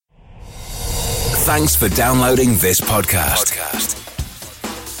Thanks for downloading this podcast.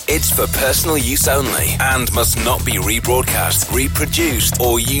 It's for personal use only and must not be rebroadcast, reproduced,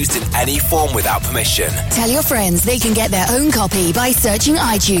 or used in any form without permission. Tell your friends they can get their own copy by searching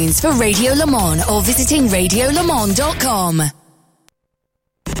iTunes for Radio Le Mans or visiting radiolemans.com.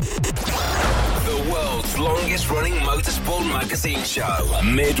 Longest running motorsport magazine show,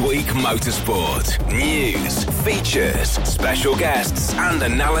 Midweek Motorsport. News, features, special guests, and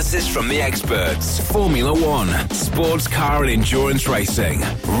analysis from the experts. Formula One, sports car and endurance racing,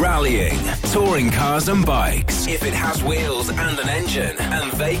 rallying, touring cars and bikes. If it has wheels and an engine,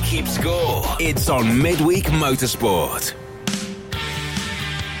 and they keep score, it's on Midweek Motorsport.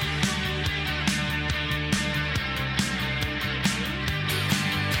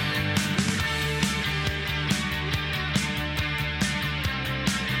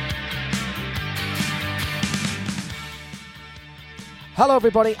 Hello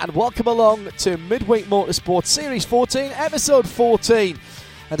everybody and welcome along to Midweek Motorsport Series 14, Episode 14.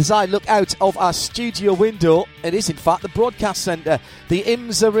 And as I look out of our studio window, it is in fact the broadcast centre, the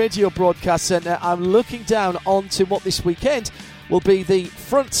IMSA Radio Broadcast Centre. I'm looking down onto what this weekend will be the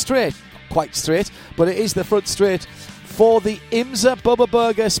front straight, not quite straight, but it is the front straight for the IMSA Bubba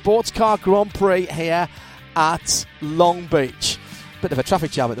Burger Sports Car Grand Prix here at Long Beach. Bit of a traffic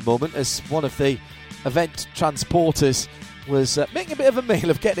jam at the moment as one of the event transporters was making a bit of a meal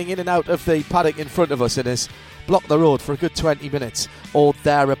of getting in and out of the paddock in front of us and has blocked the road for a good 20 minutes or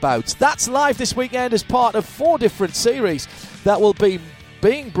thereabouts. That's live this weekend as part of 4 different series that will be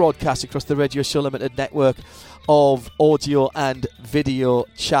being broadcast across the Radio Show Limited network of audio and video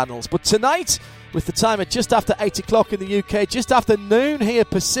channels. But tonight, with the time at just after 8 o'clock in the UK, just after noon here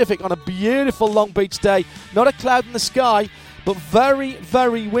Pacific on a beautiful Long Beach day, not a cloud in the sky, but very,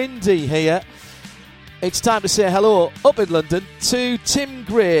 very windy here. It's time to say hello up in London to Tim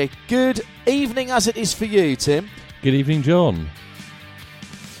Gray. Good evening as it is for you, Tim. Good evening, John.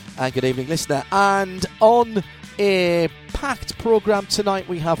 And good evening, listener. And on a packed programme tonight,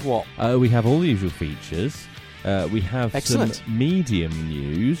 we have what? We have all the usual features. We have Excellent. Some medium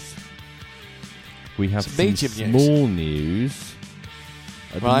news. We have some small news.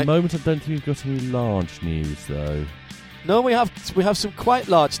 At the moment, I don't think we've got any large news, though. No, we have some quite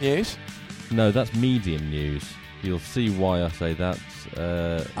large news. No, that's medium news. You'll see why I say that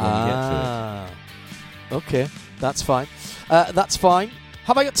when we get to it. Okay, that's fine. That's fine.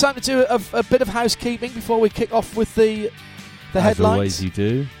 Have I got time to do a bit of housekeeping before we kick off with the headlines? As always you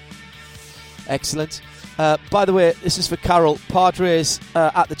do. Excellent. By the way, this is for Carol. Padres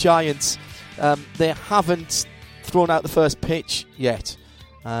at the Giants. They haven't thrown out the first pitch yet.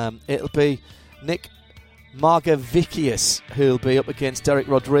 It'll be Nick Margavicius who'll be up against Derek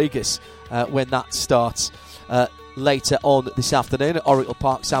Rodriguez when that starts later on this afternoon at Oracle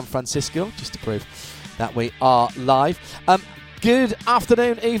Park, San Francisco, just to prove that we are live. Good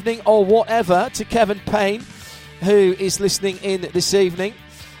afternoon, evening, or whatever to Kevin Payne, who is listening in this evening.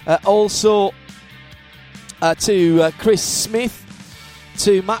 Also to Chris Smith,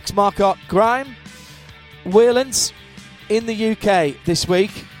 to Max Marquardt Grime, Waylands in the UK this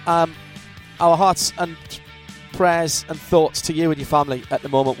week. Our hearts and prayers and thoughts to you and your family at the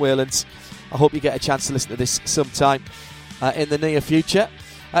moment, Waylands. I hope you get a chance to listen to this sometime in the near future.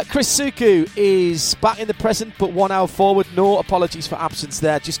 Chris Suku is back in the present, but 1 hour forward. No apologies for absence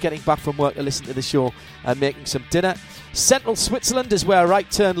there. Just getting back from work to listen to the show and making some dinner. Central Switzerland is where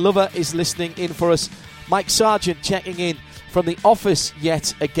Right Turn Lover is listening in for us. Mike Sargent checking in from the office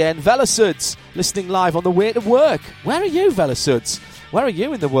yet again. Velasuds listening live on the way to work. Where are you, Velasuds? Where are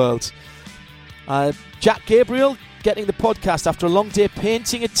you in the world? Jack Gabriel getting the podcast after a long day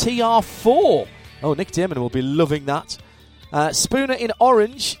painting a TR4. Oh, Nick Damon will be loving that. Spooner in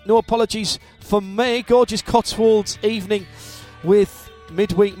Orange, no apologies for me. Gorgeous Cotswolds evening with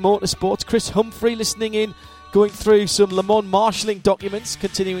Midweek Motorsports. Chris Humphrey listening in, going through some Le Mans marshalling documents,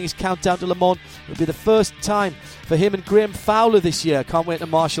 continuing his countdown to Le Mans. It'll be the first time for him and Graham Fowler this year. Can't wait to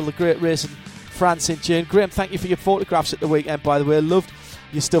marshal the great race in France in June. Graham, thank you for your photographs at the weekend, by the way. Loved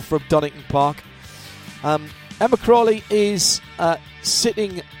your stuff from Donington Park. Emma Crawley is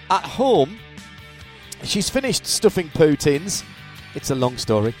sitting at home. She's finished stuffing poo tins. It's a long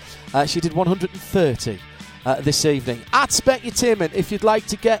story. She did 130 this evening. At Specutainment, if you'd like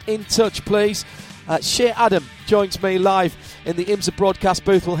to get in touch, please. Shea Adam joins me live in the IMSA broadcast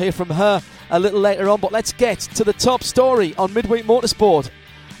booth. We'll hear from her a little later on. But let's get to the top story on Midweek Motorsport.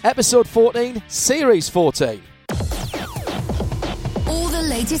 Episode 14, Series 14. All the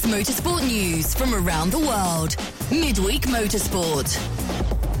latest motorsport news from around the world. Midweek Motorsport.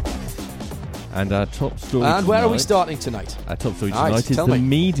 And our top story And where tonight, are we starting tonight? Our top story tonight is the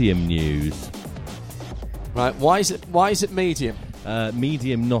medium news. Right. Why is it medium?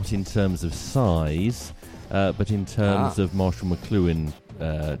 Medium, not in terms of size, but in terms of Marshall McLuhan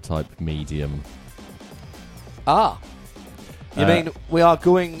type medium. You mean we are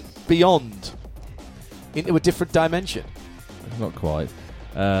going beyond into a different dimension? Not quite.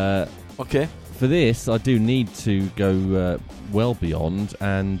 Okay. For this, I do need to go well beyond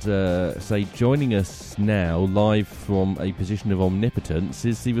and say joining us now, live from a position of omnipotence,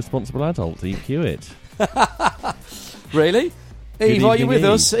 is the responsible adult, Eve Hewitt. Really? Good Eve, are you evening, with Eve.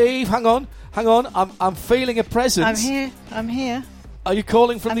 us? Eve, hang on. I'm feeling a presence. I'm here. Are you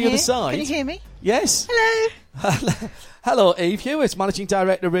calling from I'm the here. other side? Can you hear me? Yes. Hello. Hello, Eve Hewitt, Managing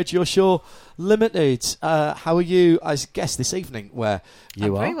Director of Radio Show Limited. How are you as guest this evening where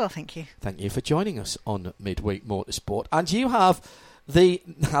you are? Very well, thank you. Thank you for joining us on Midweek Motorsport. And you have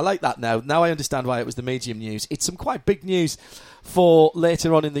I like that now. Now I understand why it was the medium news. It's some quite big news for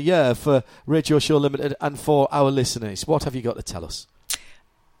later on in the year for Radio Show Limited and for our listeners. What have you got to tell us?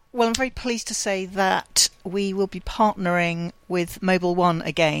 Well, I'm very pleased to say that we will be partnering with Mobile One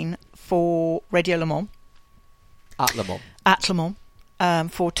again for Radio Le Mans. At Le Mans. At Le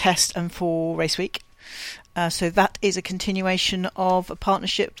Mans, for test and for race week. So that is a continuation of a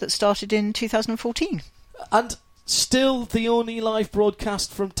partnership that started in 2014. And still the only live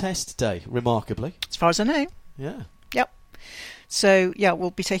broadcast from test day, remarkably. As far as I know. Yeah. Yep. So, yeah,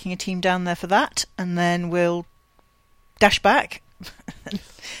 we'll be taking a team down there for that, and then we'll dash back and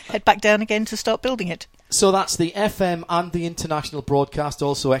head back down again to start building it. So that's the FM and the international broadcast,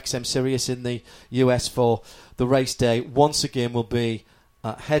 also XM Sirius in the US for the race day. Once again will be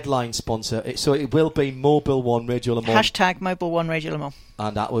a headline sponsor. So it will be Mobile One Radio Le Mans. # Mobile One Radio Le Mans.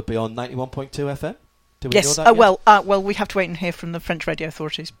 And that would be on 91.2 FM? Do we Yes. know that yet? Well, we have to wait and hear from the French radio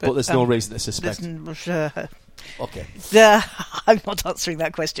authorities. But there's no reason to suspect. Okay. I'm not answering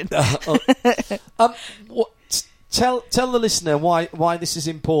that question. Tell the listener why this is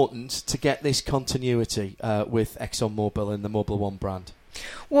important to get this continuity with ExxonMobil and the Mobile One brand.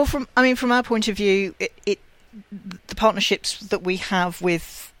 Well, from our point of view, the partnerships that we have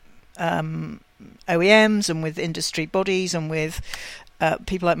with OEMs and with industry bodies and with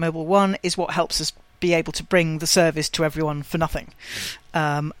people like Mobile One is what helps us be able to bring the service to everyone for nothing.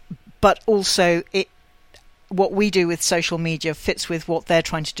 But also, what we do with social media fits with what they're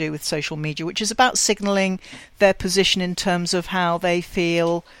trying to do with social media, which is about signalling their position in terms of how they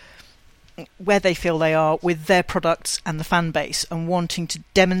feel, where they feel they are with their products and the fan base, and wanting to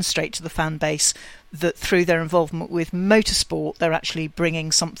demonstrate to the fan base that through their involvement with motorsport, they're actually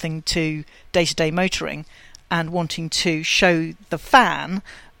bringing something to day-to-day motoring, and wanting to show the fan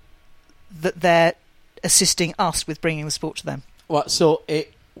that they're assisting us with bringing the sport to them. Well, so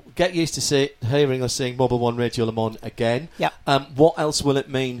get used to hearing us saying Mobile One Radio Le Mans again. Yeah. What else will it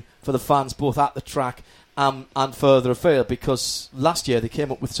mean for the fans both at the track and further afield? Because last year they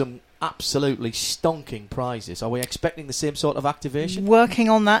came up with some absolutely stonking prizes. Are we expecting the same sort of activation? Working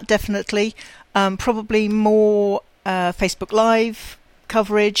on that, definitely. Probably more Facebook Live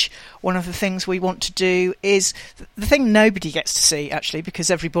coverage. One of the things we want to do is the thing nobody gets to see, actually,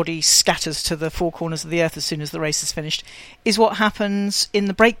 because everybody scatters to the four corners of the earth as soon as the race is finished, is what happens in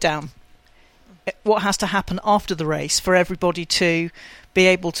the breakdown. What has to happen after the race for everybody to be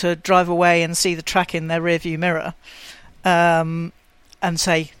able to drive away and see the track in their rearview mirror and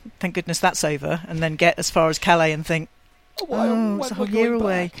say, thank goodness that's over, and then get as far as Calais and think, it's a whole year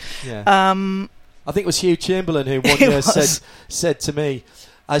away. Yeah. I think it was Hugh Chamberlain who one year said to me,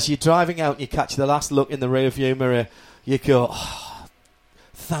 as you're driving out and you catch the last look in the rear view mirror, you go,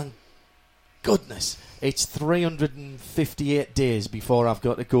 thank goodness, it's 358 days before I've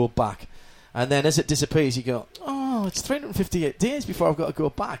got to go back. And then as it disappears, you go, it's 358 days before I've got to go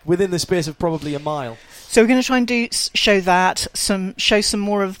back, within the space of probably a mile. So we're going to try and show some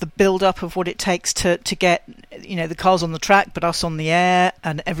more of the build-up of what it takes to get, the cars on the track, but us on the air,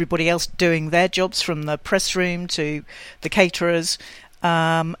 and everybody else doing their jobs, from the press room to the caterers,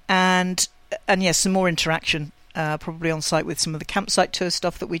 and yes, some more interaction, probably on site with some of the campsite tour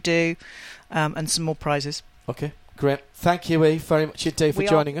stuff that we do, and some more prizes. Okay, great. Thank you, Eve, very much indeed for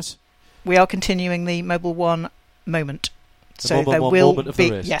joining us. We are continuing the Mobile One moment. So there will be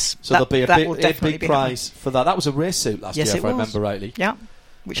the race. Yes, so there'll be a big prize for that. That was a race suit last year, if I remember rightly. Yeah,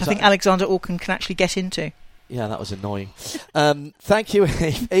 which I think Alexander Orkin can actually get into. Yeah, that was annoying. Thank you,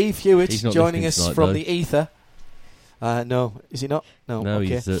 Eve Hewitt, joining us tonight, from the ether. No, is he not? No, okay.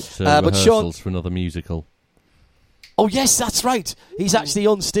 He's at rehearsals for another musical. Oh, yes, that's right. He's actually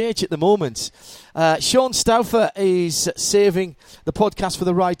on stage at the moment. Sean Stauffer is saving the podcast for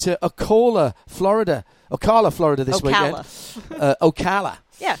the ride to Ocala, Florida this weekend. Ocala.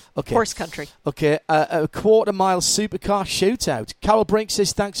 Yeah, Okay. horse country. Okay, a quarter-mile supercar shootout. Carol Brink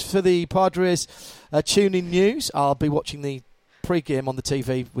says, thanks for the Padres tuning news. I'll be watching the pre-game on the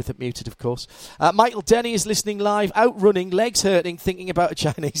TV with it muted, of course. Michael Denny is listening live, outrunning, legs hurting, thinking about a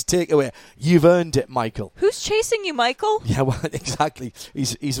Chinese takeaway. You've earned it, Michael. Who's chasing you, Michael? Yeah, well, exactly.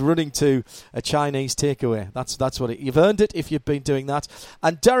 He's running to a Chinese takeaway. That's what you've earned it if you've been doing that.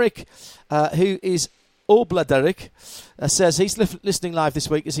 And Derek, who is Obla Derek, says he's listening live this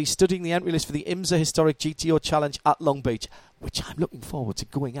week as he's studying the entry list for the IMSA Historic GTO Challenge at Long Beach, which I'm looking forward to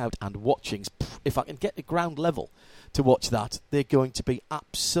going out and watching. If I can get to ground level to watch that, they're going to be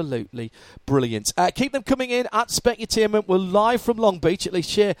absolutely brilliant. Keep them coming in at Specutainment. We're live from Long Beach, at least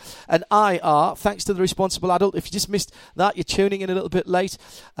Shay and I are, thanks to the Responsible Adult. If you just missed that, you're tuning in a little bit late.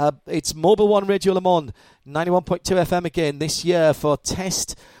 It's Mobile One Radio Le Mans, 91.2 FM again this year for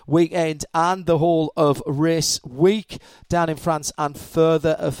test weekend and the whole of race week down in France and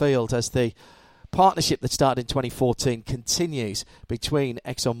further afield as the partnership that started in 2014 continues between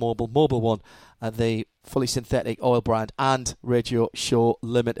ExxonMobil, Mobil One and the fully synthetic oil brand and Radio Show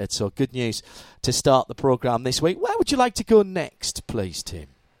Limited. So good news to start the programme this week. Where would you like to go next, please, Tim?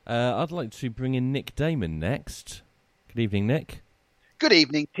 I'd like to bring in Nick Damon next. Good evening, Nick. Good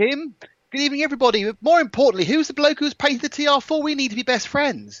evening, Tim. Good evening, everybody. More importantly, who's the bloke who's painted the TR4? We need to be best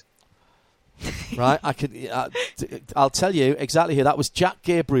friends. Right, I'll tell you exactly who that was. Jack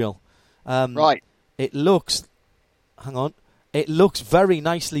Gabriel. Right. It looks. Hang on. It looks very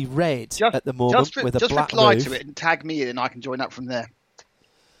nicely red at the moment with a black roof. Just reply to it and tag me in, and I can join up from there.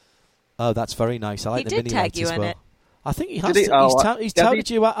 Oh, that's very nice. I like the mini tag you as well. in it. I think he has. He's yeah, touted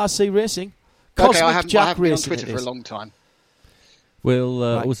you at RC Racing. Okay, I Cosmic haven't Jack been on Racing. Twitter for a long time. We'll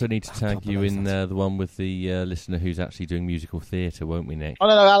also need to tag you in the one with the listener who's actually doing musical theatre, won't we, Nick? Oh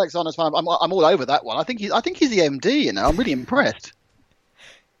no, Alex, honest, I'm all over that one. I think he's the MD. You know, I'm really impressed.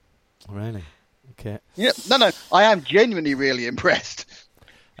 Really? Okay. Yeah, no, I am genuinely really impressed.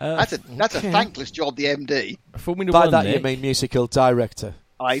 That's a thankless job, the MD. Formula By 1, that Nick. you mean musical director.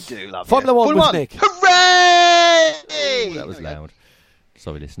 I do love Formula One with Nick. Hooray! That was loud.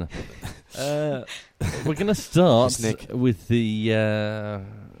 Sorry, listener. We're going to start with the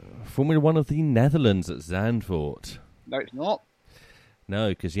Formula 1 of the Netherlands at Zandvoort. No, it's not. No,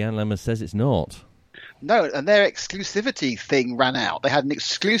 because Jan Lammers says it's not. No, and their exclusivity thing ran out. They had an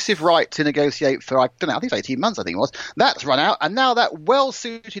exclusive right to negotiate for, I don't know, I think it's 18 months, I think it was. That's run out, and now that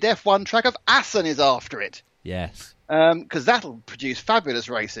well-suited F1 track of Assen is after it. Yes. Because that'll produce fabulous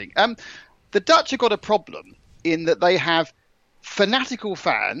racing. The Dutch have got a problem in that they have fanatical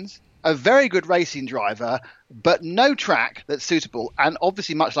fans, a very good racing driver, but no track that's suitable, and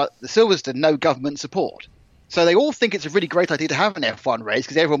obviously, much like the Silverstone, no government support. So they all think it's a really great idea to have an F1 race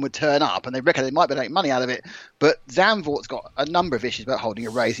because everyone would turn up and they reckon they might be making money out of it. But Zandvoort's got a number of issues about holding a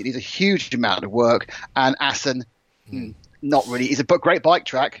race. It needs a huge amount of work, and Assen, not really. It's a great bike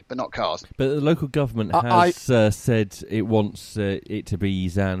track, but not cars. But the local government has said it wants it to be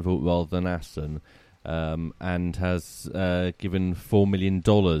Zandvoort rather than Assen, and has given $4 million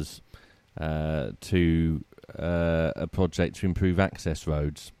to a project to improve access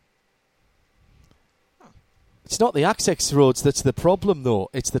roads. It's not the access roads that's the problem, though.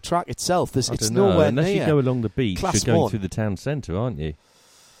 It's the track itself. It's nowhere Unless near. you go along the beach, Class you're going 1. through the town centre, aren't you?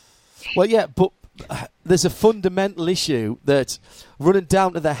 Well, yeah, but there's a fundamental issue that running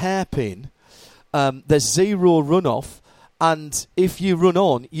down to the hairpin, there's zero runoff, and if you run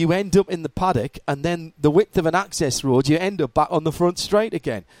on, you end up in the paddock, and then the width of an access road, you end up back on the front straight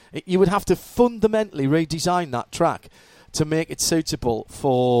again. You would have to fundamentally redesign that track to make it suitable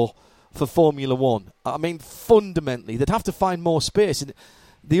for Formula One. I mean, fundamentally, they'd have to find more space. And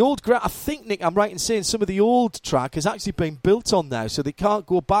the old I think, Nick, I'm right in saying some of the old track has actually been built on now, so they can't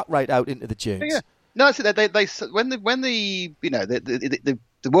go back right out into the dunes. Yeah. No, so they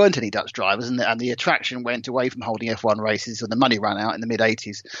there weren't any Dutch drivers, and the attraction went away from holding F1 races, and the money ran out in the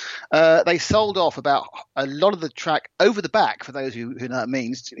mid-'80s. They sold off about a lot of the track over the back, for those who know what it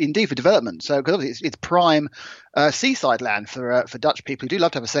means, indeed for development. So, because obviously it's prime seaside land for Dutch people who do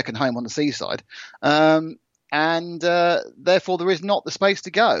love to have a second home on the seaside. And therefore there is not the space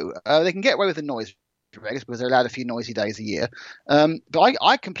to go. They can get away with the noise regs because they're allowed a few noisy days a year. But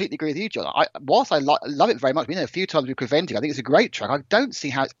I completely agree with you, John. Whilst I love it very much, a few times with Creventing, I think it's a great track. I don't see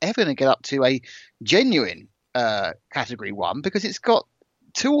how it's ever going to get up to a genuine Category 1 because it's got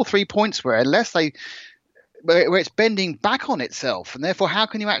 2 or 3 points where where it's bending back on itself, and therefore how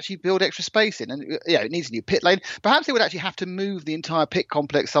can you actually build extra space in? And it needs a new pit lane. Perhaps they would actually have to move the entire pit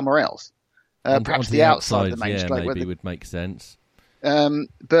complex somewhere else. Perhaps the outside of the main straight. Maybe would make sense.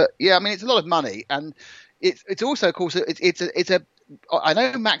 But yeah, it's a lot of money, and it's also, of course, it's a I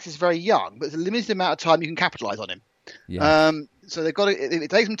know Max is very young, but there's a limited amount of time you can capitalise on him. Yeah. So they've got to, it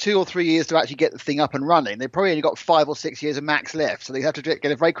takes them 2 or 3 years to actually get the thing up and running. They've probably only got 5 or 6 years of Max left, so they have to get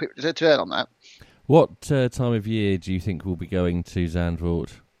a very quick return on that. What time of year do you think we'll be going to Zandvoort?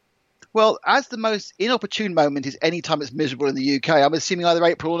 Well, as the most inopportune moment is any time it's miserable in the UK, I'm assuming either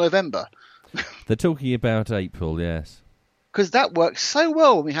April or November. They're talking about April, yes. Because that worked so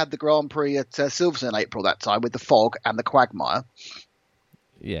well when we had the Grand Prix at Silverstone in April that time with the fog and the quagmire.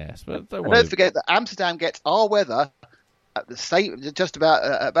 Yes, but don't forget that Amsterdam gets our weather at the same just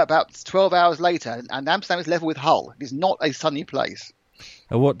about 12 hours later, and Amsterdam is level with Hull. It is not a sunny place.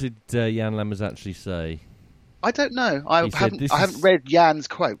 What did Jan Lammers actually say? I don't know. I haven't read Jan's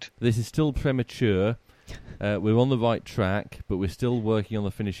quote. This is still premature. We're on the right track, but we're still working on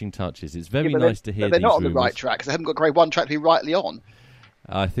the finishing touches. It's very nice to hear they're these not on rumours. the right track because they haven't got grade 1 track to be rightly on.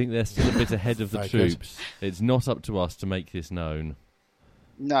 I think they're still a bit ahead of the troops. It's not up to us to make this known.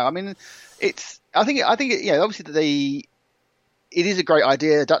 No, I mean, I think obviously it is a great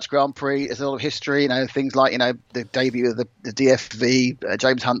idea. The Dutch Grand Prix, there's a lot of history, things like, the debut of the DFV,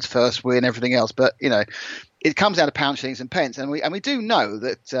 James Hunt's first win, everything else. But, it comes down to pound, shillings and pence. And we do know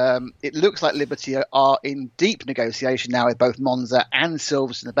that it looks like Liberty are in deep negotiation now with both Monza and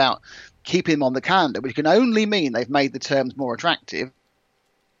Silverstone about keeping them on the calendar, which can only mean they've made the terms more attractive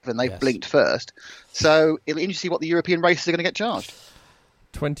and they've blinked first. So it'll be interesting to see what the European races are going to get charged.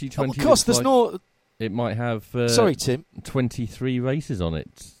 2020. Of course, there's no... It might have... Sorry, Tim. 23 races on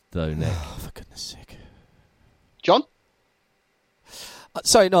it, though, Nick. Oh, for goodness sake. John?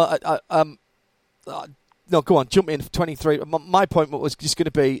 Sorry, no, no, go on, jump in. 23. My point was just going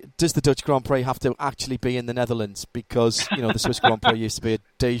to be, does the Dutch Grand Prix have to actually be in the Netherlands? Because, the Swiss Grand Prix used to be at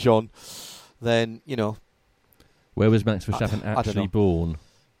Dijon. Then, Where was Max Verstappen actually born?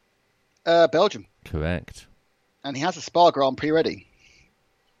 Belgium. Correct. And he has a Spa Grand Prix ready.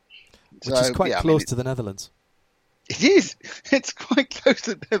 Which is quite close to the Netherlands. It is. It's quite close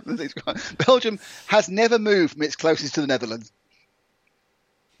to the Netherlands. Belgium has never moved from its closest to the Netherlands.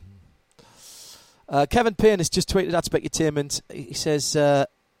 Kevin Payne has just tweeted at Specutainment. He says,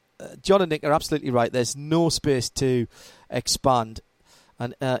 John and Nick are absolutely right. There's no space to expand.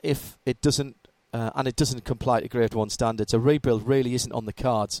 And if it doesn't comply to Grade 1 standards, a rebuild really isn't on the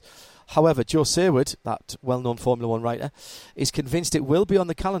cards. However, Joe Sayward, that well-known Formula 1 writer, is convinced it will be on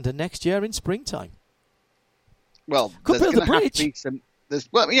the calendar next year in springtime. Well, could build a bridge. They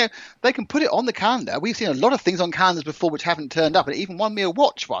can put it on the calendar. We've seen a lot of things on calendars before which haven't turned up, and it even won me a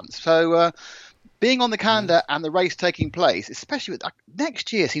watch once. So being on the calendar and the race taking place, especially with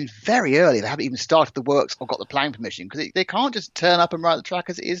next year, seems very early. They haven't even started the works or got the planning permission because they can't just turn up and ride the track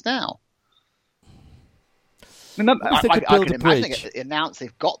as it is now. I can imagine it announced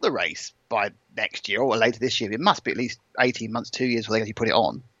they've got the race by next year or later this year. It must be at least 18 months, 2 years before they actually put it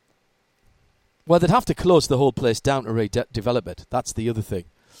on. Well, they'd have to close the whole place down to redevelop it. That's the other thing.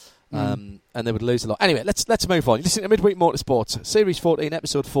 And they would lose a lot. Anyway, let's move on. Listen to Midweek Motorsport, Series 14,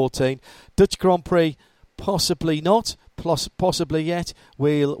 Episode 14. Dutch Grand Prix, possibly not. Possibly yet.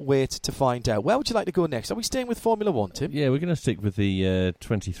 We'll wait to find out. Where would you like to go next? Are we staying with Formula 1, Tim? Yeah, we're going to stick with the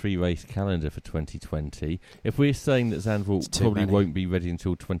 23-race calendar for 2020. If we're saying that Zandvoort probably won't be ready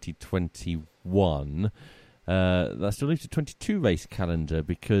until 2021, that still leaves a 22-race calendar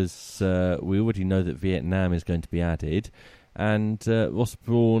because we already know that Vietnam is going to be added. And Ross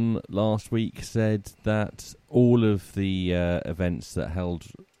Brawn last week said that all of the events that held,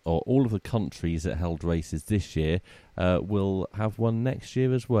 or all of the countries that held races this year, will have one next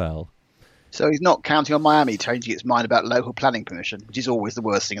year as well. So he's not counting on Miami changing its mind about local planning permission, which is always the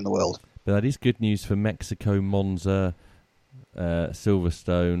worst thing in the world. But that is good news for Mexico, Monza,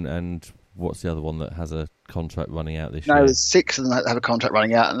 Silverstone, and what's the other one that has a contract running out this year? No, there's 6 of them that have a contract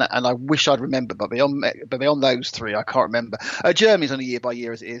running out, and I wish I'd remember, but beyond those 3, I can't remember. Germany's on a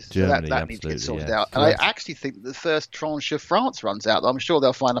year-by-year as it is, Germany, so that needs to get sorted out. Correct. And I actually think that the first tranche of France runs out. I'm sure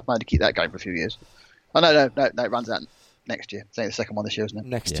they'll find enough money to keep that going for a few years. Oh, no, it runs out next year. It's only the second one this year, isn't it?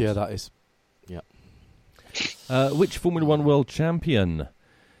 Next year, that is. Yeah. Which Formula 1 world champion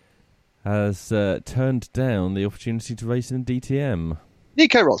has turned down the opportunity to race in DTM?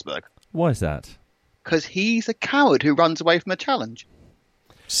 Nico Rosberg. Why is that? Because he's a coward who runs away from a challenge.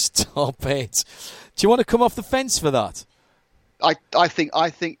 Stop it. Do you want to come off the fence for that? I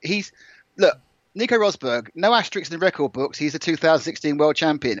think he's... Look, Nico Rosberg, no asterisks in the record books. He's the 2016 world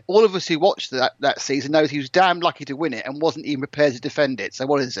champion. All of us who watched that season knows he was damn lucky to win it and wasn't even prepared to defend it. So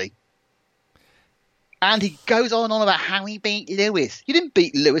what is he? And he goes on and on about how he beat Lewis. You didn't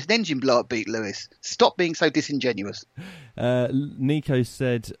beat Lewis. An engine blower beat Lewis. Stop being so disingenuous. Nico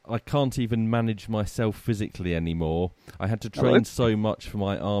said, I can't even manage myself physically anymore. I had to train so much for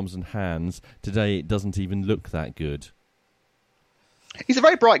my arms and hands. Today it doesn't even look that good. He's a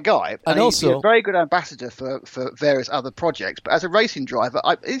very bright guy, and also he's a very good ambassador for various other projects. But as a racing driver,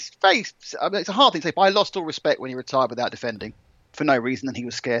 it's a hard thing to say, but I lost all respect when he retired without defending for no reason, and he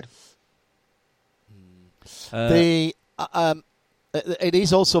was scared. It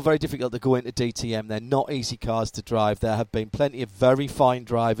is also very difficult to go into DTM. They're not easy cars to drive. There have been plenty of very fine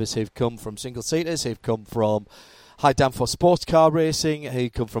drivers who've come from single-seaters, who've come from high-downforce sports car racing, who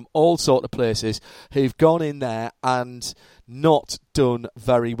come from all sorts of places, who've gone in there and not done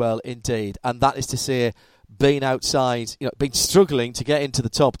very well indeed. And that is to say, been outside, been struggling to get into the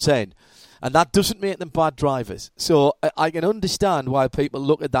top 10. And that doesn't make them bad drivers. So I can understand why people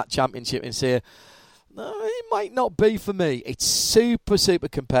look at that championship and say, no, it might not be for me. It's super, super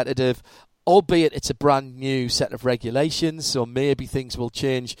competitive, albeit it's a brand new set of regulations, so maybe things will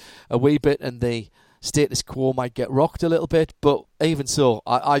change a wee bit and the status quo might get rocked a little bit. But even so,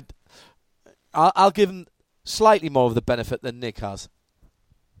 I'll give them slightly more of the benefit than Nick has.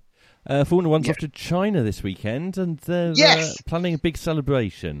 Formula One's off to China this weekend, and they're planning a big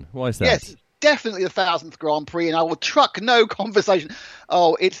celebration. Why is that? Yes, definitely the 1000th Grand Prix, and I will truck no conversation.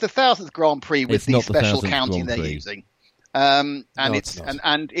 Oh, it's the 1000th Grand Prix with the special counting they're using, and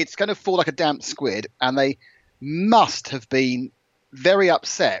it's going to fall like a damp squid. And they must have been very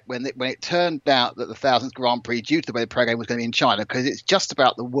upset when it turned out that the 1000th Grand Prix, due to the way the program was going to be in China, because it's just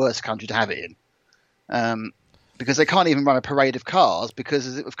about the worst country to have it in. Because they can't even run a parade of cars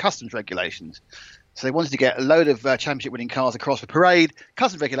because of customs regulations. So they wanted to get a load of championship-winning cars across the parade.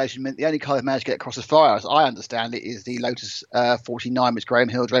 Customs regulation meant the only car they've managed to get across as far as I understand it is the Lotus 49, which Graham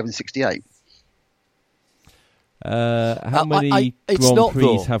Hill drove in 68. How many Grand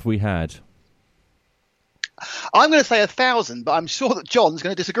Prix have we had? I'm going to say 1,000, but I'm sure that John's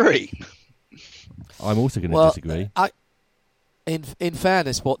going to disagree. I'm also going to disagree. In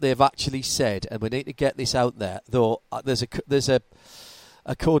fairness, what they've actually said, and we need to get this out there, though there's a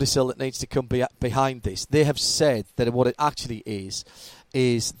codicil that needs to come behind this. They have said that what it actually is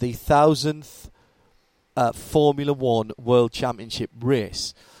the 1000th Formula One World Championship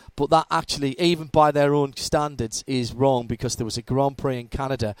race. But that actually, even by their own standards, is wrong, because there was a Grand Prix in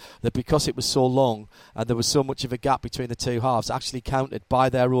Canada that, because it was so long and there was so much of a gap between the two halves, actually counted by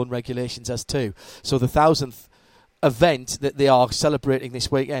their own regulations as two. So the 1000th event that they are celebrating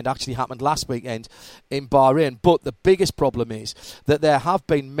this weekend actually happened last weekend in Bahrain. But the biggest problem is that there have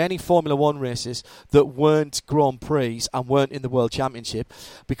been many Formula One races that weren't Grand Prix and weren't in the World Championship,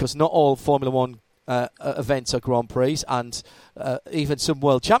 because not all Formula One events are Grand Prix, and even some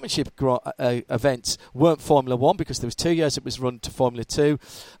World Championship events weren't Formula One, because there was 2 years it was run to Formula 2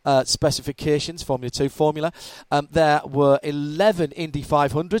 specifications, Formula 2 formula. There were 11 Indy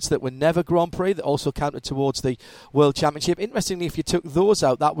 500s that were never Grand Prix that also counted towards the World Championship. Interestingly, if you took those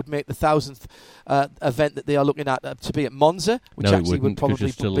out, that would make the 1000th event that they are looking at to be at Monza, which actually would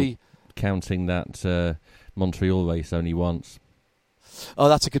probably be counting that Montreal race only once. Oh,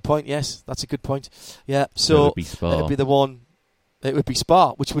 that's a good point. Yes, that's a good point. Yeah, so it'd be Spa. It'd be the one. It would be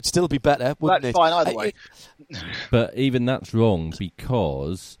Spa, which would still be better, wouldn't it? That's fine either way. But even that's wrong,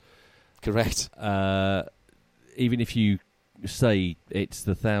 because correct. Even if you say it's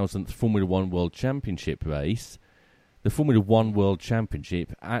the 1000th Formula One World Championship race, the Formula One World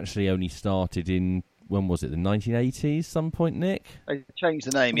Championship actually only started in, when was it, the 1980s, some point, Nick? They changed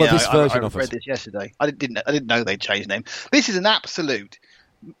the name. Well, yeah, this version I of read it. this yesterday. I didn't know they'd changed the name. This is an absolute,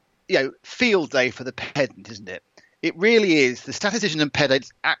 field day for the pedant, isn't it? It really is. The statistician and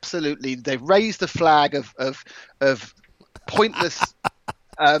pedants, absolutely, they've raised the flag of pointless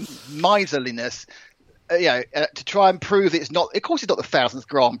miserliness. To try and prove it's not. Of course, it's not the 1000th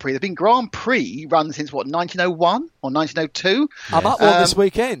Grand Prix. There've been Grand Prix run since 1901 or 1902. I'm at one this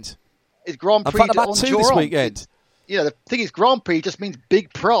weekend. Is Grand Prix in fact, I'm at two this weekend. The thing is, Grand Prix just means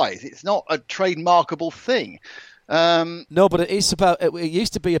big prize. It's not a trademarkable thing. No, but it is about. It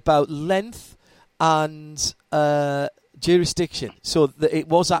used to be about length and jurisdiction, so that it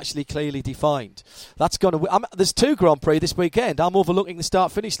was actually clearly defined. That's going to. There's two Grand Prix this weekend. I'm overlooking the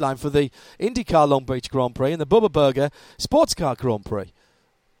start-finish line for the IndyCar Long Beach Grand Prix and the Bubba Burger Sports Car Grand Prix.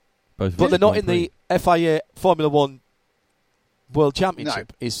 But they're not in the FIA Formula One World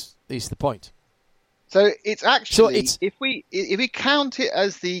Championship. No. Is the point? So it's actually, if we count it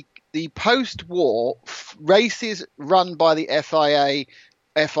as the post-war races run by the FIA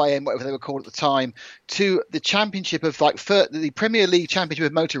FIM, whatever they were called at the time, to the championship of the Premier League Championship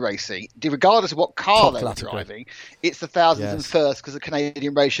of Motor Racing, regardless of what car they were driving, it's the thousands and first because the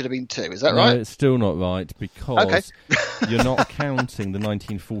Canadian race should have been 2. Is that right? No, it's still not right because you're not counting the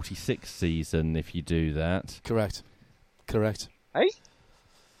 1946 season if you do that. Correct. Hey?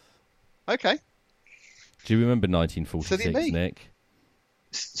 Okay. Do you remember 1946, Nick?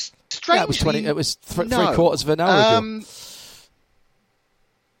 Strangely, it was 3/4 of an hour ago.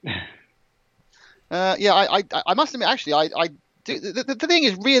 I must admit, actually, I do. The thing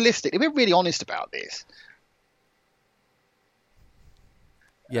is, realistic. If we're really honest about this,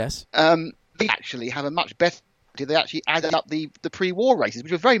 yes, they actually have a much better. They actually added up the pre-war races,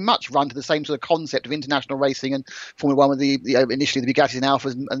 which were very much run to the same sort of concept of international racing and Formula One with the initially the Bugattis and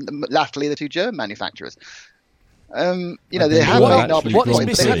Alphas and latterly the 2 German manufacturers. They have made an argument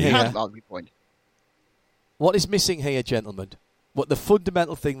point. What is missing here, gentlemen? What the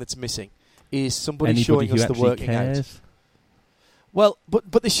fundamental thing that's missing is somebody showing us the working out. Well,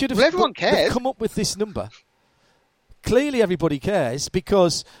 but they should have. Well, everyone cares. They've come up with this number. Clearly, everybody cares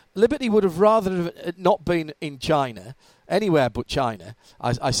because Liberty would have rather have not been in China, anywhere but China.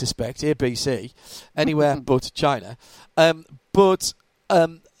 I suspect ABC, anywhere but China. What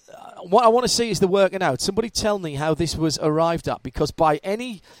I want to see is the working out. Somebody tell me how this was arrived at, because by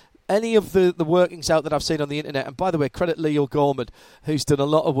any of the workings out that I've seen on the internet, and by the way, credit Leo Gorman, who's done a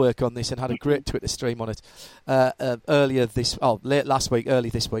lot of work on this and had a great Twitter stream on it late last week, early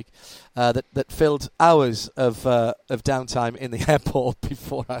this week, that filled hours of downtime in the airport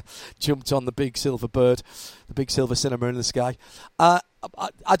before I jumped on the big silver bird, the big silver cinema in the sky. I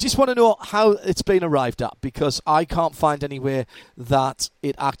just want to know how it's been arrived at, because I can't find anywhere that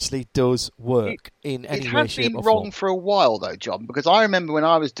it actually does work in any way, shape or form. It has been wrong for a while, though, John, because I remember when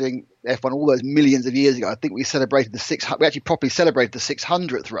I was doing F1 all those millions of years ago, I think we actually properly celebrated the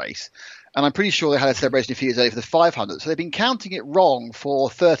 600th race, and I'm pretty sure they had a celebration a few years earlier for the 500th. So they've been counting it wrong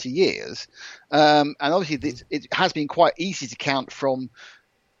for 30 years, and obviously it has been quite easy to count from,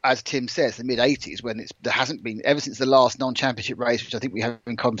 as Tim says, the mid-80s, when there hasn't been, ever since the last non-championship race, which I think we had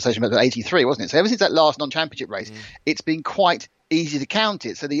in conversation about 83, wasn't it? So ever since that last non-championship race, it's been quite easy to count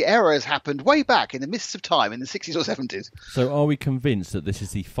it. So the error has happened way back in the mists of time, in the 60s or 70s. So are we convinced that this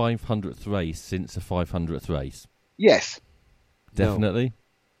is the 500th race since the 500th race? Yes. Definitely? No.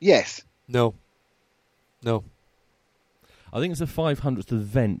 Yes. No. I think it's the 500th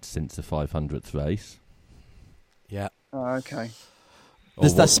event since the 500th race. Yeah. Oh, okay.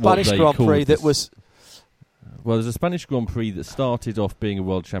 There's that Spanish Grand Prix that was... Well, there's a Spanish Grand Prix that started off being a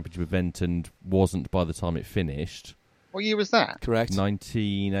World Championship event and wasn't by the time it finished. What year was that? Correct.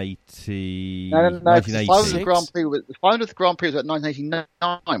 1980... No. The 500th Grand Prix was about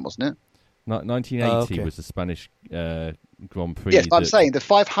 1989, wasn't it? 1980 was the Spanish Grand Prix. Yes, but I'm saying the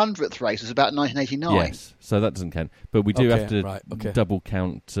 500th race was about 1989. Yes, so that doesn't count. But we do have to double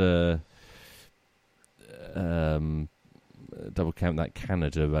count... double count that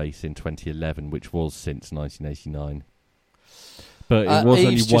Canada race in 2011, which was since 1989. But it was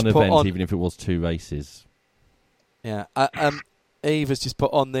only one event, even if it was 2 races. Yeah. Eve has just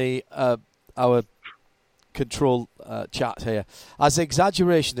put on the our control chat here. As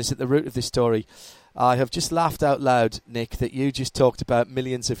exaggeration is at the root of this story, I have just laughed out loud, Nick, that you just talked about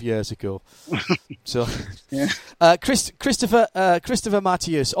millions of years ago. So, yeah. Christopher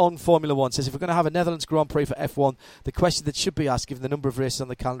Mathias on Formula One says, if we're going to have a Netherlands Grand Prix for F1, the question that should be asked, given the number of races on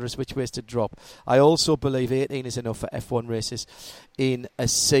the calendar, is which ways to drop. I also believe 18 is enough for F1 races in a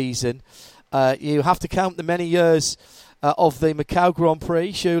season. You have to count the many years of the Macau Grand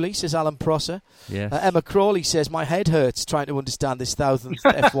Prix, surely, says Alan Prosser. Yes. Emma Crawley says, my head hurts trying to understand this 1000th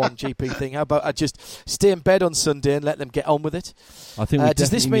F1 GP thing. How about I just stay in bed on Sunday and let them get on with it? I think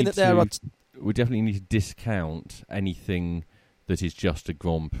does this mean that there are... We definitely need to discount anything that is just a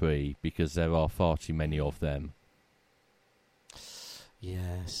Grand Prix, because there are far too many of them.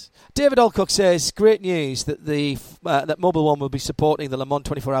 Yes. David Alcock says, great news that that Mobile One will be supporting the Le Mans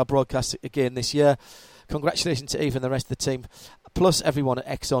 24-hour broadcast again this year. Congratulations to Eve and the rest of the team, plus everyone at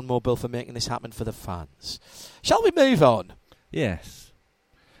ExxonMobil for making this happen for the fans. Shall we move on? Yes.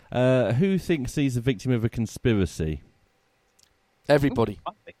 Who thinks he's a victim of a conspiracy? Everybody.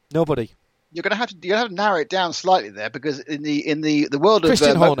 Nobody. You're going to have to narrow it down slightly there, because in the world of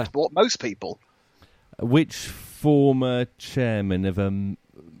motorsport, most people. Which former chairman of a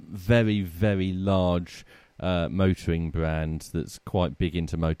very, very large motoring brand that's quite big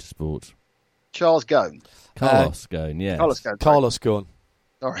into motorsport? Charles Ghosn. Carlos Ghosn, yes. Carlos Ghosn.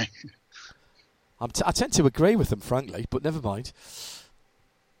 Sorry. I tend to agree with them, frankly, but never mind.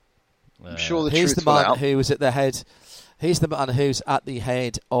 I'm sure the Here's truth the man will out. who was at the head. He's the man who's at the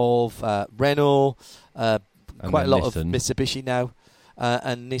head of Renault, quite a lot of Mitsubishi now,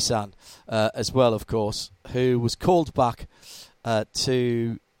 and Nissan as well, of course, who was called back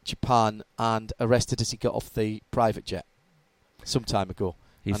to Japan and arrested as he got off the private jet some time ago.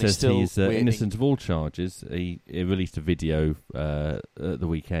 He says he's innocent of all charges. He released a video at the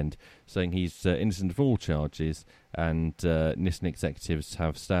weekend saying he's innocent of all charges, and Nissan executives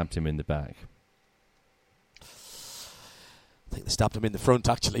have stabbed him in the back. I think they stabbed him in the front,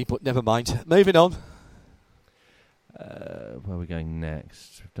 actually, but never mind. Moving on. Where are we going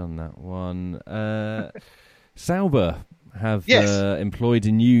next? We've done that one. Sauber have employed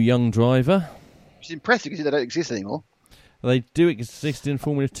a new young driver. Which is impressive because they don't exist anymore. They do exist in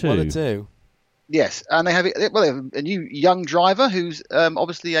Formula 2. Well, they do. Yes, and they have a new young driver who's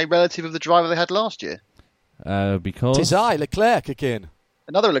obviously a relative of the driver they had last year. Because... Tis I, Leclerc again.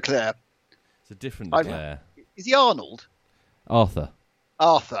 Another Leclerc. It's a different Leclerc. Is he Arnold? Arthur.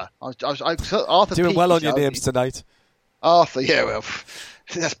 Arthur Doing well on your names tonight. Arthur, yeah, well,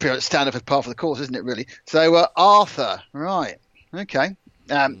 that's pretty much standard for part of the course, isn't it, really? So, Arthur, right, okay.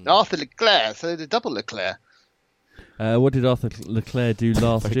 Arthur Leclerc, so the double Leclerc. What did Arthur Leclerc do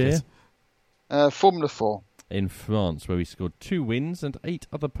last year? Formula 4. In France, where he scored 2 wins and 8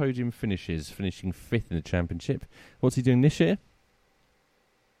 other podium finishes, finishing 5th in the championship. What's he doing this year?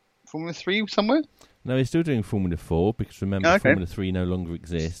 Formula 3 somewhere? No, he's still doing Formula 4, because remember, Formula 3 no longer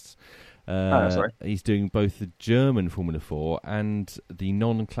exists. Sorry. He's doing both the German Formula 4 and the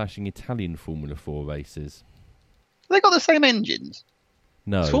non-clashing Italian Formula 4 races. Have they got the same engines?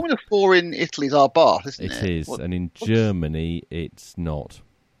 No. Formula 4 in Italy's our Bath, isn't it? It is, and in Germany it's not.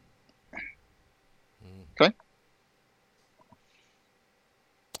 Okay.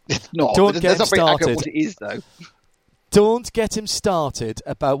 It's not. Don't get him started. What it is, though. Don't get him started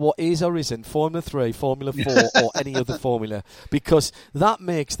about what is or isn't Formula 3, Formula 4 or any other formula, because that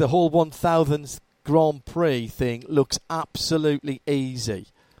makes the whole 1000th Grand Prix thing looks absolutely easy.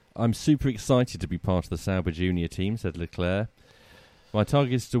 I'm super excited to be part of the Sauber Junior team, said Leclerc. My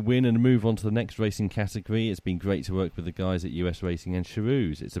target is to win and move on to the next racing category. It's been great to work with the guys at US Racing and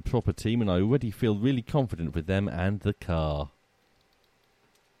Charouz. It's a proper team and I already feel really confident with them and the car.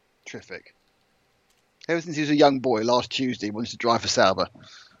 Terrific. Ever since he was a young boy, last Tuesday, he wanted to drive for Sauber.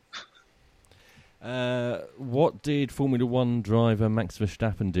 What did Formula 1 driver Max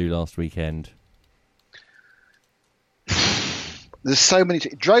Verstappen do last weekend? There's so many.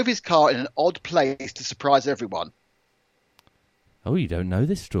 Drove his car in an odd place to surprise everyone. Oh, you don't know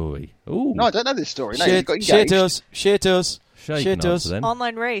this story? Ooh. No, I don't know this story. No, She does. Shay does.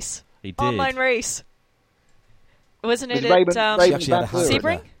 Online race. He did. Online race. Wasn't it Raymond at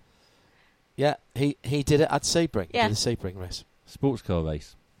Sebring? Yeah, he did it at Sebring. Yeah. He did the Sebring race. Sports car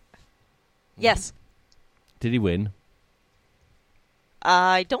race. Yes. Did he win?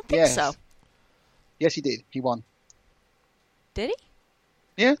 I don't think so. Yes, he did. He won. Did he?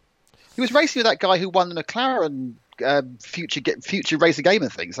 Yeah. He was racing with that guy who won the McLaren future racer gamer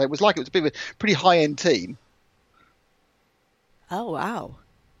thing. So it was a bit of a pretty high-end team. Oh, wow.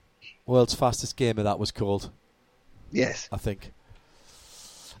 World's fastest gamer, that was called. Yes. I think.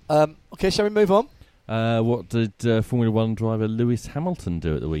 Okay, shall we move on? What did Formula 1 driver Lewis Hamilton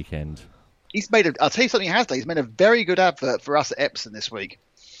do at the weekend? I'll tell you something he has done. He's made a very good advert for us at Epsom this week.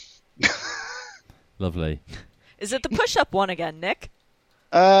 Lovely. Is it the push-up one again, Nick?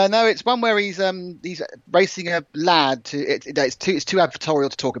 No, it's one where he's racing a lad it's too advertorial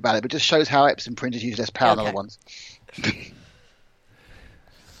to talk about it, but just shows how Epsom printers use less power than other ones.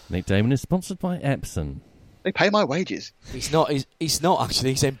 Nick Damon is sponsored by Epsom. They pay my wages. He's not actually.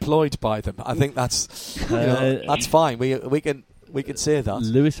 He's employed by them. I think that's that's fine. We can say that.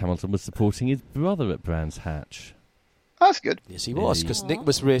 Lewis Hamilton was supporting his brother at Brands Hatch. That's good. Yes, he was, because Nick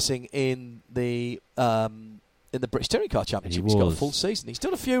was racing in the British Touring Car Championship. He's got a full season. He's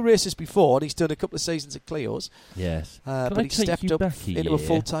done a few races before, and he's done a couple of seasons at Clio's. Yes, but he stepped up into a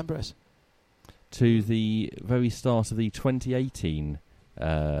full-time race. To the very start of the 2018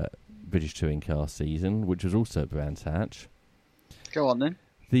 British Touring Car season, which was also at Brands Hatch. Go on then.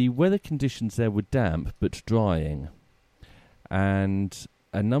 The weather conditions there were damp but drying, and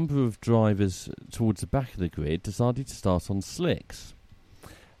a number of drivers towards the back of the grid decided to start on slicks.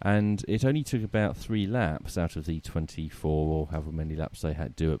 And it only took about 3 laps out of the 24 or however many laps they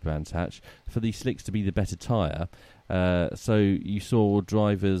had to do at Brands Hatch for the slicks to be the better tyre. So you saw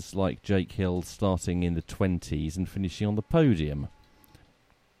drivers like Jake Hill starting in the 20s and finishing on the podium.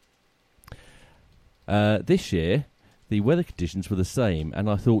 This year, the weather conditions were the same, and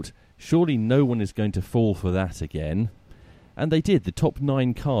I thought, surely no one is going to fall for that again. And they did. The top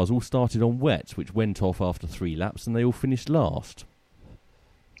 9 cars all started on wets, which went off after 3 laps, and they all finished last.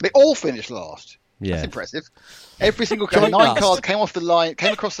 They all finished last. Yeah, that's impressive. Every single car, 9 cars came across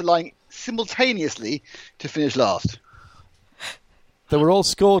the line simultaneously to finish last. They were all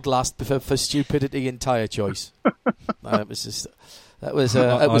scored last for stupidity in tyre choice. It was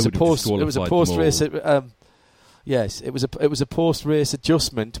a post race. Yes, it was a post-race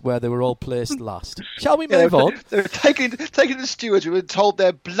adjustment where they were all placed last. Shall we move on? They were taking the stewards who were told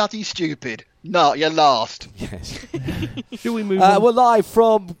they're bloody stupid. No, you're last. Yes. Shall we move on? We're live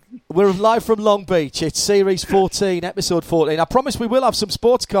from Long Beach. It's Series 14, Episode 14. I promise we will have some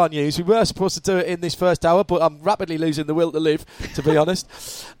sports car news. We were supposed to do it in this first hour, but I'm rapidly losing the will to live, to be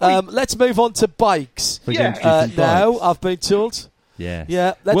honest. Let's move on to bikes. Now, I've been told. Yeah.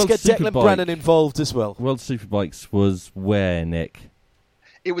 Yeah, let's get Declan Brennan involved as well. World Superbikes was where, Nick?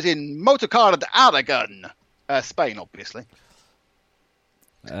 It was in Motorcar de Aragon, Spain, obviously.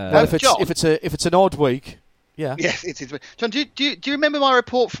 If it's an odd week, yeah. Yes, it is. John, do you remember my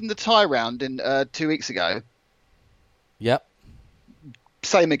report from the tie round in 2 weeks ago? Yep.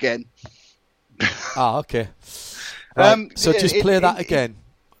 Same again. Okay. Right. So just play that again.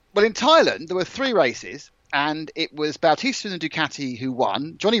 Well, in Thailand, there were 3 races. And it was Bautista and the Ducati who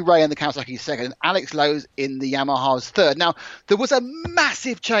won, Johnny Ray in the Kawasaki second, and Alex Lowe's in the Yamaha's third. Now, there was a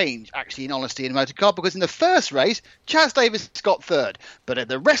massive change, actually, in honesty, in motorcar, because in the first race, Chaz Davies got third. But in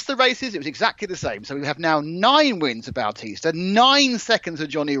the rest of the races, it was exactly the same. So we have now 9 wins for Bautista, 9 seconds for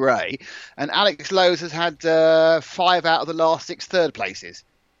Johnny Ray, and Alex Lowe's has had 5 out of the last 6 third places.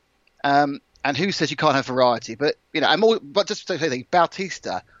 And who says you can't have variety? But, but just to say,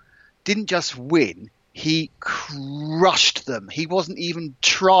 Bautista didn't just win. He crushed them. He wasn't even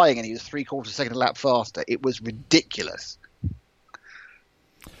trying, and he was 3/4 second a lap faster. It was ridiculous.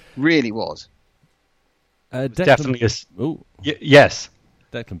 Really was. Definitely is. Yes.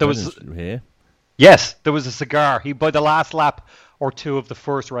 Declan was here. Yes, there was a cigar. By the last lap or 2 of the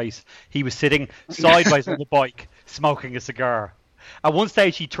first race, he was sitting sideways on the bike, smoking a cigar. At one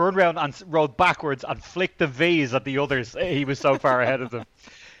stage, he turned around and rode backwards and flicked the V's at the others. He was so far ahead of them.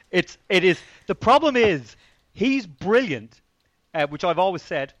 It is. The problem is he's brilliant, which I've always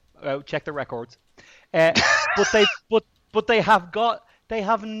said. Check the records, but they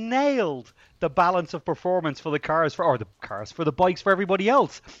have nailed the balance of performance for the bikes for everybody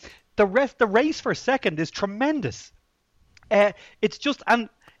else. The race for second is tremendous. It's just, and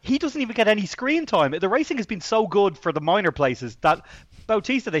he doesn't even get any screen time. The racing has been so good for the minor places that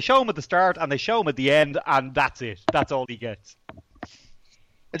Bautista, they show him at the start and they show him at the end, and that's it. That's all he gets.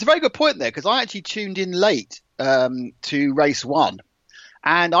 It's a very good point there, because I actually tuned in late to race 1,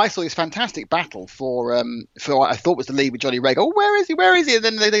 and I saw this fantastic battle for what I thought was the lead with Johnny Ray. Oh, where is he? Where is he? And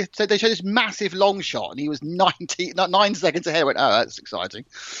then they showed this massive long shot, and he was 9 seconds ahead. I went, oh, that's exciting.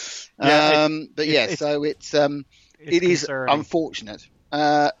 Yeah, it is unfortunate,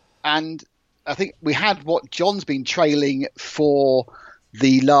 and I think we had what John's been trailing for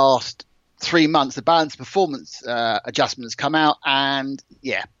the last 3 months. The balance performance adjustments come out, and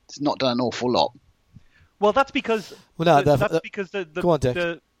it's not done an awful lot. Well, that's because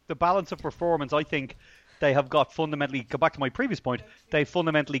the balance of performance, I think they have got fundamentally. Go back to my previous point. They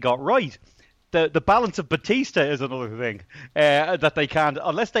fundamentally got right. The balance of Batista is another thing that they can't,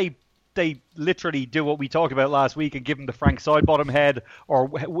 unless they literally do what we talked about last week and give him the Frank Sidebottom head or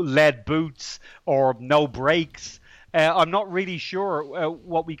lead boots or no brakes. I'm not really sure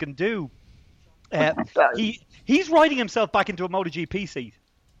what we can do. He's riding himself back into a MotoGP seat.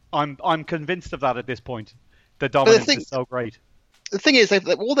 I'm convinced of that at this point. The dominance is so great. The thing is,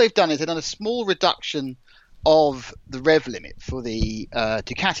 all they've done is they've done a small reduction of the rev limit for the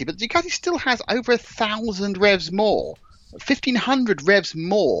Ducati, but the Ducati still has over 1,000 revs more, 1,500 revs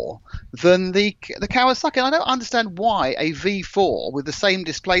more than the Kawasaki. And I don't understand why a V4 with the same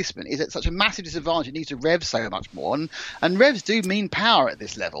displacement is at such a massive disadvantage. It needs to rev so much more, and revs do mean power at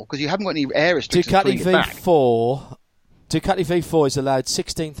this level because you haven't got any air restrictions. Ducati V4 is allowed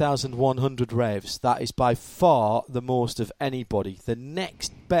 16,100 revs. That is by far the most of anybody. The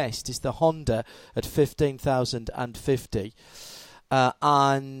next best is the Honda at 15,050.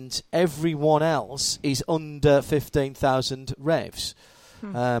 And everyone else is under 15,000 revs.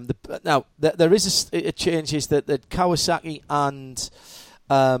 Now, there is a change is that Kawasaki and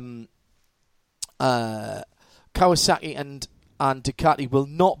Ducati will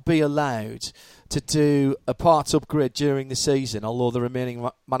not be allowed to do a parts upgrade during the season, although the remaining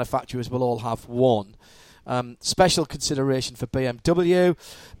manufacturers will all have one. Special consideration for BMW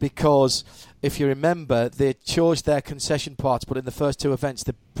because, if you remember, they chose their concession parts, but in the first 2 events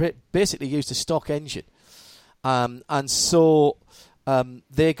they basically used a stock engine. and so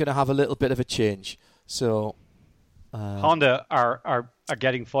they're going to have a little bit of a change. So Honda are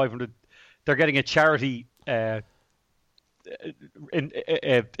getting 500. They're getting a charity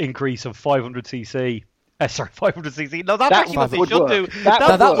increase of 500cc. 500cc. No, that's actually what they should do.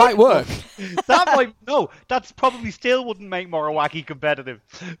 That might work. That's probably still wouldn't make more wacky competitive.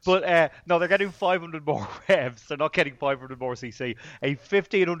 But no, they're getting 500 more revs. They're not getting 500 more cc. A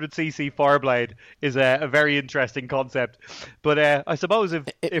 1500cc Fireblade is a very interesting concept. But I suppose if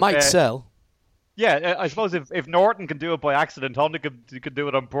it might sell. Yeah, I suppose if Norton can do it by accident, Honda can do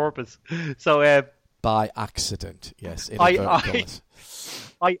it on purpose. So by accident, yes. I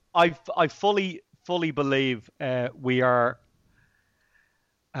fully believe we are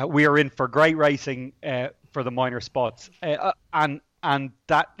in for great racing for the minor spots, and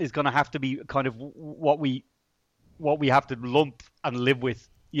that is going to have to be kind of what we have to lump and live with,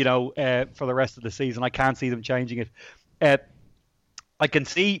 for the rest of the season. I can't see them changing it. I can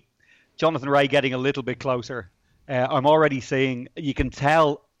see Jonathan Rea getting a little bit closer. I'm already seeing. You can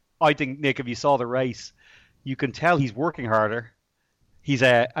tell. I think, Nick, if you saw the race, you can tell he's working harder. He's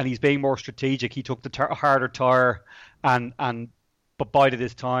being more strategic. He took the harder tire and bided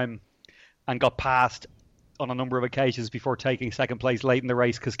his time and got passed on a number of occasions before taking second place late in the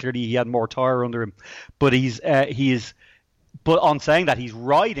race because clearly he had more tire under him. But but on saying that, he's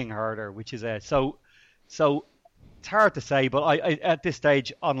riding harder, which is so it's hard to say. But I at this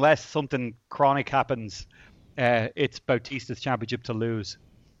stage, unless something chronic happens, it's Bautista's championship to lose.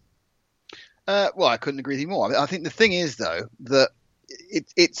 Well, I couldn't agree with you more. I think the thing is, though, that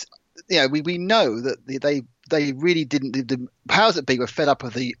it's we know that they really didn't. The powers that be were fed up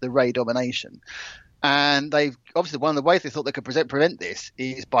with the Rea domination, and they've obviously one of the ways they thought they could prevent this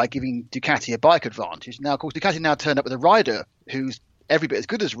is by giving Ducati a bike advantage. Now, of course, Ducati now turned up with a rider who's every bit as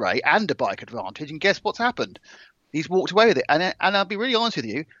good as Rea and a bike advantage, and guess what's happened? He's walked away with it, and I'll be really honest with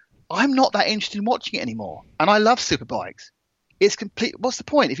you, I'm not that interested in watching it anymore, and I love superbikes. It's complete. What's the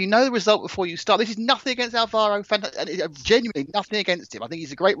point? If you know the result before you start, this is nothing against Alvaro. Genuinely nothing against him. I think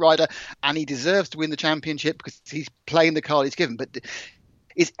he's a great rider and he deserves to win the championship because he's playing the card he's given. But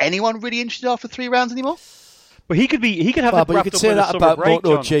is anyone really interested after 3 rounds anymore? But he could have. But you could say that about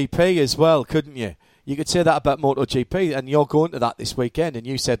MotoGP as well, couldn't you? You could say that about MotoGP, and you're going to that this weekend. And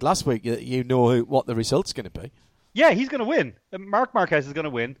you said last week that you know what the result's going to be. Yeah, he's going to win. Marc Marquez is going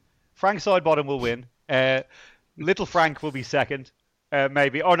to win. Frank Sidebottom will win. Little Frank will be second,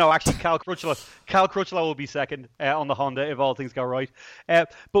 maybe. Oh, no, actually, Cal Crutchlow will be second on the Honda if all things go right.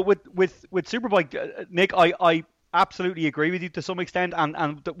 But with Superbike, Nick, I absolutely agree with you to some extent.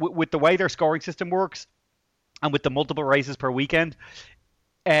 And with the way their scoring system works and with the multiple races per weekend,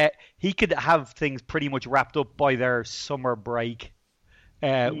 he could have things pretty much wrapped up by their summer break,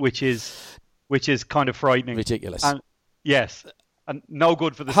 which is kind of frightening. Ridiculous. Yes, and no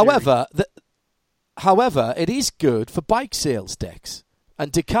good for the series. However, it is good for bike sales, Dex.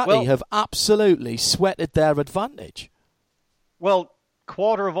 And Ducati have absolutely sweated their advantage. Well,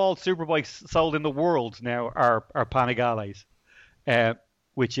 quarter of all superbikes sold in the world now are Panigales,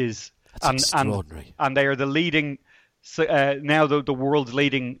 which is extraordinary. And they are the leading now the world's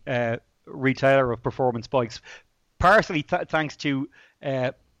leading retailer of performance bikes, partially thanks to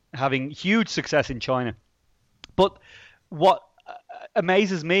having huge success in China. But what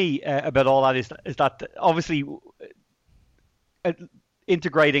amazes me about all that is that obviously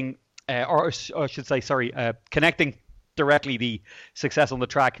integrating, or I should say, connecting directly the success on the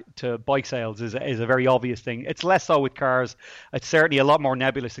track to bike sales is a very obvious thing. It's less so with cars. It's certainly a lot more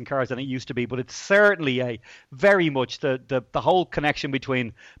nebulous in cars than it used to be, but it's certainly a very much the whole connection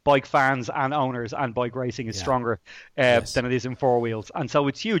between bike fans and owners and bike racing is stronger than it is in four wheels. And so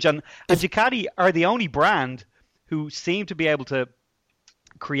it's huge. And Ducati are the only brand who seem to be able to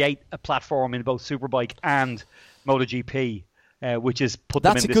create a platform in both Superbike and MotoGP, which is put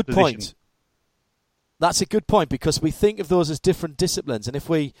them in this position. That's a good point. That's a good point, because we think of those as different disciplines. And if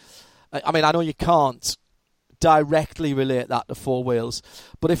I know you can't directly relate that to four wheels,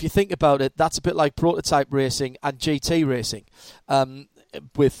 but if you think about it, that's a bit like prototype racing and GT racing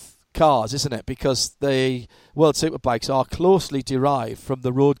with cars, isn't it? Because the World Superbikes are closely derived from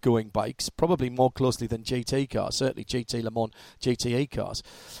the road-going bikes, probably more closely than GT cars, certainly GT Le Mans, GTE cars,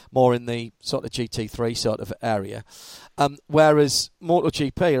 more in the sort of GT3 sort of area. Whereas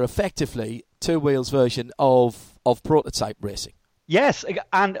MotoGP are effectively two wheels version of prototype racing. Yes,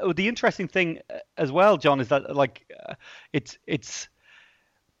 and the interesting thing as well, John, is that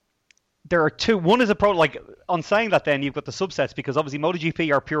there are two. One is a on saying that, then you've got the subsets, because obviously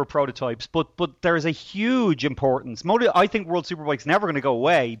MotoGP are pure prototypes, but there is a huge importance. I think World Superbike's never going to go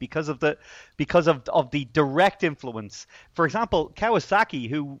away because of the direct influence. For example, Kawasaki,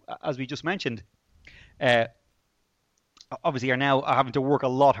 who, as we just mentioned, obviously are now having to work a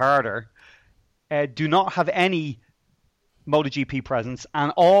lot harder, do not have any MotoGP presence,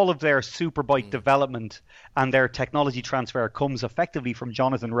 and all of their superbike development and their technology transfer comes effectively from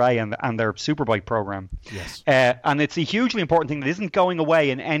Jonathan Rea and their superbike program. Yes. And it's a hugely important thing that isn't going away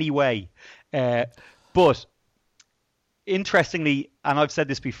in any way. But interestingly, and I've said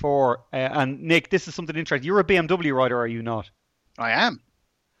this before, and Nick, this is something interesting. You're a BMW rider, are you not? I am.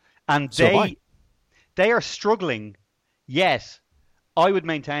 And they are struggling, yet I would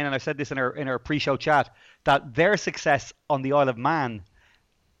maintain, and I said this in our pre-show chat, that their success on the Isle of Man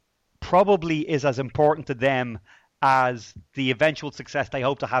probably is as important to them as the eventual success they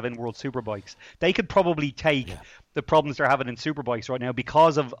hope to have in World Superbikes. They could probably take the problems they're having in Superbikes right now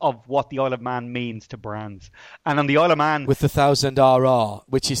because of what the Isle of Man means to brands. And on the Isle of Man, with the 1000RR,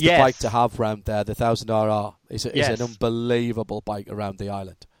 which is the bike to have round there, the 1000RR is an unbelievable bike around the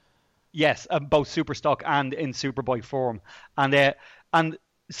island. Yes, both super stock and in superbike form, and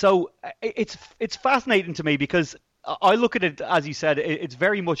so it's fascinating to me, because I look at it, as you said, it's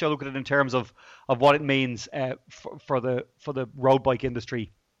very much, I look at it in terms of what it means for the road bike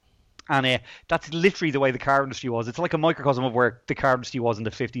industry, and that's literally the way the car industry was. It's like a microcosm of where the car industry was in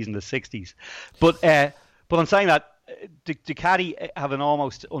the 50s and the 60s. But I'm saying that Ducati have an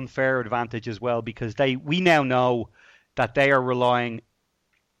almost unfair advantage as well, because we now know that they are relying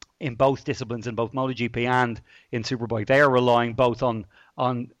in both disciplines, in both MotoGP and in Superbike. They are relying both on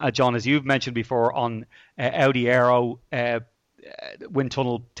John, as you've mentioned before, on Audi Aero, wind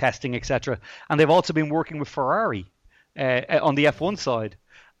tunnel testing, etc. And they've also been working with Ferrari on the F1 side.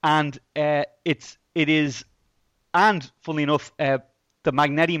 And it is, and funnily enough, the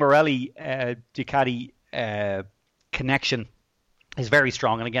Magneti Morelli Ducati connection is very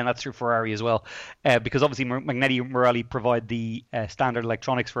strong, and again that's through Ferrari as well, because obviously Magneti Morelli provide the standard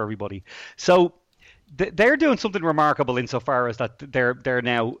electronics for everybody. So they're doing something remarkable insofar as that they're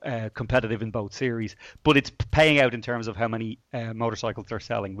now competitive in both series, but it's paying out in terms of how many motorcycles they're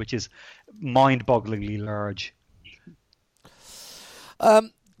selling, which is mind-bogglingly large.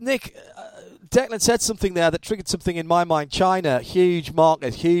 Nick, Declan said something there that triggered something in my mind. China, huge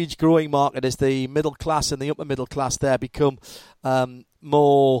market, huge growing market as the middle class and the upper middle class there become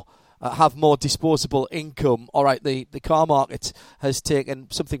more have more disposable income. All right, the car market has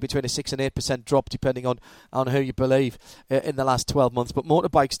taken something between a 6 and 8% drop, depending on who you believe, in the last 12 months. But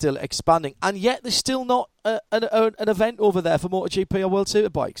motorbikes still expanding, and yet there's still not an event over there for MotoGP or World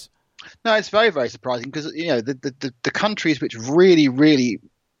Superbikes. No, it's very, very surprising, because the countries which really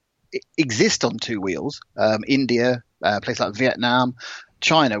exist on two wheels, India, places like Vietnam,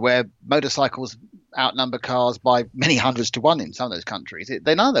 China, where motorcycles outnumber cars by many hundreds to one in some of those countries.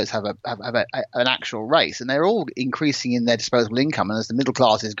 None of those have an actual race, and they're all increasing in their disposable income. And as the middle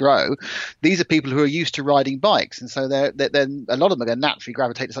classes grow, these are people who are used to riding bikes, and so they're a lot of them are going to naturally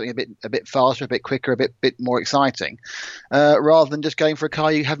gravitate to something a bit faster, a bit quicker, a bit more exciting, rather than just going for a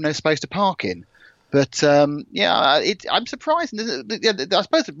car you have no space to park in. But I'm surprised. I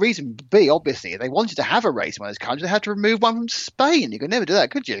suppose the reason would be, obviously, if they wanted to have a race in one of those countries, they had to remove one from Spain. You could never do that,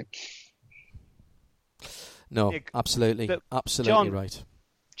 could you? No, absolutely John, right.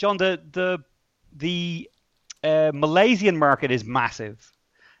 John, the Malaysian market is massive,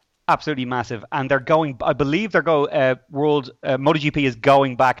 absolutely massive, and they're going. I believe MotoGP is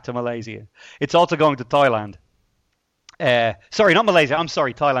going back to Malaysia. It's also going to Thailand. Sorry, not Malaysia. I'm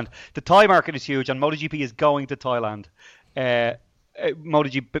sorry, Thailand. The Thai market is huge, and MotoGP is going to Thailand.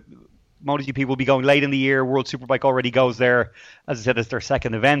 MotoGP will be going late in the year. World Superbike already goes there, as I said, as their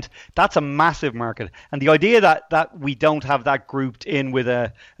second event. That's a massive market. And the idea that we don't have that grouped in with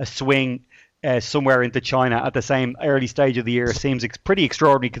a swing somewhere into China at the same early stage of the year seems pretty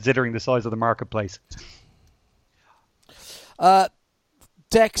extraordinary, considering the size of the marketplace.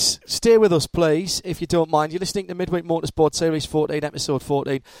 Dex, stay with us, please, if you don't mind. You're listening to Midweek Motorsport Series 14, Episode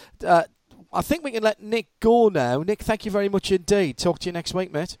 14. I think we can let Nick go now. Nick, thank you very much indeed. Talk to you next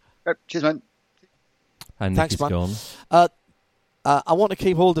week, mate. Cheers, man. And thanks, Nick man. Is gone. I want to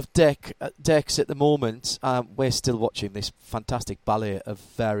keep hold of Dex at the moment. We're still watching this fantastic ballet of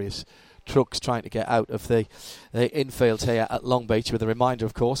various trucks trying to get out of the infield here at Long Beach. With a reminder,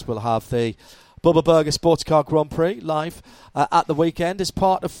 of course, we'll have the Bubba Burger Sports Car Grand Prix live at the weekend as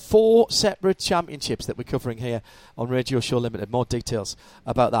part of 4 separate championships that we're covering here on Radio Show Limited. More details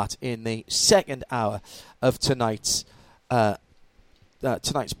about that in the second hour of tonight's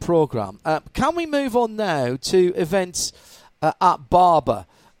tonight's programme. Can we move on now to events at Barber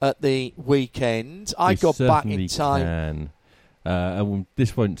at the weekend? I got back in time.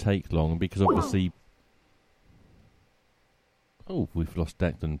 This won't take long because obviously... Oh, we've lost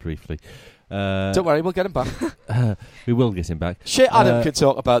Declan briefly. Don't worry, we'll get him back. We will get him back. Adam can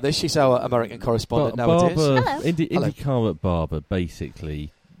talk about this. She's our American correspondent nowadays. IndyCar at Barber,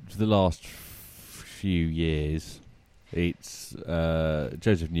 basically, for the last few years, it's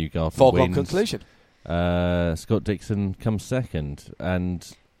Joseph Newgarden foregone conclusion. Scott Dixon comes second,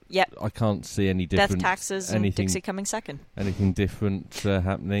 and I can't see any different. Death taxes and Dixie coming second. Anything different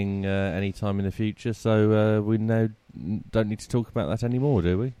happening any time in the future? So we now don't need to talk about that anymore,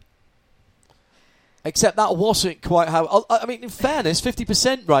 do we? Except that wasn't quite how... I mean, in fairness,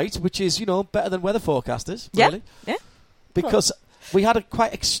 50% right, which is, better than weather forecasters, really. Yeah. Because we had a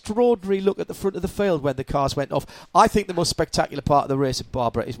quite extraordinary look at the front of the field when the cars went off. I think the most spectacular part of the race at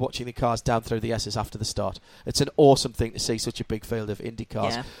Barbara is watching the cars down through the S's after the start. It's an awesome thing to see such a big field of Indy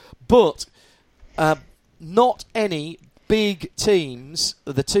cars. Yeah. But not any big teams,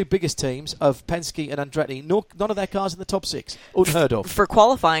 the two biggest teams of Penske and Andretti, none of their cars in the top six. Unheard of. For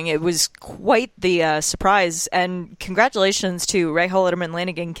qualifying, it was quite the surprise, and congratulations to Ray Hollerman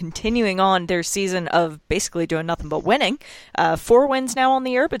Lanigan continuing on their season of basically doing nothing but winning. 4 wins now on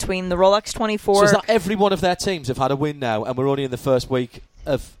the year between the Rolex 24. So is that every one of their teams have had a win now, and we're only in the first week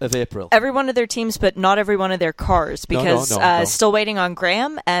of April? Every one of their teams, but not every one of their cars, because no. Still waiting on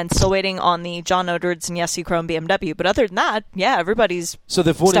Graham and still waiting on the John Odwards and Jesse Chrome BMW. But other than that, everybody's so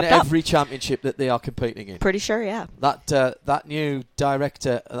they've won in up. every championship that they are competing in. Pretty sure, yeah. That new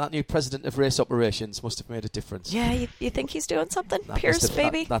director, that new president of race operations must have made a difference. Yeah, you think he's doing something, Pierce,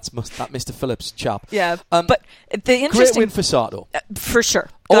 baby? That Mr. Phillips chap. Yeah, but the interesting... Great win for Sato. For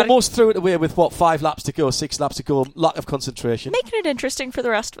sure. Almost threw it away with, 5 laps to go, 6 laps to go, lack of concentration. Making it interesting for the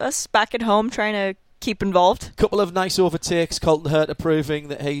rest of us back at home, trying to keep involved. Couple of nice overtakes, Colton Herta proving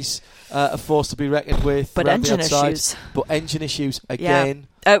that he's a force to be reckoned with. But engine issues. But engine issues again.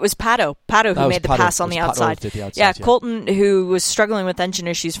 Yeah. It was Pato who made the pass on the outside. Colton, who was struggling with engine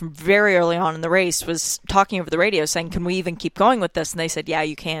issues from very early on in the race, was talking over the radio saying, can we even keep going with this? And they said, yeah,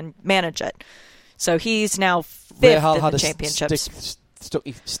 you can manage it. So he's now 5th in the championships.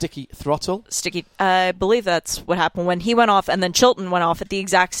 Sticky throttle. I believe that's what happened when he went off, and then Chilton went off at the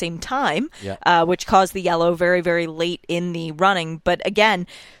exact same time, which caused the yellow very, very late in the running. But again,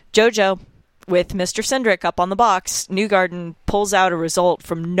 Jojo with Mr. Cindric up on the box, Newgarden pulls out a result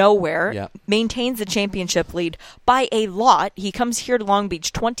from nowhere, maintains the championship lead by a lot. He comes here to Long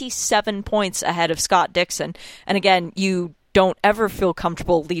Beach 27 points ahead of Scott Dixon. And again, you don't ever feel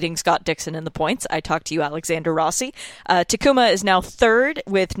comfortable leading Scott Dixon in the points. I talked to you, Alexander Rossi. Takuma is now 3rd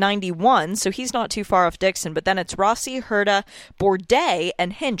with 91, so he's not too far off Dixon. But then it's Rossi, Herta, Bourdais,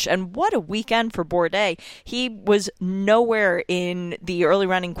 and Hinch. And what a weekend for Bourdais. He was nowhere in the early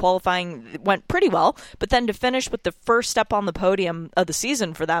running qualifying. It went pretty well. But then to finish with the first step on the podium of the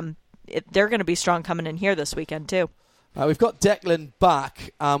season for them, they're going to be strong coming in here this weekend too. We've got Declan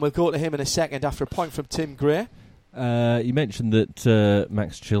back. We'll go to him in a second after a point from Tim Gray. You mentioned that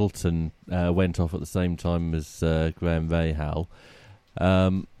Max Chilton went off at the same time as Graham Rahal.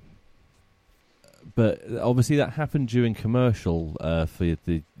 But obviously that happened during commercial for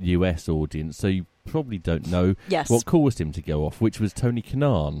the US audience, so you probably don't know what caused him to go off, which was Tony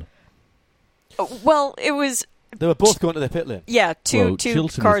Kanaan. Well, it was... They were both going to the pit lane. Yeah, two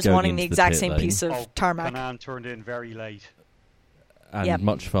cars wanting the exact same piece of tarmac. Kanaan turned in very late. And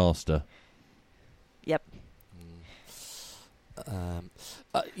much faster. Yep.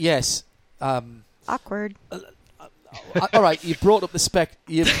 Yes. Awkward. All right, you brought up the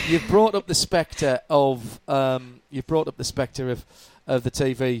You've brought up the spectre of the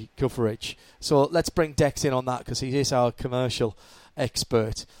TV coverage. So let's bring Dex in on that because he is our commercial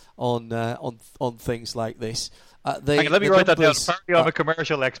expert on things like this. Let me write that down. Apparently, I'm a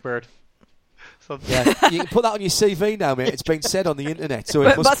commercial expert. So yeah, you can put that on your CV now, mate. It's been said on the internet, so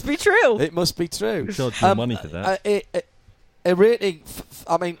it must be true. It must be true. Charge you money for that. A rating,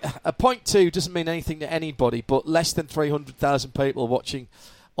 a 0.2 doesn't mean anything to anybody, but less than 300,000 people watching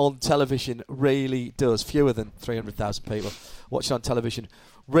on television really does. Fewer than 300,000 people watching on television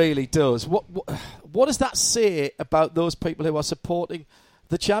really does. What does that say about those people who are supporting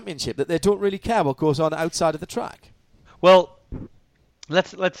the championship, that they don't really care what goes on outside of the track? Well,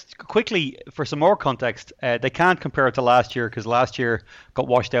 let's quickly, for some more context, they can't compare it to last year because last year got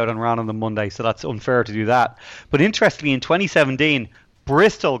washed out and ran on the Monday, so that's unfair to do that. But interestingly, in 2017,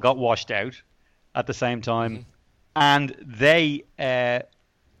 Bristol got washed out at the same time, and they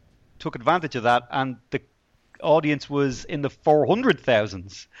took advantage of that, and audience was in the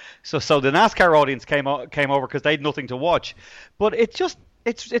 400,000s. So the NASCAR audience came over because they had nothing to watch. But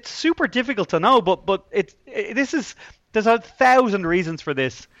it's super difficult to know. But there's 1,000 reasons for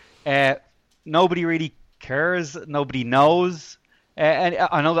this. Nobody really cares. Nobody knows. And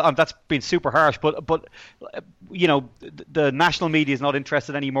I know that's been super harsh, but the national media is not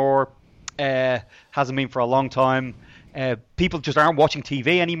interested anymore. Hasn't been for a long time. People just aren't watching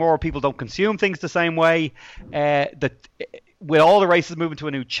TV anymore. People don't consume things the same way. With all the races moving to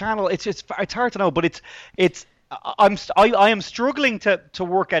a new channel, it's hard to know. But I am struggling to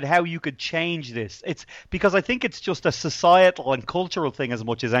work out how you could change this. It's because I think it's just a societal and cultural thing as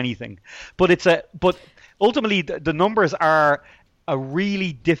much as anything. But ultimately the numbers are a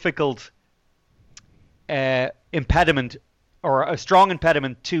really difficult impediment, or a strong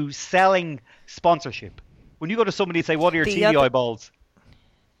impediment to selling sponsorship. When you go to somebody and say, what are your TV eyeballs?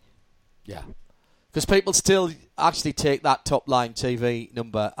 Yeah. Because people still actually take that top-line TV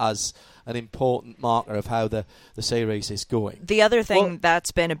number as an important marker of how the series is going. The other thing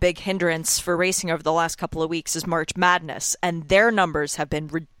that's been a big hindrance for racing over the last couple of weeks is March Madness, and their numbers have been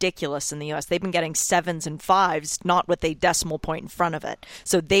ridiculous in the U.S. They've been getting 7s and 5s, not with a decimal point in front of it.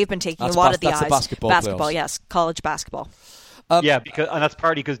 So they've been taking a lot of the eyes. Basketball, yes, college basketball. And that's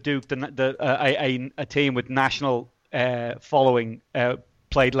partly because Duke, a team with national following,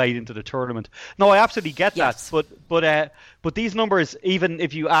 played late into the tournament. No, I absolutely get that. But these numbers, even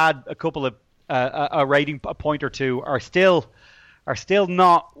if you add a couple of a rating, a point or two, are still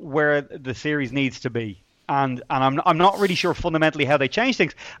not where the series needs to be. And I'm not really sure fundamentally how they change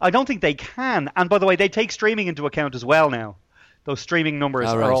things. I don't think they can. And by the way, they take streaming into account as well now. Those streaming numbers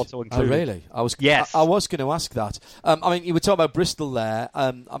are also included. Oh, really? I was going to ask that. You were talking about Bristol there.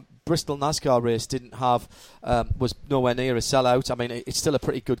 Bristol NASCAR race was nowhere near a sellout. I mean, it's still a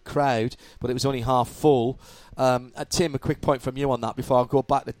pretty good crowd, but it was only half full. Tim, a quick point from you on that before I go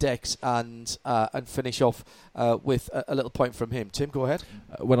back to Dex and finish off with a little point from him. Tim, go ahead.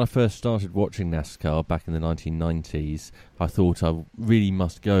 When I first started watching NASCAR back in the 1990s, I thought I really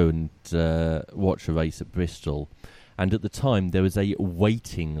must go and watch a race at Bristol. And at the time, there was a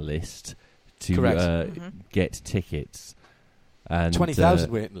waiting list to get tickets. And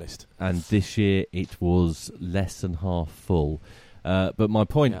 20,000 waiting list. And this year, it was less than half full. But my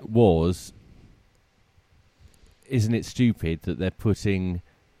point was, isn't it stupid that they're putting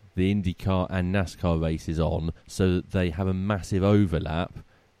the IndyCar and NASCAR races on so that they have a massive overlap?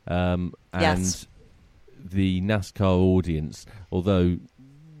 And the NASCAR audience, although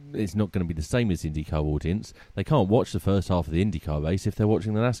it's not going to be the same as the IndyCar audience, they can't watch the first half of the IndyCar race if they're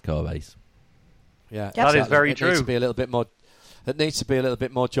watching the NASCAR race. Yeah, that is very true. It needs to be a little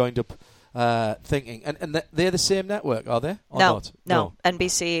bit more joined up thinking. And they're the same network, are they? Or not? No.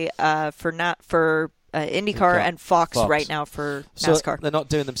 NBC for IndyCar and Fox right now for NASCAR. So they're not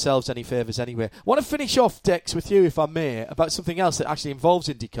doing themselves any favours anyway. I want to finish off, Dex, with you, if I may, about something else that actually involves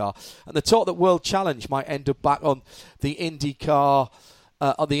IndyCar. And the talk that World Challenge might end up back on the IndyCar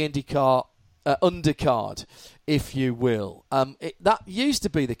undercard, if you will. That used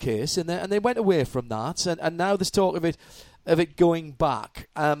to be the case, and they went away from that, and now there's talk of it going back.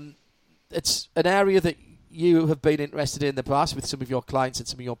 It's an area that you have been interested in the past with some of your clients and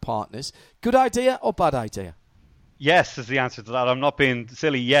some of your partners. Good idea or bad idea? Yes is the answer to that. I'm not being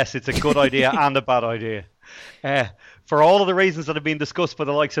silly. Yes, it's a good idea and a bad idea. For all of the reasons that have been discussed by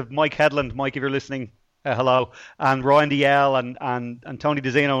the likes of Mike Headland, Mike, if you're listening, hello, and Ryan DL and Tony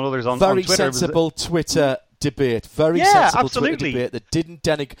DeZino and others on Twitter. Very sensible Twitter debate. Twitter debate that didn't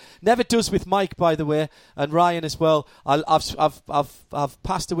never does with Mike, by the way, and Ryan as well. I've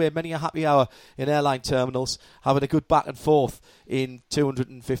passed away many a happy hour in airline terminals, having a good back and forth in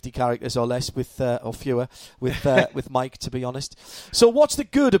 250 characters or less or fewer with Mike, to be honest. So what's the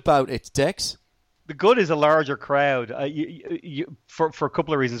good about it, Dex? The good is a larger crowd for a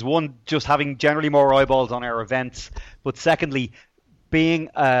couple of reasons. One, just having generally more eyeballs on our events. But secondly,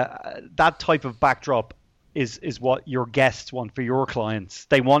 being that type of backdrop is what your guests want for your clients.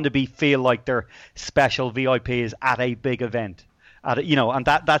 They want to feel like they're special VIPs at a big event. And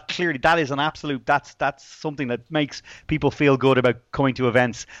that clearly, that is an absolute, that's something that makes people feel good about coming to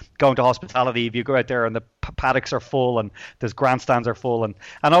events, going to hospitality. If you go out there and the paddocks are full and there's grandstands are full, and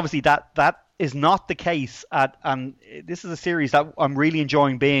obviously that is not the case and this is a series that I'm really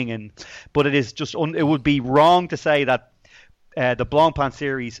enjoying being in, but it is just it would be wrong to say that the Blancpain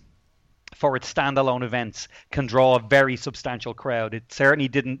series for its standalone events can draw a very substantial crowd. It certainly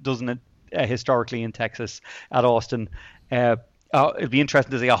doesn't historically in Texas at Austin. It'll be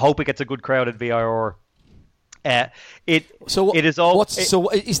interesting to see. I hope it gets a good crowd at VIR. So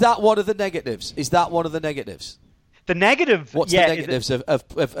is that one of the negatives? Is that one of the negatives? The negative. What's the negatives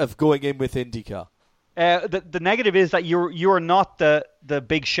of going in with IndyCar? The negative is that you're not the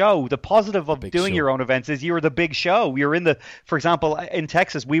big show. The positive of doing your own events is you're the big show. You're for example, in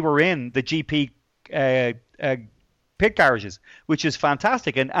Texas, we were in the GP pit garages, which is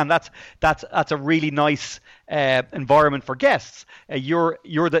fantastic, and that's a really nice environment for guests. You're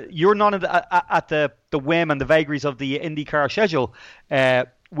not at the whim and the vagaries of the IndyCar schedule,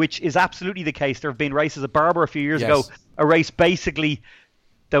 which is absolutely the case. There have been races at Barber a few years ago. A race basically.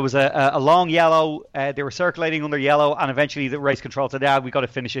 There was a long yellow. They were circulating under yellow, and eventually the race control said, "We got to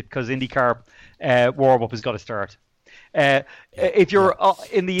finish it because IndyCar warm up has got to start." If you're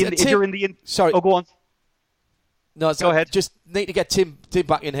in the sorry, go on. No, go ahead. Just need to get Tim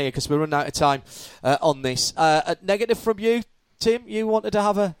back in here because we're running out of time on this. A negative from you, Tim? You wanted to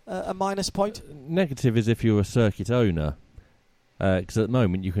have a minus point? Negative is if you're a circuit owner, because at the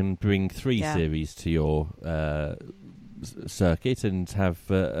moment you can bring 3 series to your circuit and have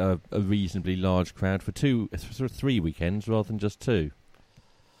a reasonably large crowd for 3 weekends rather than just 2.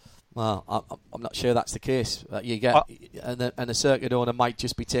 Well, I'm not sure that's the case. You get and a circuit owner might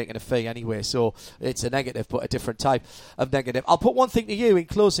just be taking a fee anyway, so it's a negative, but a different type of negative. I'll put one thing to you in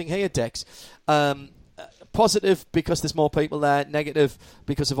closing here, Dex. Positive because there's more people there, negative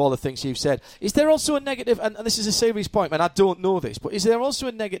because of all the things you've said. Is there also a negative, and this is a serious point, and I don't know this, but is there also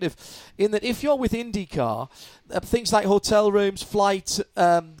a negative in that if you're with IndyCar, things like hotel rooms, flights,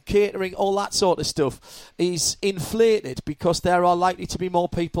 catering, all that sort of stuff is inflated because there are likely to be more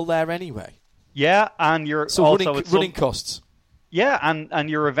people there anyway? Yeah, and you're so also running costs. Yeah, and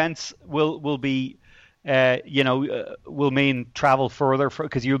your events will be will mean travel further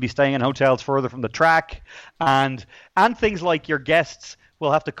because you'll be staying in hotels further from the track, and things like your guests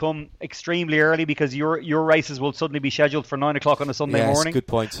will have to come extremely early because your races will suddenly be scheduled for 9 o'clock on a Sunday morning. Good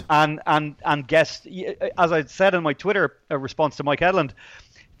point. And guests, as I said in my Twitter response to Mike Edlund,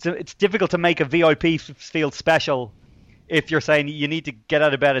 it's difficult to make a VIP field special if you're saying you need to get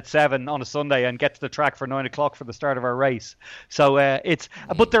out of bed at 7 on a Sunday and get to the track for 9 o'clock for the start of our race. So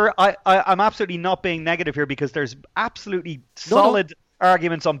but I'm absolutely not being negative here because there's absolutely solid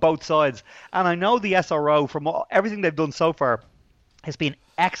arguments on both sides. And I know the SRO, from everything they've done so far, has been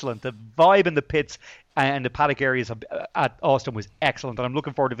excellent. The vibe in the pits and the paddock areas at Austin was excellent. And I'm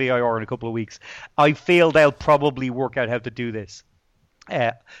looking forward to VIR in a couple of weeks. I feel they'll probably work out how to do this.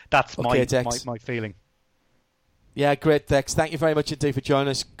 That's my feeling. Yeah, great, Dex. Thank you very much indeed for joining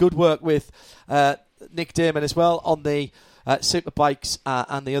us. Good work with Nick Damon as well on the Superbikes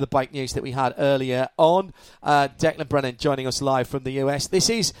and the other bike news that we had earlier on. Declan Brennan joining us live from the US. This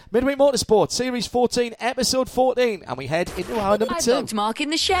is Midweek Motorsport, Series 14, Episode 14, and we head into hour number 2. I booked Mark in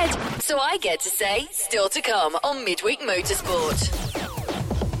the shed, so I get to say, still to come on Midweek Motorsport.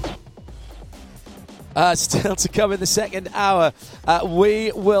 Still to come in the second hour,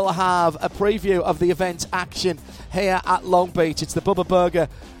 we will have a preview of the event action here at Long Beach. It's the Bubba Burger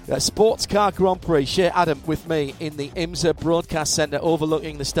Sports Car Grand Prix. Shea Adam with me in the IMSA Broadcast Centre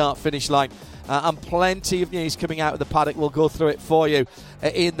overlooking the start-finish line. And plenty of news coming out of the paddock. We'll go through it for you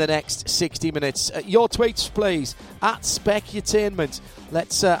in the next 60 minutes. Your tweets, please, at Specutainment.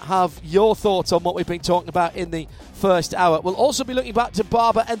 Let's have your thoughts on what we've been talking about in the first hour. We'll also be looking back to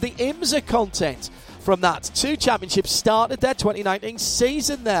Barber and the IMSA content from that. 2 championships started their 2019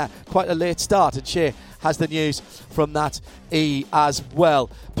 season there. Quite a late start, and Shea has the news from that as well.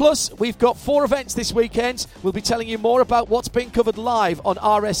 Plus, we've got 4 events this weekend. We'll be telling you more about what's being covered live on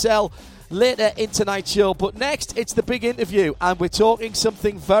RSL later in tonight's show. But next, it's the big interview, and we're talking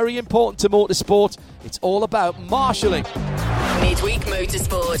something very important to motorsport. It's all about marshalling. Midweek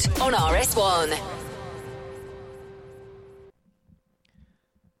Motorsport on RS1.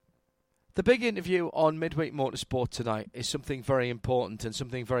 The big interview on Midweek Motorsport tonight is something very important and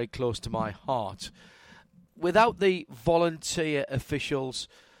something very close to my heart. Without the volunteer officials,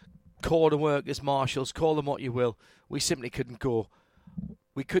 corner workers, marshals, call them what you will, we simply couldn't go.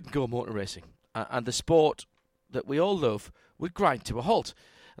 We couldn't go motor racing, and the sport that we all love would grind to a halt.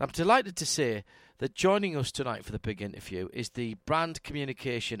 And I'm delighted to say that joining us tonight for the big interview is the Brand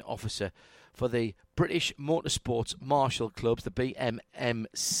Communication Officer for the British Motorsports Marshal Clubs, the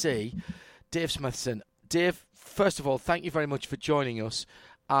BMMC, Dave Smithson. Dave, first of all, thank you very much for joining us.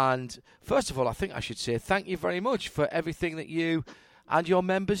 And first of all, I think I should say thank you very much for everything that you and your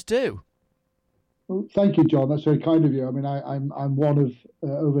members do. Well, thank you, John. That's very kind of you. I mean, I'm one of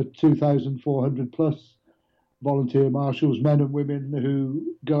over 2,400 plus volunteer marshals, men and women,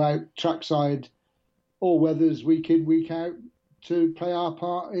 who go out trackside all weathers, week in, week out, to play our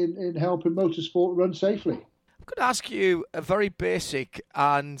part in helping motorsport run safely. I'm going to ask you a very basic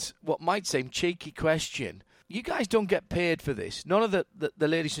and what might seem cheeky question. You guys don't get paid for this. None of the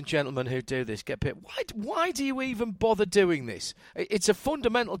ladies and gentlemen who do this get paid. Why do you even bother doing this? It's a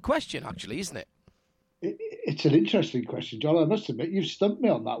fundamental question, actually, isn't it? It's an interesting question, John. I must admit, you've stumped me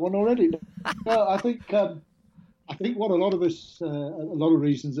on that one already. No, I think what a lot of us, a lot of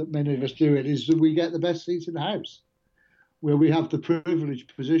reasons that many of us do it is that we get the best seats in the house, where we have the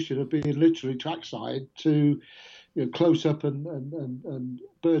privileged position of being literally trackside to, close up and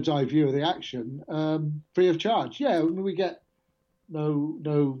bird's eye view of the action, free of charge. Yeah, I mean, we get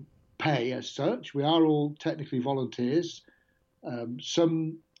no pay as such. We are all technically volunteers.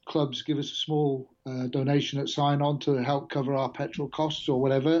 Some clubs give us a small donation at sign-on to help cover our petrol costs or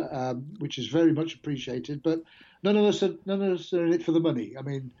whatever, which is very much appreciated. But none of us are in it for the money. I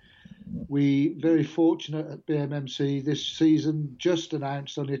mean, we very fortunate at BMMC this season just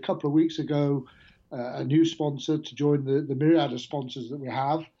announced only a couple of weeks ago a new sponsor to join the myriad of sponsors that we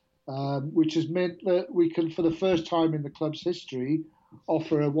have, which has meant that we can, for the first time in the club's history,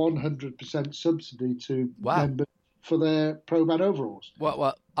 offer a 100% subsidy to members for their Pro Man overalls.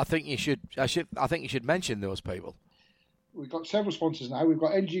 Well, I think you should mention those people. We've got several sponsors now. We've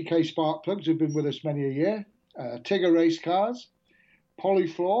got NGK Spark Plugs, who've been with us many a year, Tigger Race Cars,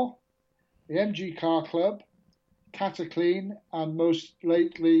 Polyfloor, the MG Car Club, Cataclean, and most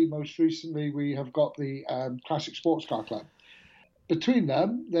recently, we have got the Classic Sports Car Club. Between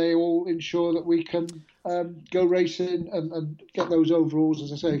them, they all ensure that we can go racing and get those overalls,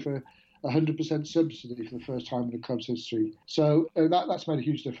 as I say, for 100% subsidy for the first time in the club's history. So that's made a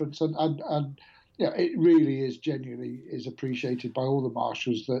huge difference, and it really is genuinely is appreciated by all the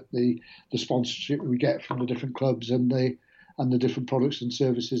marshals that the sponsorship we get from the different clubs and the different products and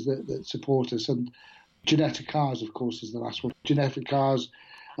services that support us. And Genetic Cars, of course, is the last one. Genetic Cars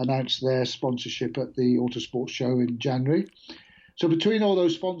announced their sponsorship at the Autosport show in January. So between all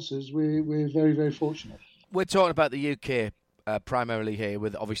those sponsors, we're very, very fortunate. We're talking about the UK primarily here,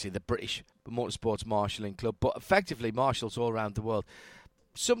 with obviously the British Motorsports Marshalling Club, but effectively marshals all around the world.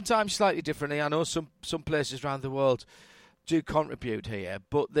 Sometimes slightly differently. I know some places around the world do contribute here,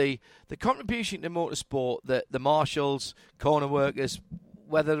 but the contribution to motorsport that the marshals, corner workers,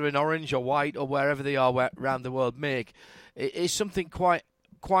 whether they're in orange or white or wherever they are around the world, make is something quite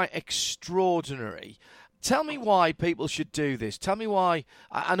extraordinary. Tell me why people should do this. Tell me why.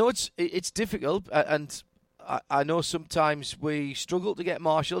 I know it's difficult, and I know sometimes we struggle to get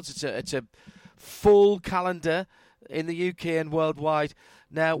marshals. It's a full calendar in the UK and worldwide.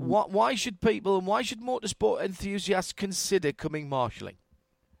 Now, why should people and why should motorsport enthusiasts consider coming marshalling?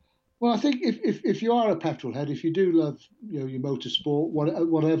 Well, I think if you are a petrol head, if you do love your motorsport,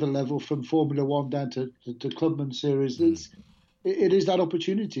 whatever level, from Formula One down to Clubman Series, it is that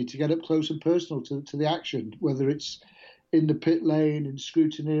opportunity to get up close and personal to the action, whether it's in the pit lane, in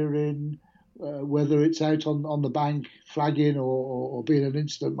scrutineering, whether it's out on the bank flagging or being an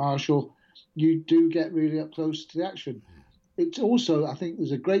incident marshal. You do get really up close to the action. It's also, I think,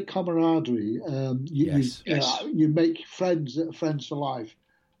 there's a great camaraderie. You make friends that are friends for life.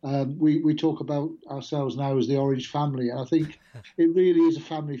 We talk about ourselves now as the Orange family, and I think it really is a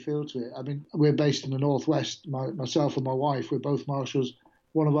family feel to it. I mean, we're based in the Northwest. Myself and my wife, we're both marshals.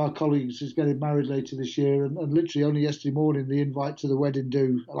 One of our colleagues is getting married later this year, and literally only yesterday morning the invite to the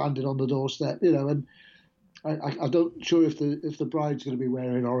wedding landed on the doorstep. And I don't sure if the bride's going to be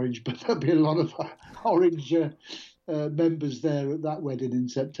wearing orange, but there'll be a lot of orange members there at that wedding in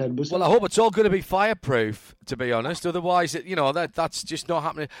September. Well, I hope it's all going to be fireproof, to be honest. Otherwise, that's just not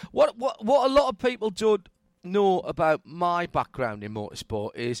happening. What a lot of people don't know about my background in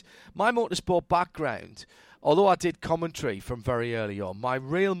motorsport is my motorsport background. Although I did commentary from very early on, my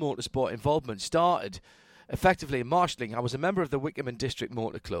real motorsport involvement started effectively in marshalling. I was a member of the Wickham and District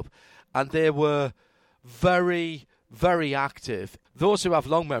Motor Club, and they were very, very active. Those who have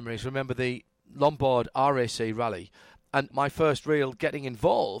long memories remember the Lombard RAC rally, and my first real getting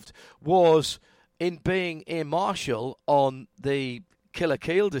involved was in being a marshal on the Killer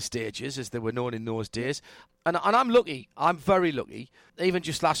Kielder stages, as they were known in those days. And I'm lucky. I'm very lucky. Even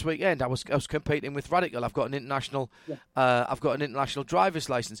just last weekend, I was competing with Radical. I've got an international. I've got an international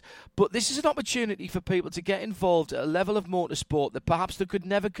driver's license. But this is an opportunity for people to get involved at a level of motorsport that perhaps they could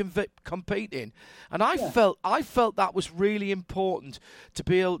never compete in. And I felt that was really important to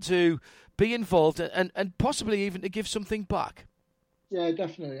be able to be involved and possibly even to give something back. Yeah,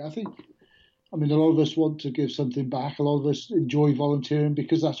 definitely. I mean, a lot of us want to give something back. A lot of us enjoy volunteering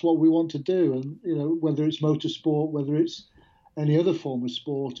because that's what we want to do. And, whether it's motorsport, whether it's any other form of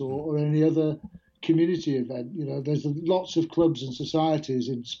sport or any other community event, there's lots of clubs and societies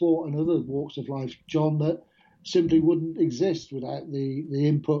in sport and other walks of life, John, that simply wouldn't exist without the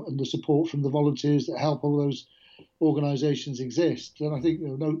input and the support from the volunteers that help all those organisations exist. And I think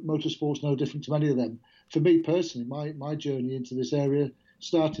motorsport's no different to many of them. For me personally, my journey into this area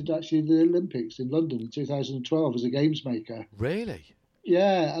started actually the Olympics in London in 2012 as a games maker. Really?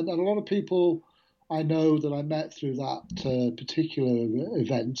 Yeah, and a lot of people I know that I met through that particular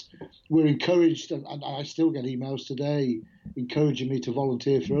event were encouraged, and I still get emails today encouraging me to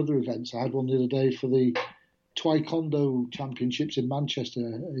volunteer for other events. I had one the other day for the Taekwondo Championships in Manchester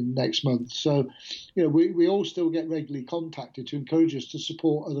next month. So, we all still get regularly contacted to encourage us to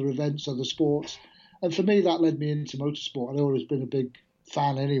support other events, other sports. And for me, that led me into motorsport. I've always been a big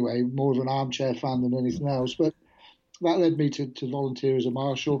fan anyway, more of an armchair fan than anything else. But that led me to volunteer as a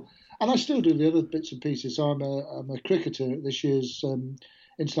marshal. And I still do the other bits and pieces. So I'm a cricketer at this year's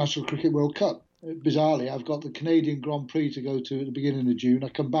International Cricket World Cup. Bizarrely, I've got the Canadian Grand Prix to go to at the beginning of June. I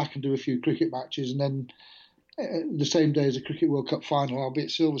come back and do a few cricket matches, and then the same day as the Cricket World Cup final, I'll be at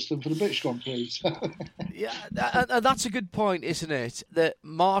Silverstone for the British Grand Prix. Yeah, and that's a good point, isn't it? That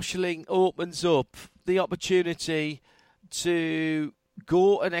marshalling opens up the opportunity to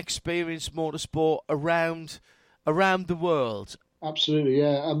go and experience motorsport around the world. Absolutely,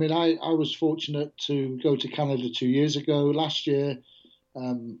 yeah. I mean, I was fortunate to go to Canada 2 years ago. Last year,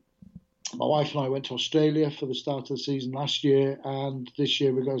 my wife and I went to Australia for the start of the season last year, and this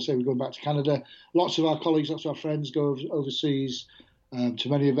year we're going back to Canada. Lots of our colleagues, lots of our friends go overseas to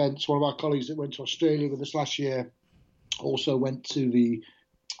many events. One of our colleagues that went to Australia with us last year also went to the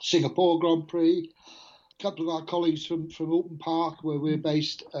Singapore Grand Prix. A couple of our colleagues from Alton Park, where we're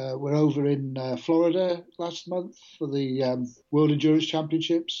based, were over in Florida last month for the World Endurance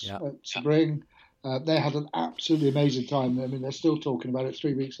Championships at Sebring. They had an absolutely amazing time. I mean, they're still talking about it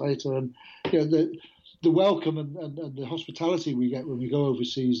 3 weeks later. And the welcome and the hospitality we get when we go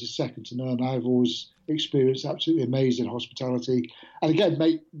overseas is second to none. I've always experienced absolutely amazing hospitality. And again,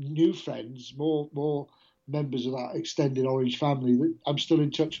 make new friends, more members of that extended Orange family. I'm still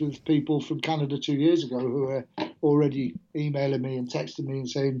in touch with people from Canada 2 years ago who are already emailing me and texting me and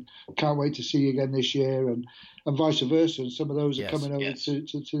saying, can't wait to see you again this year, and vice versa. And some of those are coming over to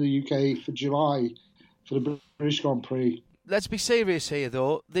the UK for July for the British Grand Prix. Let's be serious here,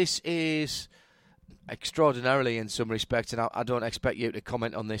 though. This is extraordinarily in some respects, and I don't expect you to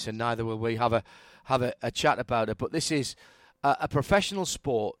comment on this, and neither will we have a chat about it, but this is a professional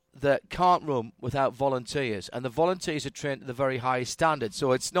sport that can't run without volunteers, and the volunteers are trained to the very highest standard.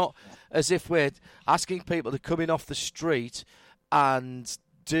 So it's not as if we're asking people to come in off the street and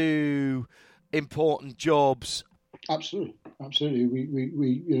do important jobs. Absolutely.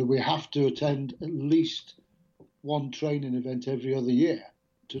 We have to attend at least one training event every other year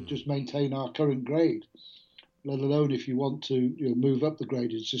to just maintain our current grade, let alone if you want to move up the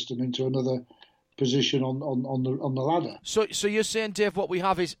grading system into another position on the ladder. So you're saying, Dave, what we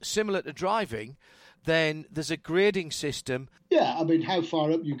have is similar to driving. Then there's a grading system. Yeah, I mean, how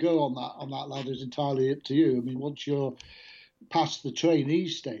far up you go on that ladder is entirely up to you. I mean, once you're past the trainee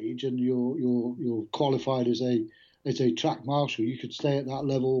stage and you're qualified as a track marshal, you could stay at that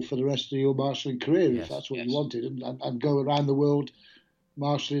level for the rest of your marshalling career if that's what you wanted, and go around the world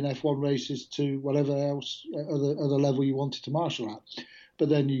marshalling F1 races to whatever else other level you wanted to marshal at. But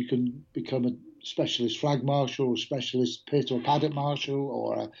then you can become a specialist flag marshal or specialist pit or paddock marshal,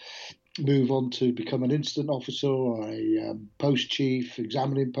 or move on to become an incident officer or a post chief,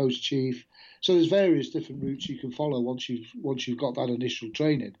 examining post chief. So there's various different routes you can follow once you've got that initial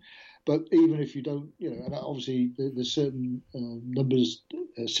training. But even if you don't, and obviously there's certain numbers,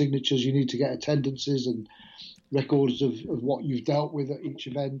 signatures you need to get, attendances and records of what you've dealt with at each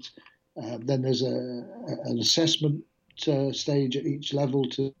event. Then there's an assessment stage at each level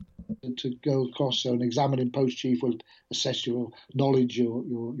to go across. So an examining post chief will assess your knowledge,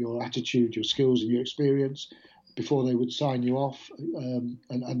 your attitude, your skills, and your experience before they would sign you off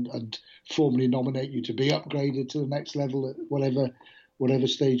and formally nominate you to be upgraded to the next level at whatever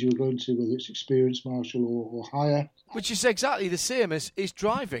stage you're going to, whether it's experienced marshal or higher. Which is exactly the same as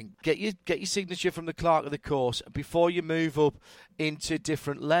driving. Get your signature from the clerk of the course before you move up into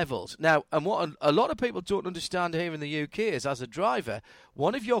different levels. Now, and what a lot of people don't understand here in the UK is, as a driver,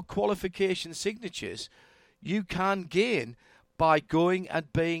 one of your qualification signatures you can gain by going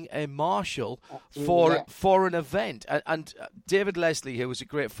and being a marshal for an event. And David Leslie, who was a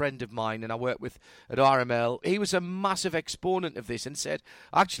great friend of mine and I worked with at RML, he was a massive exponent of this and said,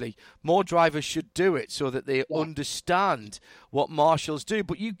 actually, more drivers should do it so that they understand what marshals do.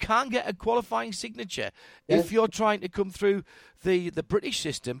 But you can get a qualifying signature if you're trying to come through the British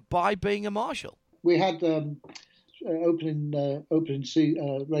system by being a marshal. We had opening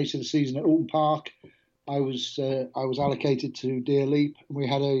race of the season at Alton Park. I was allocated to Deer Leap, and we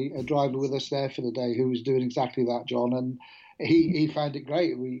had a driver with us there for the day who was doing exactly that, John, and he found it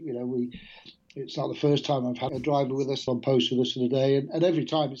great. It's not the first time I've had a driver with us on post with us for the day, and every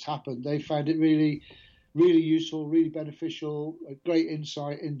time it's happened, they found it really, really useful, really beneficial, a great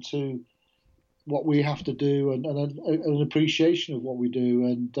insight into what we have to do, and an appreciation of what we do,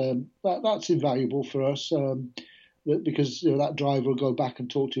 and that's invaluable for us. Because that driver will go back and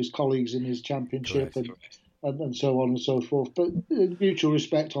talk to his colleagues in his championship and so on and so forth. But mutual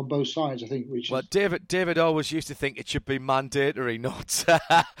respect on both sides, I think. David always used to think it should be mandatory, not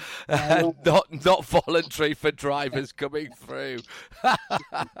not voluntary for drivers coming through.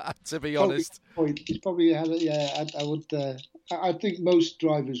 To be honest, he's probably had it. Yeah, I would. I think most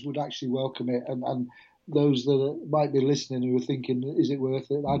drivers would actually welcome it, and those that might be listening who are thinking, "Is it worth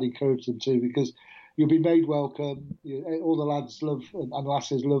it?" I'd encourage them to, because you'll be made welcome. All the lads love and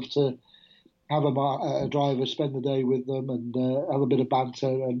lasses love to have a driver, spend the day with them, and have a bit of banter,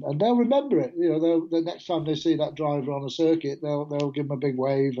 and they'll remember it. The next time they see that driver on a circuit, they'll give them a big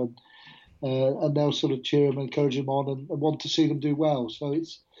wave, and they'll sort of cheer them, encourage them on, and want to see them do well. So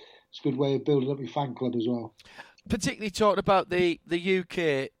it's a good way of building up your fan club as well. Particularly talking about the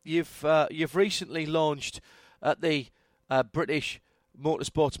UK, you've recently launched at the British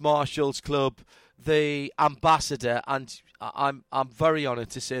Motorsports Marshals Club the ambassador, and I'm very honoured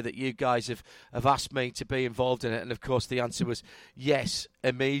to say that you guys have asked me to be involved in it, and of course the answer was yes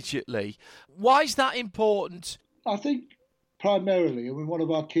immediately. Why is that important? I think primarily, one of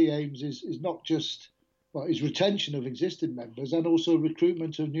our key aims is not just is retention of existing members, and also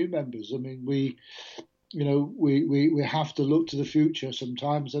recruitment of new members. I mean, we have to look to the future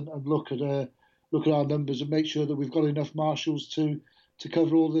sometimes and look at our numbers and make sure that we've got enough marshals to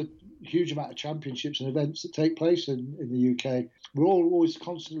cover all the huge amount of championships and events that take place in the UK. We're always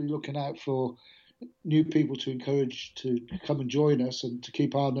constantly looking out for new people to encourage to come and join us and to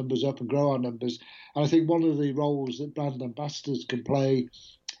keep our numbers up and grow our numbers. And I think one of the roles that brand ambassadors can play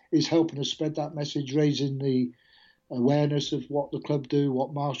is helping us spread that message, raising the awareness of what the club do,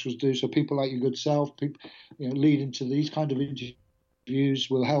 what marshals do. So people like your good self, leading to these kind of interviews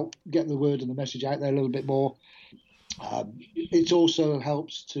will help get the word and the message out there a little bit more. It also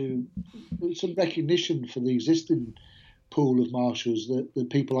helps to some recognition for the existing pool of marshals, that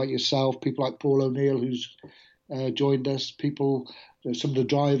people like yourself, people like Paul O'Neill, who's joined us, some of the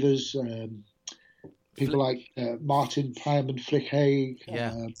drivers, people like Martin Prime and Flick Haig.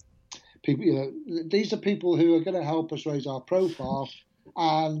 People, these are people who are going to help us raise our profile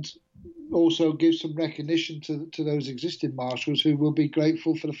and also give some recognition to those existing marshals who will be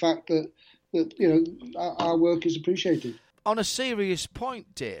grateful for the fact that our work is appreciated. On a serious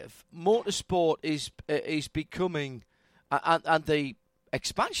point, Dave, motorsport is becoming, and the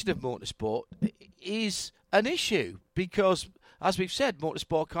expansion of motorsport is an issue, because, as we've said,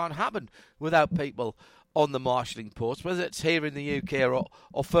 motorsport can't happen without people on the marshalling posts, whether it's here in the UK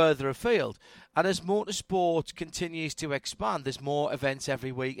or further afield. And as motorsport continues to expand, there's more events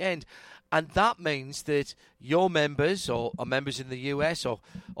every weekend. And that means that your members, or members in the US or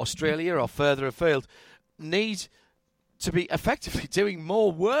Australia or further afield, need to be effectively doing more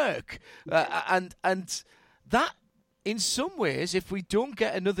work. And that, in some ways, if we don't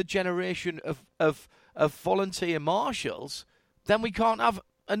get another generation of volunteer marshals, then we can't have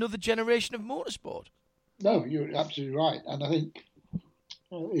another generation of motorsport. No, you're absolutely right, and I think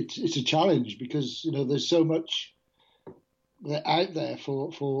it's a challenge, because there's so much out there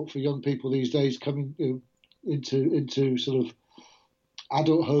for young people these days coming into sort of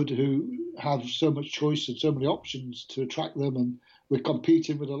adulthood, who have so much choice and so many options to attract them, and we're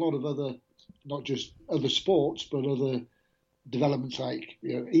competing with a lot of other, not just other sports, but other developments like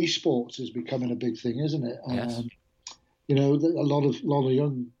esports is becoming a big thing, isn't it? Yes. A lot of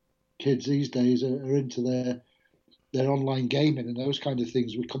young kids these days are into their online gaming and those kind of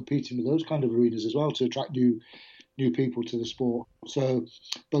things. We're competing with those kind of arenas as well to attract new people to the sport. So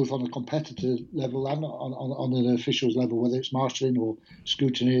both on a competitor level and on an officials level, whether it's marshalling or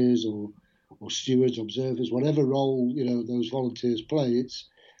scrutineers or stewards, observers, whatever role those volunteers play,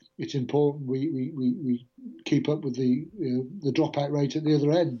 it's important we keep up with the dropout rate at the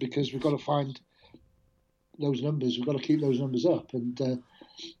other end, because we've got to find those numbers. We've got to keep those numbers up, and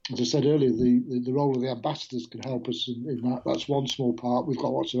as I said earlier, the role of the ambassadors can help us in that. That's one small part. We've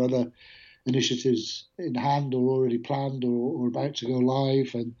got lots of other initiatives in hand or already planned or about to go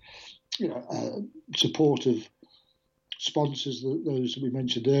live, and support of sponsors, those we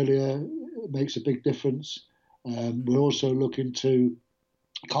mentioned earlier, makes a big difference. We're also looking to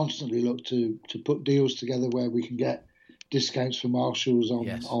constantly look to put deals together where we can get discounts for marshals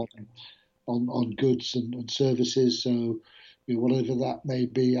on on goods and services. So whatever that may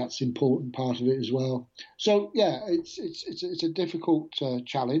be, that's an important part of it as well. So yeah, it's a difficult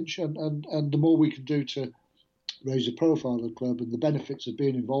challenge, and the more we can do to raise the profile of the club and the benefits of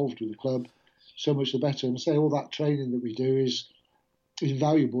being involved with the club, so much the better. And say all that training that we do is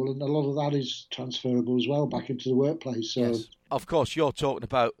valuable, and a lot of that is transferable as well back into the workplace. So, yes. Of course, you're talking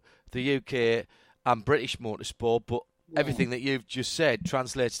about the UK and British motorsport, but everything that you've just said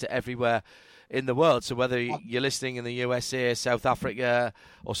translates to everywhere in the world. So whether you're listening in the USA, South Africa,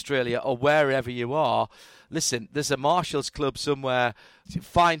 Australia, or wherever you are, listen, there's a Marshall's Club somewhere.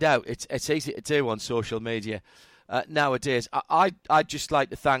 Find out. It's easy to do on social media nowadays. I'd just like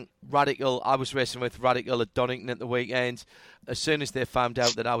to thank Radical. I was racing with Radical at Donington at the weekend. As soon as they found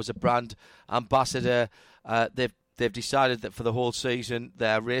out that I was a brand ambassador, they've decided that for the whole season,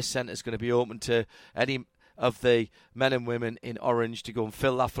 their race centre is going to be open to any of the men and women in orange to go and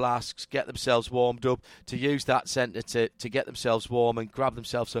fill their flasks, get themselves warmed up, to use that centre to get themselves warm and grab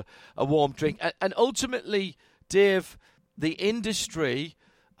themselves a warm drink. And ultimately, Dave, the industry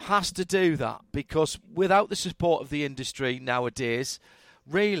has to do that, because without the support of the industry nowadays,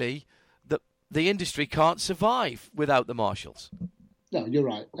 really, the industry can't survive without the marshals. No, you're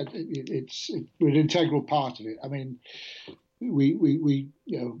right. We're an integral part of it. I mean, we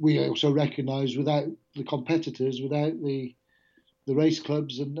also recognise without the competitors, without the race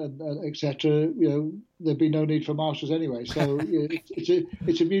clubs and etc., there'd be no need for marshals anyway. So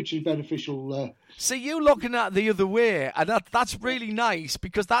it's a mutually beneficial. See, you looking at it the other way, and that's really nice,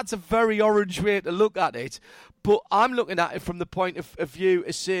 because that's a very orange way to look at it. But I'm looking at it from the point of view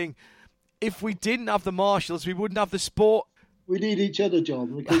as saying, if we didn't have the marshals, we wouldn't have the sport. We need each other,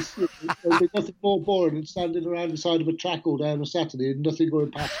 John, because there's nothing more boring than standing around the side of a track all day on a Saturday and nothing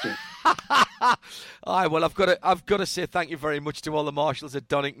going past it. Aye, well, I've got to say thank you very much to all the marshals at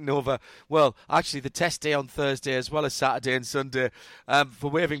Donington over, well, actually the test day on Thursday as well as Saturday and Sunday, for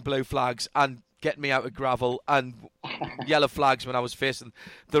waving blue flags and getting me out of gravel and yellow flags when I was facing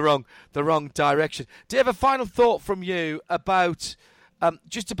the wrong direction. Dave, a final thought from you about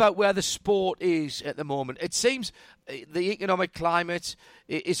just about where the sport is at the moment. It seems the economic climate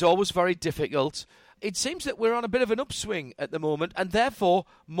is always very difficult. It seems that we're on a bit of an upswing at the moment, and therefore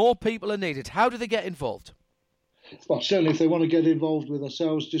more people are needed. How do they get involved? Well, certainly if they want to get involved with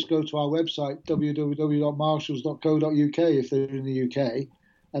ourselves, just go to our website, www.marshalls.co.uk, if they're in the UK.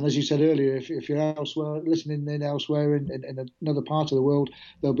 And as you said earlier, if you're elsewhere, listening in elsewhere in another part of the world,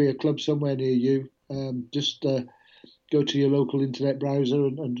 there'll be a club somewhere near you. Just go to your local internet browser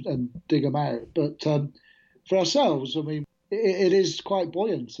and dig them out. But for ourselves, I mean, it is quite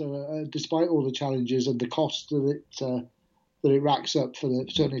buoyant, despite all the challenges and the cost that it racks up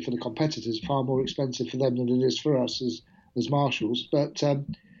certainly for the competitors. Far more expensive for them than it is for us as marshals. But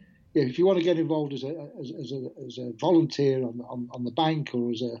if you want to get involved as a volunteer on the bank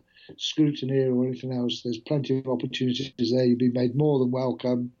or as a scrutineer or anything else, there's plenty of opportunities there. You'll be made more than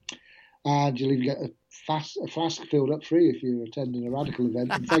welcome, and you'll even get a flask filled up free if you're attending a Radical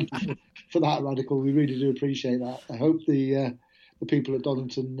event. And thank you for that, Radical. We really do appreciate that. I hope the people at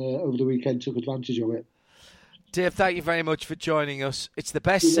Donington over the weekend took advantage of it. Dave, thank you very much for joining us. It's the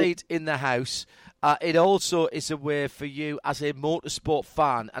best seat in the house. It also is a way for you as a motorsport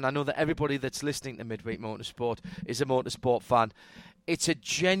fan, and I know that everybody that's listening to Midweek Motorsport is a motorsport fan. It's a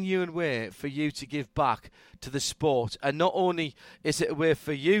genuine way for you to give back to the sport, and not only is it a way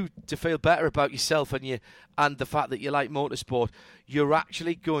for you to feel better about yourself and the fact that you like motorsport, you're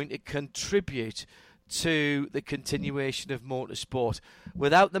actually going to contribute to the continuation of motorsport.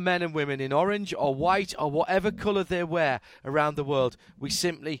 Without the men and women in orange or white or whatever colour they wear around the world, we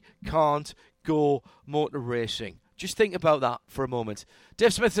simply can't go motor racing. Just think about that for a moment.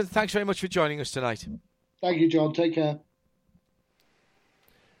 Dave Smithson, thanks very much for joining us tonight. Thank you, John. Take care.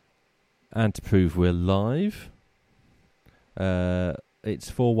 And to prove we're live,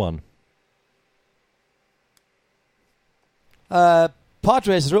 it's 4-1.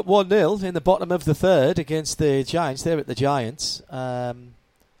 Padres are up 1-0 in the bottom of the third against the Giants. They're at the Giants.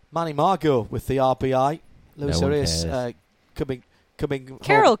 Manny Margot with the RBI. Luis Arias coming.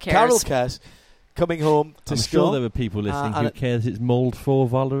 Carol home. cares. Carol cares. Coming home to score. I'm sure there were people listening who cares it's Mold 4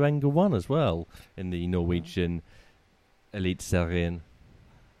 Vålerenga 1 as well in the Norwegian Elite Serien.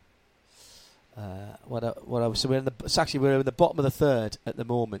 So we're in the bottom of the third at the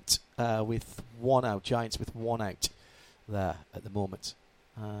moment with one out. Giants with one out there at the moment,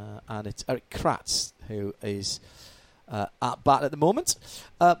 and it's Eric Kratz who is at bat at the moment.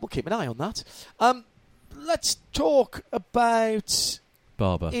 We'll keep an eye on that. Let's talk about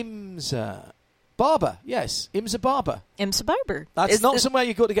Barber. IMSA. Barber, yes. IMSA Barber. IMSA Barber. That's not somewhere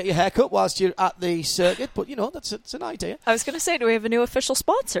you go to get your hair cut whilst you're at the circuit, but, it's an idea. I was going to say, do we have a new official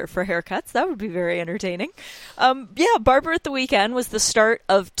sponsor for haircuts? That would be very entertaining. Barber at the weekend was the start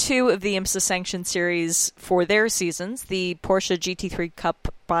of 2 of the IMSA Sanctioned Series for their seasons, the Porsche GT3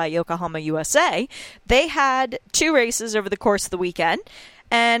 Cup by Yokohama USA. They had 2 races over the course of the weekend,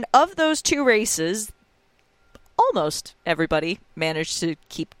 and of those 2 races, almost everybody managed to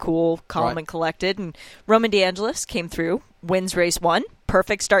keep cool, calm, and collected. And Roman DeAngelis came through, wins race 1.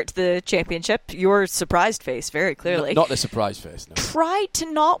 Perfect start to the championship. Your surprised face, very clearly. Not the surprised face, no. Tried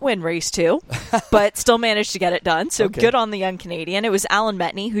to not win race 2, but still managed to get it done. So good on the young Canadian. It was Alan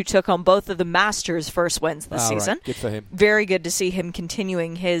Metney who took home both of the Masters' first wins this season. Right. Good for him. Very good to see him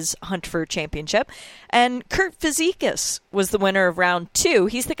continuing his hunt for championship. And Kurt Fizikis was the winner of round 2.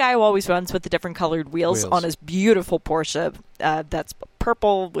 He's the guy who always runs with the different colored wheels on his beautiful Porsche. That's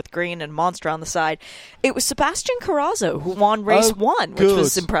purple with green and monster on the side. It was Sebastian Carrazzo who won race 1, which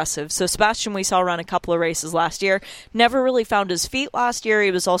was impressive. So Sebastian we saw run a couple of races last year. Never really found his feet last year.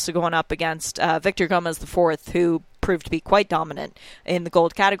 He was also going up against Victor Gomez IV, who proved to be quite dominant in the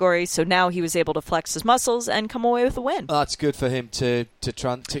gold category. So now he was able to flex his muscles and come away with a win. That's good for him to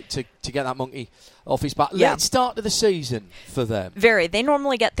get that monkey off his back. Late start to the season for them. Very. They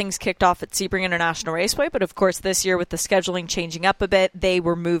normally get things kicked off at Sebring International Raceway, but of course this year with the scheduling changing up a bit, they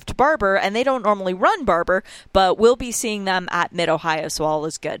were moved to Barber, and they don't normally run Barber, but we'll be seeing them at Mid-Ohio, so all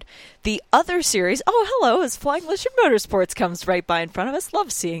is good. The other series, as Flying Lizard Motorsports comes right by in front of us.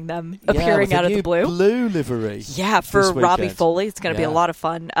 Love seeing them appearing out of the blue. Blue livery. Yeah, for Robbie Foley. It's going to be a lot of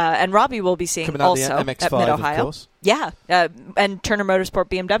fun. And Robbie will be seeing coming also at MX5, at Mid-Ohio. Of course. Yeah, and Turner Motorsport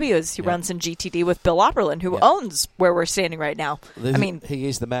BMW as he runs in GTD with Bill Opperland, who owns where we're standing right now. He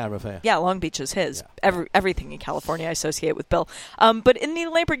is the mayor of here. Yeah, Long Beach is his. Yeah. Everything in California I associate with Bill. But in the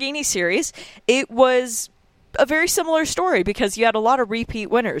Lamborghini series, it was a very similar story because you had a lot of repeat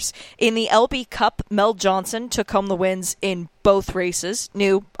winners. In the LB Cup, Mel Johnson took home the wins in both races.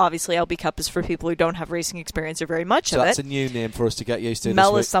 Obviously, LB Cup is for people who don't have racing experience or very much of it. So that's a new name for us to get used to.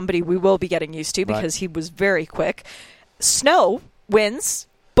 Mel is somebody we will be getting used to because he was very quick. Snow wins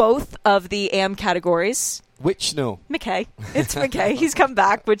both of the AM categories. Which Snow? McKay. It's McKay. He's come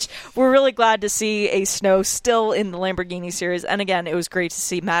back, which we're really glad to see a Snow still in the Lamborghini series. And again, it was great to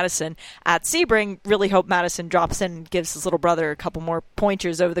see Madison at Sebring. Really hope Madison drops in and gives his little brother a couple more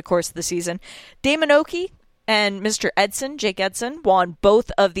pointers over the course of the season. Damon Oakey and Mr. Edson, Jake Edson, won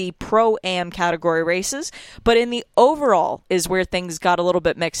both of the Pro-Am category races. But in the overall is where things got a little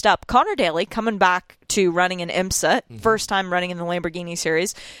bit mixed up. Connor Daly coming back to running in IMSA, first time running in the Lamborghini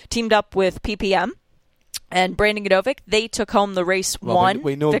series, teamed up with PPM. And Brandon Godovic, they took home the race 1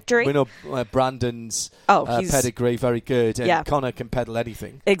 victory. We know Brandon's pedigree very good, and Connor can pedal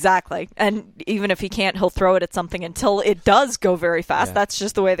anything. Exactly. And even if he can't, he'll throw it at something until it does go very fast. Yeah. That's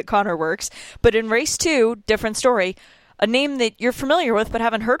just the way that Connor works. But in race 2, different story. A name that you're familiar with but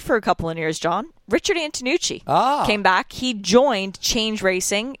haven't heard for a couple of years, John. Richard Antonucci came back. He joined Change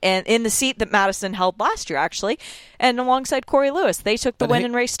Racing and in the seat that Madison held last year, actually, and alongside Corey Lewis. They took the win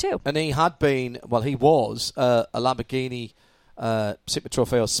in race 2. And he was a Lamborghini Sigma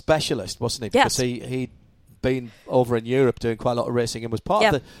Trofeo specialist, wasn't he? Yes. Because he'd been over in Europe doing quite a lot of racing and was part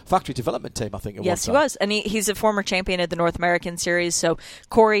of the factory development team, I think, at one time. Yes, he was. And he's a former champion of the North American Series. So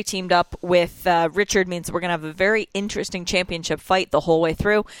Corey teamed up with Richard means we're going to have a very interesting championship fight the whole way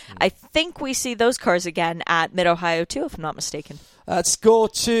through. I think we see those cars again at Mid-Ohio too, if I'm not mistaken. Let's go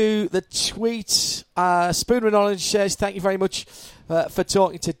to the tweet. Spoon with Orange says, thank you very much for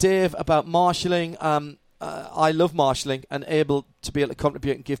talking to Dave about marshalling. I love marshalling and able to be able to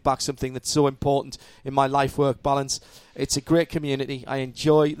contribute and give back something that's so important in my life-work balance. It's a great community. I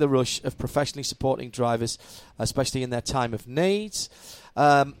enjoy the rush of professionally supporting drivers, especially in their time of needs.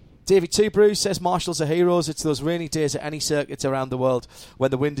 David T. Bruce says marshals are heroes. It's those rainy days at any circuits around the world when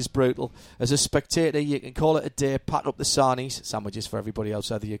the wind is brutal. As a spectator, you can call it a day, pack up the sarnies, sandwiches for everybody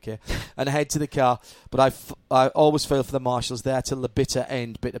outside the UK, and head to the car. But I always feel for the marshals there till the bitter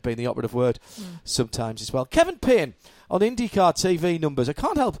end, bitter being the operative word sometimes as well. Kevin Payne on IndyCar TV numbers. I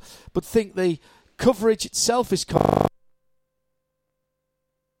can't help but think the coverage itself is...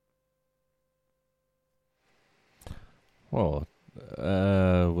 Well...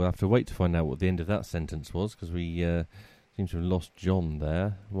 we'll have to wait to find out what the end of that sentence was because we seem to have lost John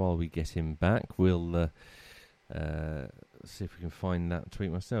there. While we get him back, we'll see if we can find that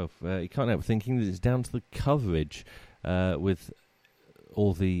tweet myself. You can't help thinking that it's down to the coverage with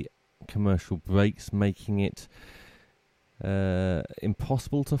all the commercial breaks making it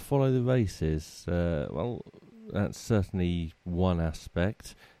impossible to follow the races. Well, that's certainly one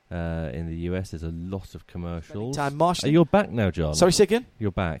aspect. in the US. There's a lot of commercials. Time marshalling. You're back now, John. Sorry, say again?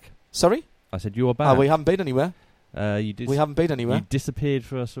 You're back. Sorry? I said you're back. Oh, we haven't been anywhere. We haven't been anywhere. You disappeared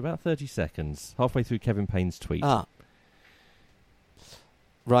for us for about 30 seconds, halfway through Kevin Payne's tweet.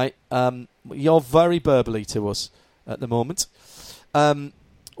 Right. You're very burbly to us at the moment.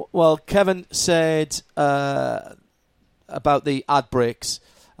 Well, Kevin said about the ad breaks.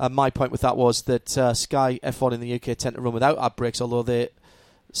 My point with that was that Sky F1 in the UK tend to run without ad breaks, although they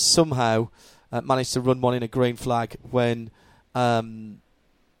somehow managed to run one in a green flag when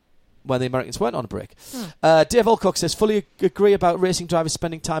the Americans weren't on a break. Dave Alcock says, fully agree about racing drivers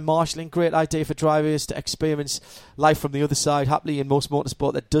spending time marshalling. Great idea for drivers to experience life from the other side. Happily, in most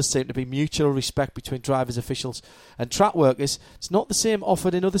motorsport, there does seem to be mutual respect between drivers, officials and track workers. It's not the same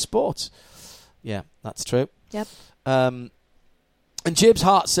offered in other sports. Yeah, that's true. Yep. And James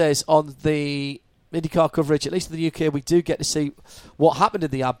Hart says, on the IndyCar coverage, at least in the UK, we do get to see what happened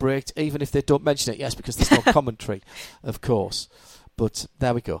in the ad break, even if they don't mention it. Yes, because there's no commentary, of course. But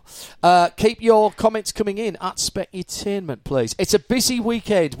there we go. Keep your comments coming in at Specutainment, please. It's a busy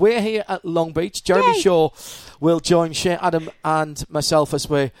weekend. We're here at Long Beach. Jeremy Shaw will join Shea Adam and myself as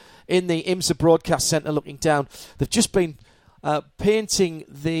we're in the IMSA Broadcast Centre looking down. They've just been painting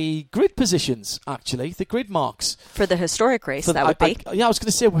the grid positions, actually, the grid marks. For the historic race, that would be. I was going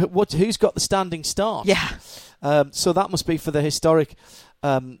to say, who's got the standing start? Yeah. So that must be for the historic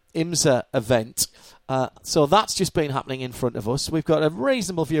IMSA event. So that's just been happening in front of us. We've got a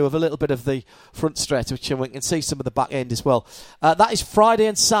reasonable view of a little bit of the front stretch, which we can see some of the back end as well. That is Friday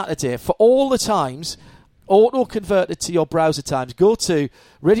and Saturday. For all the times, auto-converted to your browser times, go to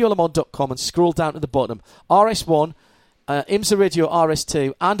radiolemon.com and scroll down to the bottom. RS1, IMSA Radio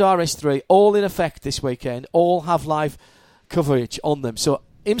RS2 and RS3, all in effect this weekend, all have live coverage on them. So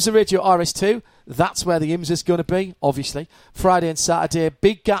IMSA Radio RS2, that's where the IMSA's going to be, obviously. Friday and Saturday,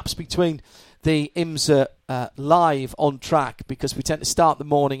 big gaps between the IMSA live on track because we tend to start the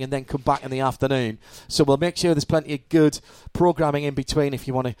morning and then come back in the afternoon. So we'll make sure there's plenty of good programming in between if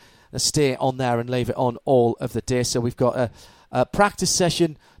you want to stay on there and leave it on all of the day. So we've got a practice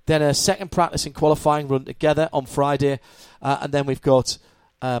session, then a second practice and qualifying run together on Friday, and then we've got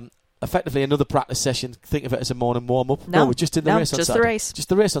effectively another practice session. Think of it as a morning warm-up. No, we're just in the race on Saturday. Just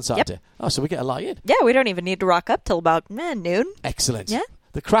the race on Saturday. Yep. Oh, so we get a lie in. Yeah, we don't even need to rock up till about noon. Excellent. Yeah.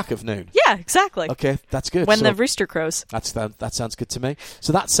 The crack of noon. Yeah, exactly. Okay, that's good. When the rooster crows. That sounds good to me.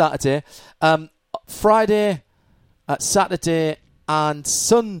 So that's Saturday. Friday, Saturday and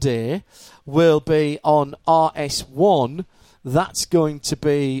Sunday will be on RS1. That's going to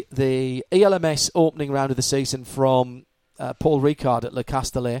be the ELMS opening round of the season from Paul Ricard at Le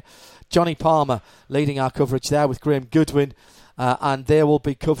Castellet. Johnny Palmer leading our coverage there with Graham Goodwin. And they will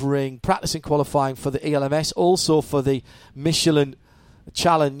be covering practice and qualifying for the ELMS, also for the Michelin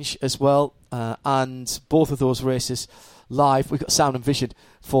Challenge as well, and both of those races live. We've got sound and vision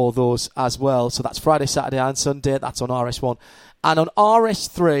for those as well. So that's Friday, Saturday and Sunday. That's on RS1. And on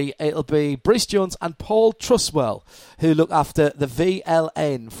RS3, it'll be Brice Jones and Paul Truswell who look after the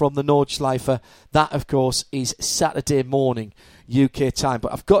VLN from the Nordschleife. That, of course, is Saturday morning UK time.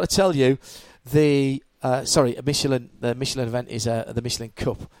 But I've got to tell you, the Michelin event is the Michelin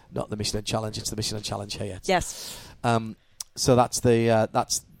Cup, not the Michelin Challenge. It's the Michelin Challenge here. Yes. So that's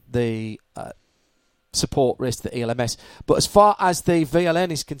the support race to the ELMS. But as far as the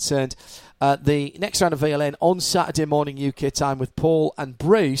VLN is concerned, the next round of VLN on Saturday morning UK time with Paul and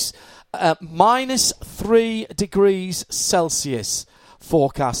Bruce, -3 degrees Celsius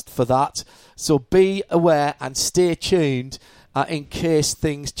forecast for that. So be aware and stay tuned in case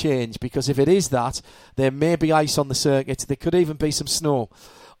things change, because if it is that, there may be ice on the circuit. There could even be some snow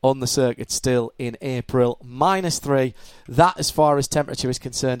on the circuit still in April. -3. That, as far as temperature is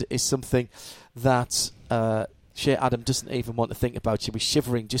concerned, is something that Shea Adam doesn't even want to think about. She was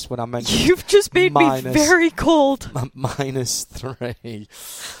shivering just when I mentioned. You've just made me very cold. -3.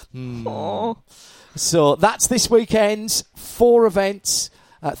 Oh. So that's this weekend. 4 events,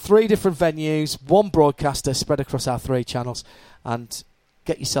 3 different venues, 1 broadcaster spread across our 3 channels. And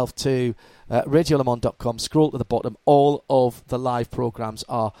get yourself to radiolemon.com, scroll to the bottom. All of the live programmes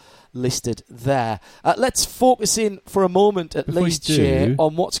are listed there. Let's focus in for a moment, at least, Shea,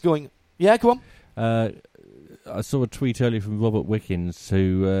 on what's going... Yeah, go on. I saw a tweet earlier from Robert Wickens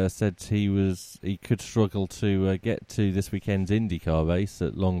who said he could struggle to get to this weekend's IndyCar race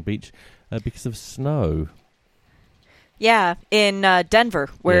at Long Beach because of snow. Yeah, in Denver,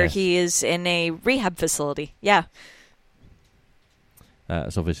 where he is in a rehab facility. Yeah.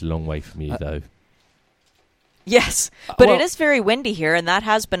 It's obviously a long way from you, though. Yes, but it is very windy here, and that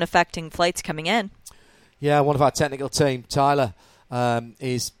has been affecting flights coming in. Yeah, one of our technical team, Tyler,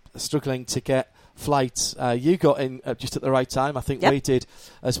 is struggling to get flights. You got in just at the right time. I think we did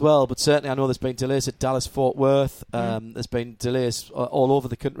as well. But certainly I know there's been delays at Dallas-Fort Worth. There's been delays all over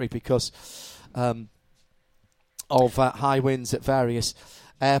the country because of high winds at various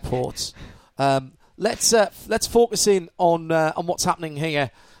airports. Let's focus in on what's happening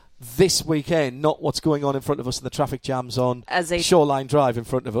here this weekend, not what's going on in front of us and the traffic jams on Shoreline Drive in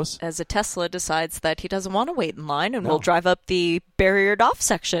front of us. As a Tesla decides that he doesn't want to wait in line and will drive up the barriered off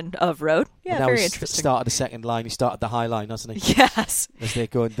section of road. Yeah, now very he's interesting. Started a second line. He started the high line, hasn't he? Yes. As they're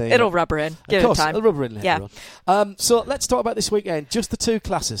going there. It'll rubber in. Give it time. It'll rubber in later on. So let's talk about this weekend. Just the two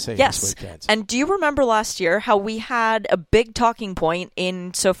classes here this weekend. And do you remember last year how we had a big talking point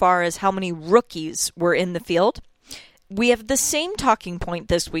in so far as how many rookies were in the field? We have the same talking point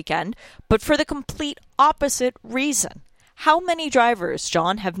this weekend, but for the complete opposite reason. How many drivers,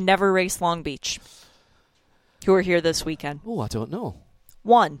 John, have never raced Long Beach who are here this weekend? Oh, I don't know.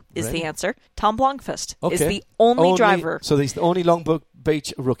 One is the answer. Tom Blomqvist is the only driver. So he's the only Long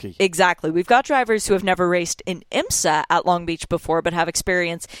Beach rookie. Exactly. We've got drivers who have never raced in IMSA at Long Beach before, but have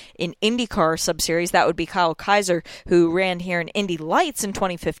experience in IndyCar subseries. That would be Kyle Kaiser, who ran here in Indy Lights in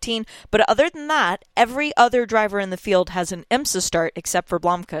 2015. But other than that, every other driver in the field has an IMSA start except for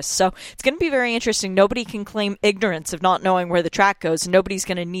Blomqvist. So it's going to be very interesting. Nobody can claim ignorance of not knowing where the track goes. Nobody's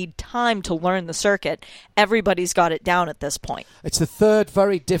going to need time to learn the circuit. Everybody's got it down at this point. It's the third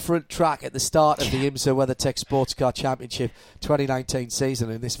very different track at the start of the IMSA WeatherTech Sports Car Championship 2019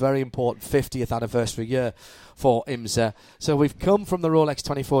 season in this very important 50th anniversary year for IMSA. So we've come from the Rolex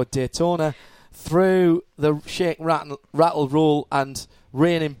 24 Daytona through the shake, rattle, roll and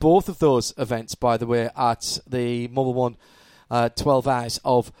rain in both of those events, by the way, at the Mobil One 12 Hours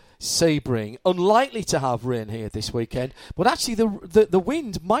of Sebring. Unlikely to have rain here this weekend, but actually the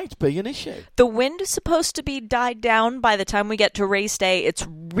wind might be an issue. The wind is supposed to be died down by the time we get to race day. It's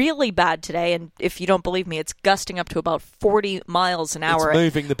really bad today, and if you don't believe me, it's gusting up to about 40 miles an hour. It's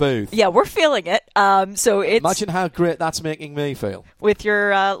moving the booth. Yeah, we're feeling it. So it's imagine how great that's making me feel. With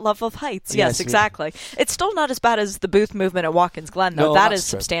your love of heights. Yes, exactly. It's still not as bad as the booth movement at Watkins Glen, though. No, that is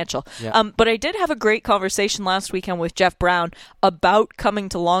substantial. Yeah. But I did have a great conversation last weekend with Jeff Brown about coming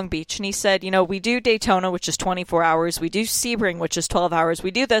to Long Beach, and he said, we do Daytona, which is 24 hours, we do Sebring, which is 12 hours, we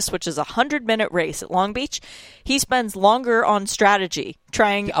do this, which is a 100-minute race at Long Beach. He spends longer on strategy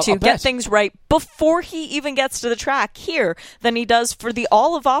trying to get things right before he even gets to the track here than he does for the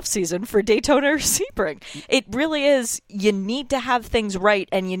all of off-season for Daytona or Sebring. It really is, you need to have things right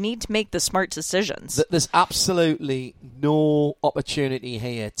and you need to make the smart decisions. There's absolutely no opportunity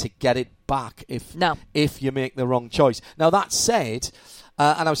here to get it back if you make the wrong choice. Now, that said,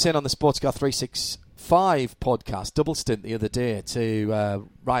 and I was saying on the Sports Car 365 podcast, double stint the other day to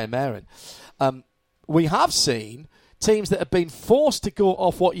Ryan Maron, we have seen teams that have been forced to go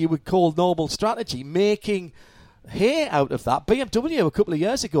off what you would call normal strategy, making hay out of that. BMW a couple of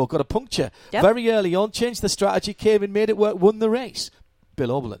years ago got a puncture very early on, changed the strategy, came in, made it work, won the race. Bill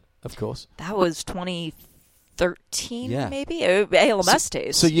Oberlin, of course. That was 2013, maybe? ALMS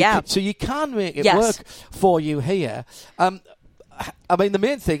days. So you can make it work for you here. I mean, the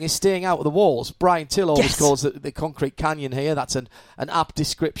main thing is staying out of the walls. Brian Till always calls it the concrete canyon here. That's an apt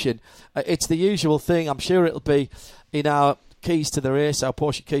description. It's the usual thing. I'm sure it'll be in our keys to the race, our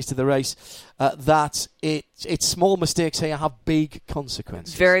Porsche keys to the race, that it's small mistakes here have big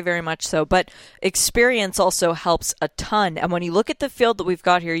consequences. Very, very much so. But experience also helps a ton. And when you look at the field that we've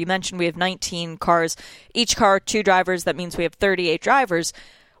got here, you mentioned we have 19 cars. Each car, 2 drivers. That means we have 38 drivers.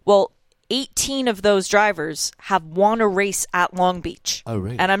 Well, 18 of those drivers have won a race at Long Beach. Oh,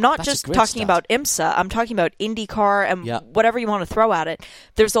 really? And I'm not just talking about IMSA. I'm talking about IndyCar and whatever you want to throw at it.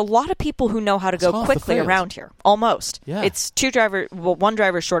 There's a lot of people who know how to go quickly around here. Almost. Yeah. It's one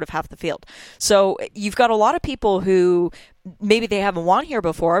driver short of half the field. So you've got a lot of people who maybe they haven't won here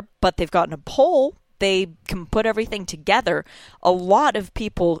before, but they've gotten a pole. They can put everything together. A lot of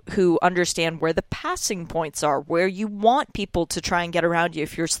people who understand where the passing points are, where you want people to try and get around you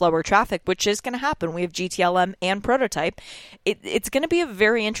if you're slower traffic, which is going to happen. We have GTLM and Prototype. It's going to be a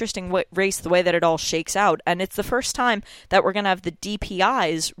very interesting race the way that it all shakes out. And it's the first time that we're going to have the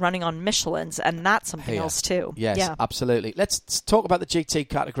DPIs running on Michelins, and that's something else too. Yes, absolutely. Let's talk about the GT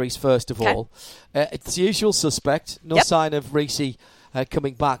categories first of all. It's the usual suspect. No sign of Risi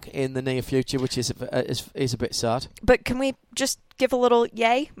coming back in the near future, which is a bit sad. But can we just give a little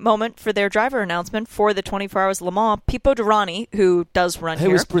yay moment for their driver announcement for the 24 Hours Le Mans? Pipo Derani, who does run here.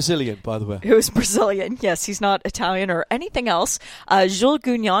 Who is Brazilian, by the way. Who is Brazilian. Yes, he's not Italian or anything else. Jules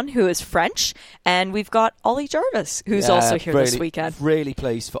Gugnon, who is French. And we've got Ollie Jarvis, who's also here this weekend. Really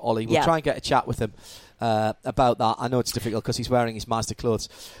pleased for Ollie. We'll try and get a chat with him about that. I know it's difficult because he's wearing his Mazda clothes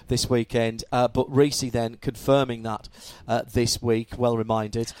this weekend, but Risi then confirming that this week, well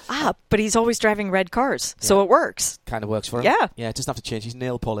reminded. But he's always driving red cars, so it works. Kind of works for him. Yeah, it doesn't have to change his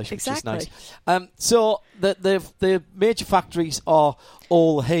nail polish, exactly. Which is nice. So the major factories are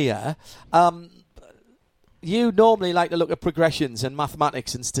all here. You normally like to look at progressions and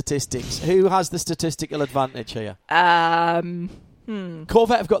mathematics and statistics. Who has the statistical advantage here?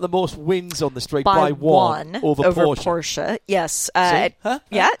 Corvette have got the most wins on the street by one over Porsche. Yes. Yeah.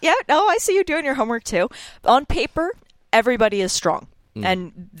 No, I see you doing your homework too. On paper, everybody is strong.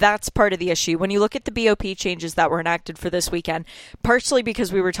 And that's part of the issue. When you look at the BOP changes that were enacted for this weekend, partially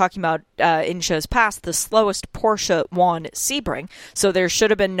because we were talking about in shows past, the slowest Porsche won Sebring, so there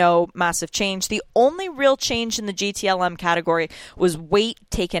should have been no massive change. The only real change in the GTLM category was weight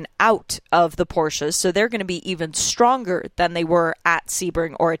taken out of the Porsches, so they're going to be even stronger than they were at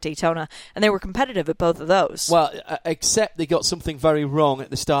Sebring or at Daytona, and they were competitive at both of those. Well, except they got something very wrong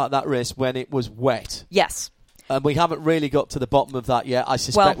at the start of that race when it was wet. Yes. And we haven't really got to the bottom of that yet. I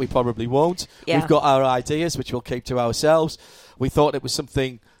suspect we probably won't. Yeah. We've got our ideas, which we'll keep to ourselves. We thought it was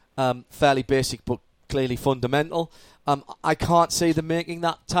something fairly basic, but clearly fundamental. I can't see them making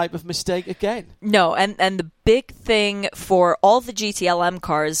that type of mistake again. No, and the big thing for all the GTLM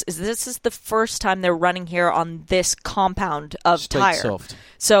cars is this is the first time they're running here on this compound of tire. Soft.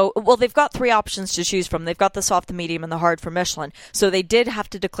 So, they've got three options to choose from. They've got the soft, the medium, and the hard for Michelin. So they did have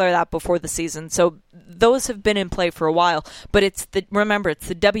to declare that before the season. So those have been in play for a while. But remember, it's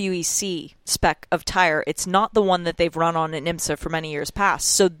the WEC spec of tire. It's not the one that they've run on in IMSA for many years past.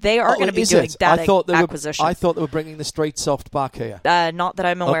 So they are going to be doing data acquisition. I thought they were bringing the straight soft back here. Not that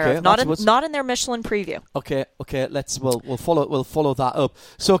I'm aware of. Not in their Michelin preview. Okay. We'll follow that up.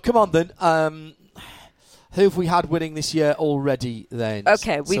 So come on then. Who have we had winning this year already then?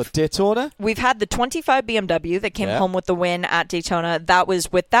 Okay. So Daytona? We've had the 25 BMW that came home with the win at Daytona. That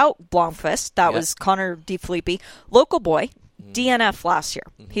was without Blomqvist. That was Connor DeFilippi. Local boy, DNF last year.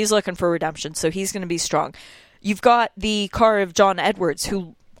 He's looking for redemption, so he's going to be strong. You've got the car of John Edwards,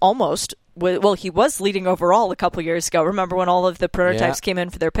 who almost... Well, he was leading overall a couple years ago. Remember when all of the prototypes came in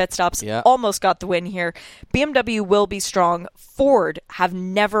for their pit stops? Yeah. Almost got the win here. BMW will be strong. Ford have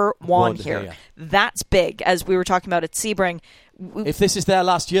never won here. That's big, as we were talking about at Sebring. If this is their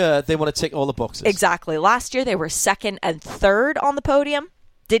last year, they want to tick all the boxes. Exactly. Last year, they were second and third on the podium.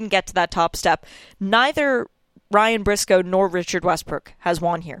 Didn't get to that top step. Neither Ryan Briscoe nor Richard Westbrook has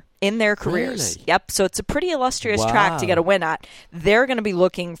won here in their careers. Really? Yep, so it's a pretty illustrious track to get a win at. They're going to be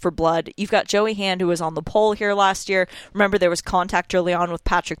looking for blood. You've got Joey Hand, who was on the pole here last year. Remember, there was contact early on with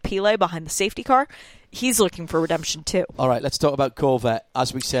Patrick Pile behind the safety car. He's looking for redemption too. All right, let's talk about Corvette.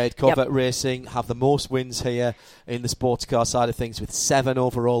 As we said, Corvette Racing have the most wins here in the sports car side of things, with 7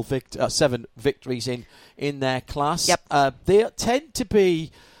 overall 7 victories in their class. Yep. They tend to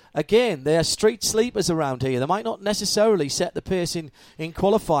be... Again, they're street sleepers around here. They might not necessarily set the pace in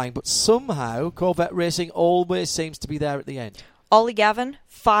qualifying, but somehow Corvette Racing always seems to be there at the end. Ollie Gavin,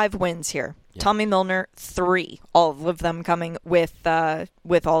 5 wins here. Yeah. Tommy Milner, 3. All of them coming with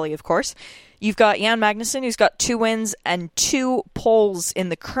Ollie, of course. You've got Jan Magnussen, who's got 2 wins and 2 poles in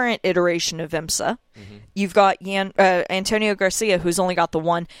the current iteration of IMSA. Mm-hmm. You've got Antonio Garcia, who's only got the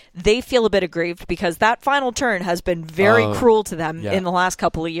 1. They feel a bit aggrieved because that final turn has been very cruel to them in the last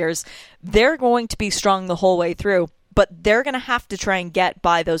couple of years. They're going to be strong the whole way through, but they're going to have to try and get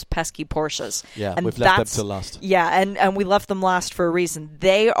by those pesky Porsches. Yeah, and we've left them to last. Yeah, and we left them last for a reason.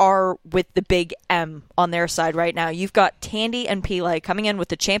 They are with the big M on their side right now. You've got Tandy and Pile coming in with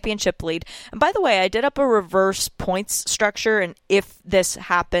the championship lead. And by the way, I did up a reverse points structure, and if this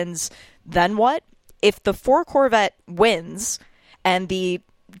happens, then what? If the 4 Corvette wins and the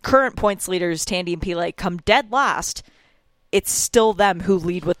current points leaders, Tandy and Pile, come dead last, it's still them who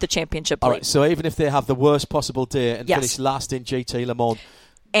lead with the championship lead. All right, so even if they have the worst possible day and finish last in GT Le Mans,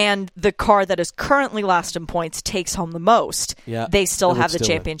 and the car that is currently last in points takes home the most, they still have the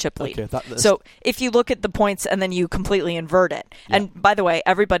championship lead. Okay, so if you look at the points and then you completely invert it, and by the way,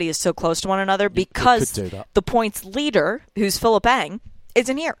 everybody is so close to one another because the points leader, who's Philip Eng,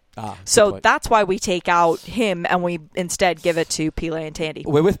 isn't here. So that's why we take out him and we instead give it to Pile and Tandy.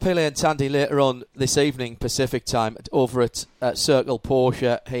 We're with Pile and Tandy later on this evening, Pacific time, over at Circle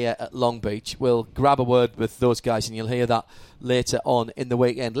Porsche here at Long Beach. We'll grab a word with those guys and you'll hear that later on in the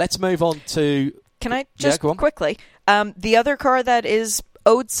weekend. Let's move on to... Can I just quickly... the other car that is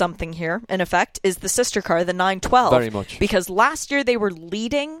owed something here, in effect, is the sister car, the 912. Very much. Because last year they were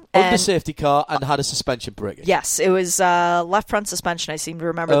leading. Under safety car and had a suspension brake. Yes, it was left front suspension, I seem to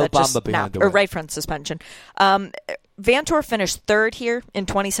remember. That just now, or right front suspension. Vantor finished third here in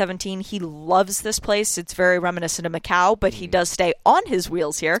 2017. He loves this place. It's very reminiscent of Macau, but he does stay on his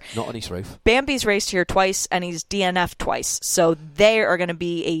wheels here. Not on his roof. Bambi's raced here twice, and he's DNF'd twice. So they are going to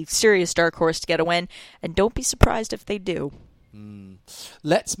be a serious dark horse to get a win, and don't be surprised if they do.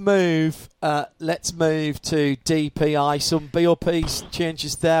 Let's move to DPI. Some BOP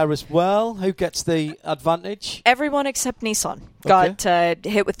changes there as well. Who gets the advantage? Everyone except Nissan got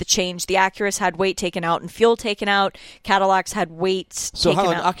hit with the change. The Acuras had weight taken out and fuel taken out. Cadillacs had weights taken out.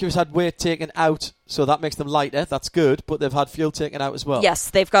 So hang on, Acuras had weight taken out, so that makes them lighter. That's good, but they've had fuel taken out as well. Yes,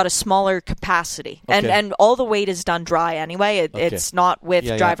 they've got a smaller capacity. Okay. And all the weight is done dry anyway. It's not with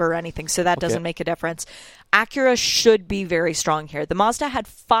driver or anything, so that doesn't make a difference. Acura should be very strong here. The Mazda had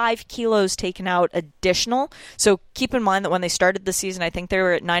 5 kilos taken out additional. So keep in mind that when they started the season, I think they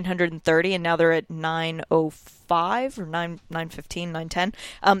were at 930, and now they're at 905 or 915,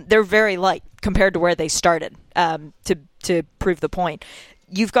 910. They're very light compared to where they started, to prove the point.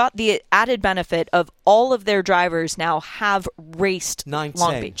 You've got the added benefit of all of their drivers now have raced Long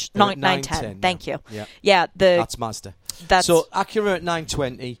Beach. 910. Thank you. Yeah. That's Mazda. So Acura at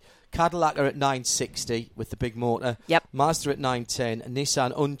 920. Cadillac are at 960 with the big motor. Yep. Mazda at 910 and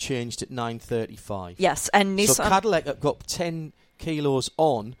Nissan unchanged at 935. Yes, and Nissan... So Cadillac have got 10 kilos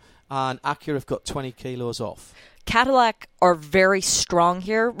on and Acura have got 20 kilos off. Cadillac are very strong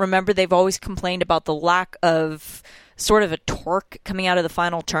here. Remember, they've always complained about the lack of sort of a torque coming out of the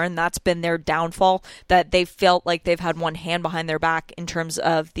final turn. That's been their downfall, that they felt like they've had one hand behind their back in terms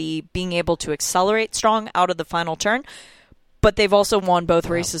of the being able to accelerate strong out of the final turn. But they've also won both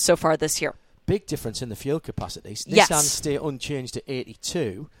races so far this year. Big difference in the fuel capacities. Yes. Nissan stay unchanged at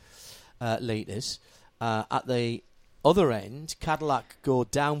 82 litres. At the other end, Cadillac go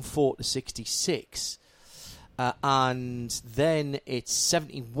down 4 to 66. And then it's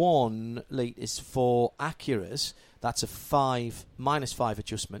 71 litres for Acuras. That's a -5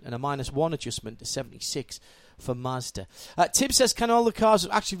 adjustment. And a -1 adjustment to 76 for Mazda. Tim says, can all the cars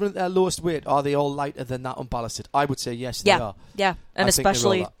actually run at their lowest weight? Are they all lighter than that unballasted? I would say yes, they are. Yeah, and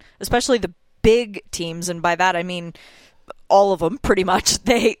especially the big teams, and by that I mean all of them pretty much.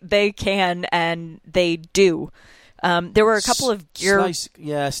 They can and they do. There were a couple of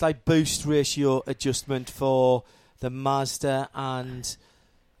slight boost ratio adjustment for the Mazda and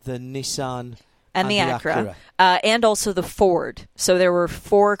the Nissan. And the Acura. And also the Ford. So there were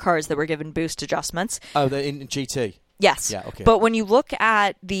 4 cars that were given boost adjustments. Oh, they're in GT? Yes. Yeah, okay. But when you look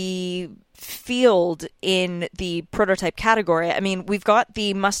at the field in the prototype category, I mean, we've got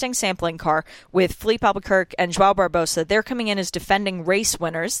the Mustang sampling car with Philippe Albuquerque and Joao Barbosa. They're coming in as defending race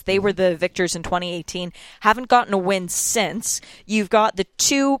winners. They were the victors in 2018. Haven't gotten a win since. You've got the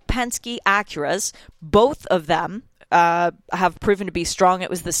 2 Penske Acuras. Both of them have proven to be strong. It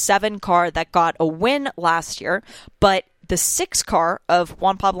was the 7 car that got a win last year, but the 6 car of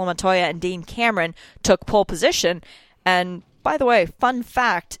Juan Pablo Montoya and Dean Cameron took pole position. And by the way, fun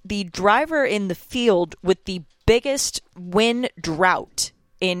fact, the driver in the field with the biggest win drought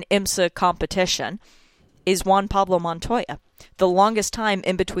in IMSA competition is Juan Pablo Montoya. The longest time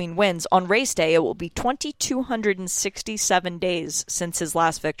in between wins. On race day, it will be 2,267 days since his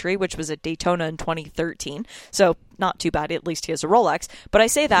last victory, which was at Daytona in 2013. So not too bad. At least he has a Rolex. But I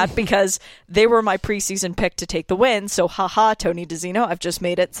say that because they were my preseason pick to take the win. So haha, Tony DeZino, I've just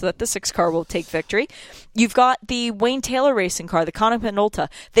made it so that the 6 car will take victory. You've got the Wayne Taylor racing car, the Konica Minolta.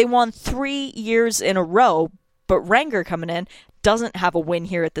 They won 3 years in a row, but Ranger coming in doesn't have a win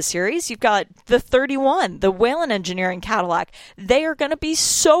here at the series. You've got the 31, the Whelen Engineering Cadillac. They are going to be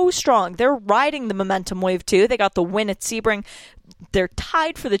so strong. They're riding the momentum wave too. They got the win at Sebring. They're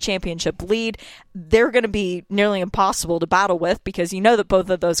tied for the championship lead. They're going to be nearly impossible to battle with because you know that both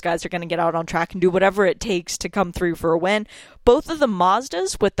of those guys are going to get out on track and do whatever it takes to come through for a win. Both of the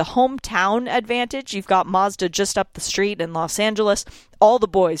Mazdas with the hometown advantage. You've got Mazda just up the street in Los Angeles. All the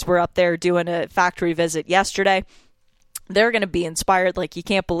boys were up there doing a factory visit yesterday. They're going to be inspired like you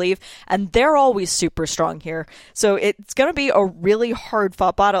can't believe, and they're always super strong here. So it's going to be a really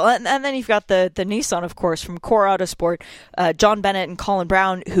hard-fought battle. And then you've got the Nissan, of course, from Core Autosport, John Bennett and Colin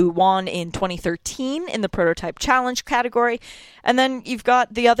Brown, who won in 2013 in the Prototype Challenge category. And then you've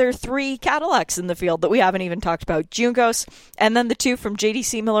got the other 3 Cadillacs in the field that we haven't even talked about, Juncos, and then the 2 from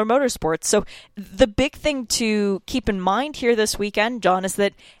JDC Miller Motorsports. So the big thing to keep in mind here this weekend, John, is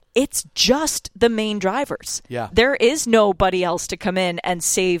that it's just the main drivers. Yeah. There is nobody else to come in and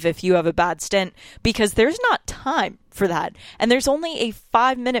save if you have a bad stint, because there's not time for that. And there's only a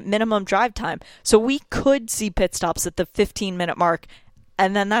 5-minute minimum drive time. So we could see pit stops at the 15-minute mark,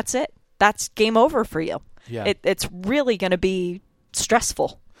 and then that's it. That's game over for you. Yeah. It's really going to be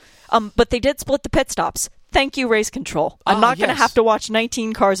stressful. But they did split the pit stops. Thank you, race control. I'm not going to have to watch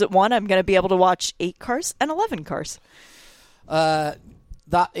 19 cars at one. I'm going to be able to watch 8 cars and 11 cars. That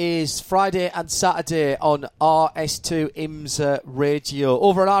is Friday and Saturday on RS2 IMSA Radio.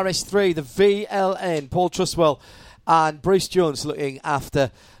 Over at RS3, the VLN, Paul Trustwell and Bruce Jones looking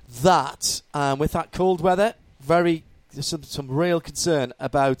after that. With that cold weather, some real concern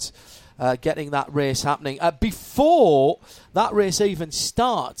about getting that race happening. Before that race even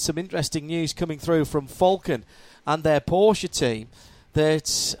starts, some interesting news coming through from Falken and their Porsche team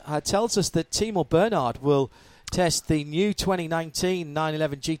that tells us that Timo Bernhard will test the new 2019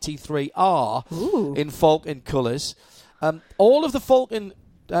 911 GT3R in Falken colours. All of the Falken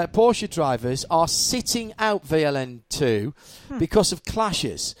Porsche drivers are sitting out VLN2 because of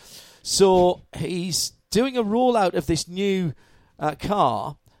clashes. So he's doing a rollout of this new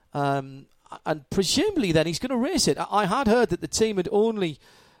car, and presumably then he's going to race it. I had heard that the team had only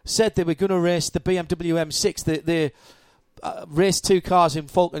said they were going to race the BMW M6, the raced 2 cars in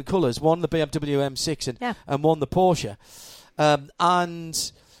Falken colours, one the BMW M6 and one the Porsche.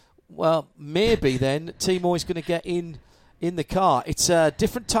 And, well, maybe then Timo is going to get in the car. It's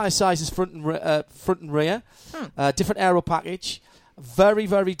different tyre sizes front and rear, different aero package, very,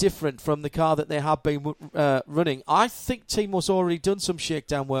 very different from the car that they have been running. I think Timo's already done some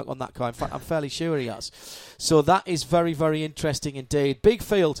shakedown work on that car. In fact, I'm fairly sure he has. So that is very, very interesting indeed. Big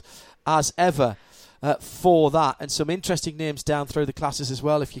field as ever for that, and some interesting names down through the classes as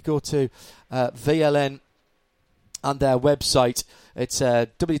well. If you go to VLN and their website, it's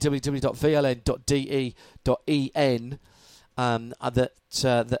www.vln.de.en, and that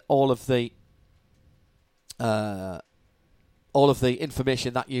all of the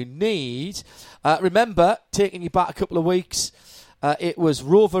information that you need. Remember, taking you back a couple of weeks, it was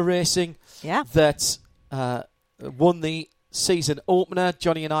Rover Racing that won the season opener.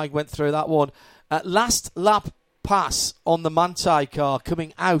 Johnny and I went through that one. Last lap pass on the Manthey car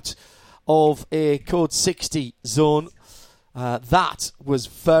coming out of a code 60 zone. That was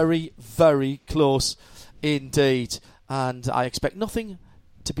very, very close indeed. And I expect nothing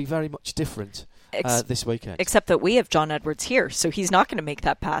to be very much different this weekend. Except that we have John Edwards here, so he's not going to make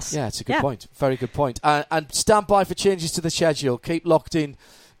that pass. Yeah, it's a good point. Very good point. And stand by for changes to the schedule. Keep locked in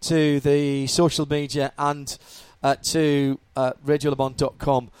to the social media and to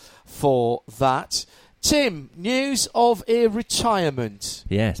radiolemans.com for that. Tim, news of a retirement.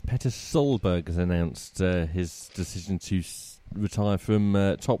 Yes, Petter Solberg has announced his decision to retire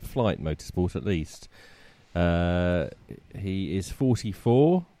from top flight motorsport at least. He is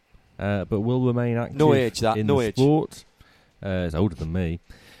 44, but will remain active in the sport. He's older than me.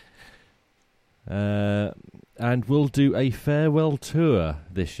 And will do a farewell tour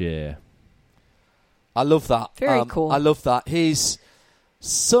this year. I love that. Very cool. I love that. His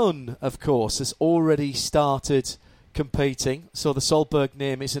son, of course, has already started competing, so the Solberg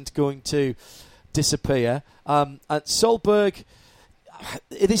name isn't going to disappear. And Solberg,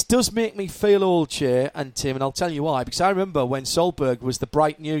 this does make me feel old, Chair and Tim, and I'll tell you why. Because I remember when Solberg was the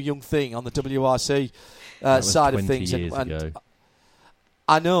bright new young thing on the WRC side of things. Years ago.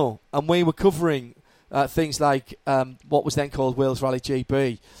 I know, and we were covering things like what was then called Wales Rally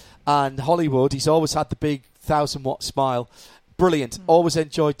GP and Hollywood. He's always had the big 1,000-watt smile. Brilliant. Always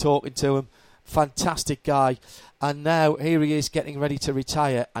enjoyed talking to him. Fantastic guy. And now here he is getting ready to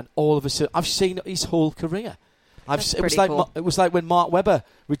retire. And all of a sudden, I've seen his whole career. It was like when Mark Webber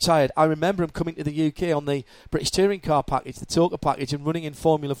retired. I remember him coming to the UK on the British Touring Car package, the Talker package, and running in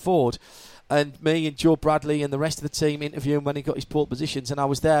Formula Ford. And me and Joe Bradley and the rest of the team interviewing when he got his pole positions. And I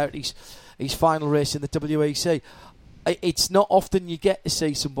was there at his final race in the WEC. It's not often you get to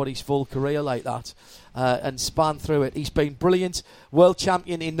see somebody's full career like that and span through it. He's been brilliant. World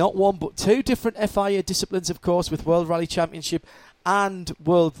champion in not one but 2 different FIA disciplines, of course, with World Rally Championship and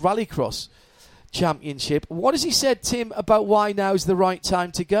World Rallycross Championship. What has he said, Tim, about why now's the right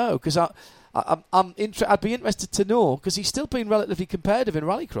time to go? Because I'd be interested to know, because he's still been relatively competitive in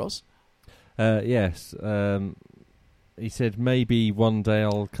Rallycross. Yes. He said maybe one day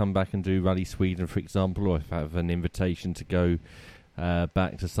I'll come back and do Rally Sweden, for example, or if I have an invitation to go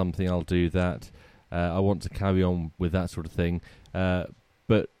back to something, I'll do that. I want to carry on with that sort of thing.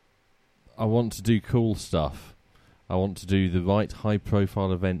 But I want to do cool stuff. I want to do the right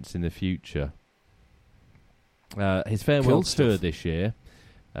high-profile events in the future. His farewell tour this year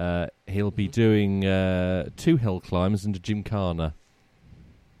He'll be doing 2 hill climbs and a gymkhana.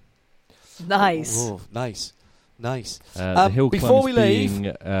 Nice. Oh, nice. The hill before climbs we leave,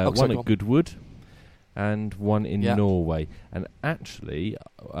 being one at Goodwood and one in Norway. And actually,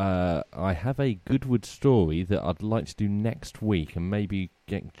 I have a Goodwood story that I'd like to do next week, and maybe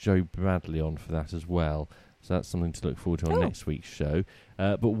get Joe Bradley on for that as well. So that's something to look forward to on next week's show.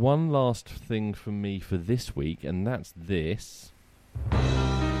 But one last thing from me for this week, and that's this.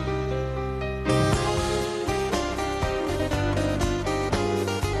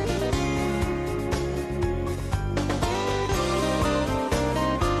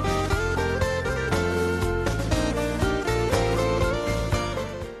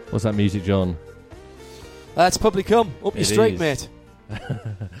 What's that music, John? That's Publicum. Up your street, mate.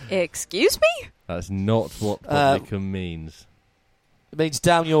 Excuse me? That's not what Publicum means. It means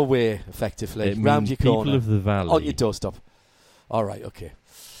down your way, effectively. It round means your people corner. Of the valley. On your doorstep. All right, okay.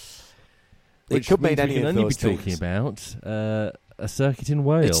 Which it could mean any of those things. Be talking about a circuit in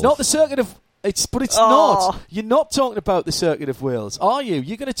Wales. It's not the circuit of... It's not. You're not talking about the circuit of Wales, are you?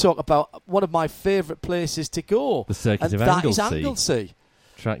 You're going to talk about one of my favourite places to go. The circuit of Anglesey. That is Anglesey.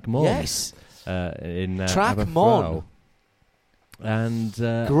 Track Mon. Yes. In Track Mon. And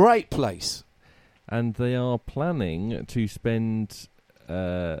great place. And they are planning to spend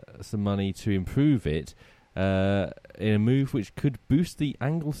some money to improve it in a move which could boost the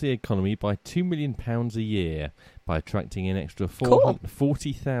Anglesey economy by £2 million a year by attracting an extra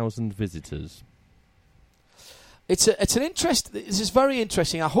 40,000 visitors. It's an interest. This is very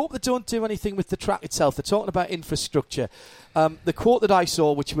interesting. I hope they don't do anything with the track itself. They're talking about infrastructure. The quote that I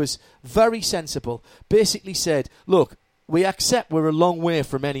saw, which was very sensible, basically said, look, we accept we're a long way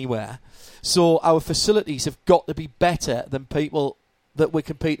from anywhere, so our facilities have got to be better than people that we're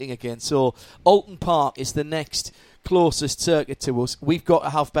competing against. So Alton Park is the next closest circuit to us. We've got to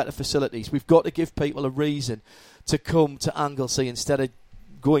have better facilities. We've got to give people a reason to come to Anglesey instead of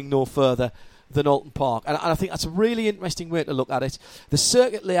going no further than Alton Park. And I think that's a really interesting way to look at it. The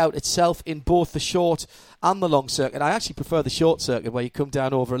circuit layout itself in both the short and the long circuit. I actually prefer the short circuit where you come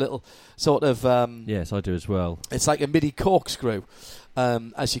down over a little sort of... yes, I do as well. It's like a midi corkscrew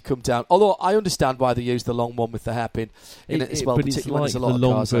as you come down. Although I understand why they use the long one with the hairpin in it as well. But it's like the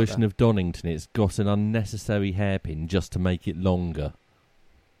long version of Donington. It's got an unnecessary hairpin just to make it longer.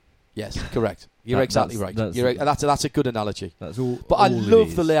 Yes, correct. You're exactly right. That's a good analogy. That's all. But I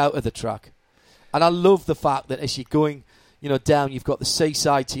love the layout of the track. And I love the fact that as you're going, down, you've got the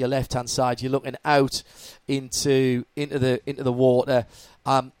seaside to your left-hand side. You're looking out into the water.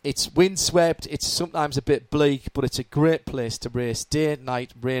 It's windswept. It's sometimes a bit bleak, but it's a great place to race day,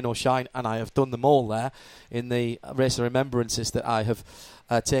 night, rain or shine. And I have done them all there in the race of remembrances that I have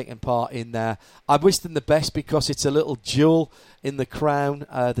taken part in there. I wish them the best because it's a little jewel in the crown.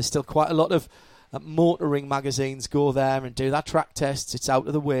 There's still quite a lot of motoring magazines go there and do that track tests. It's out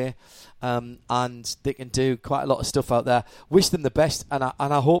of the way. And they can do quite a lot of stuff out there. Wish them the best, and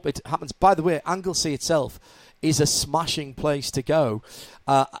I hope it happens. By the way, Anglesey itself is a smashing place to go.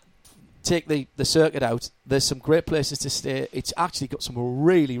 Take the circuit out. There's some great places to stay. It's actually got some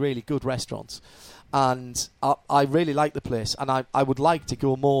really, really good restaurants. And I really like the place, and I would like to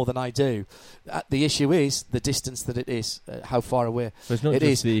go more than I do. The issue is the distance that it is, how far away it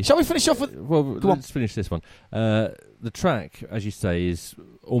is. Shall we finish off with... Well, let's finish this one. The track, as you say, is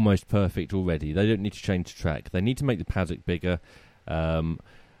almost perfect already. They don't need to change the track. They need to make the paddock bigger.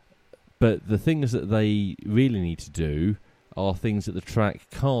 But the things that they really need to do are things that the track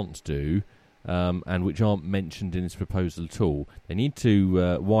can't do, and which aren't mentioned in its proposal at all. They need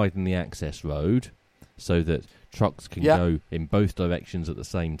to widen the access road so that trucks can go in both directions at the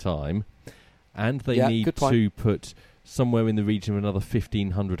same time. And they need to put somewhere in the region of another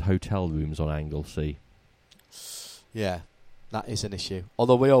 1,500 hotel rooms on Anglesey. Yeah, that is an issue.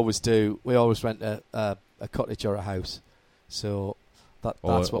 Although we always rent a cottage or a house. So that's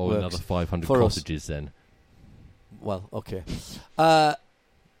what works. Or another 500 cottages then. Well, okay.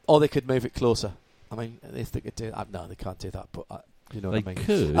 Or they could move it closer. I mean, if they could do that. No, they can't do that, but you know what I mean. They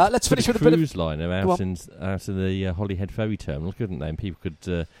could. Let's finish with a bit of... cruise liner out in the Holyhead ferry terminal, couldn't they? And people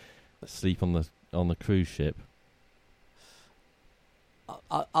could sleep on the cruise ship.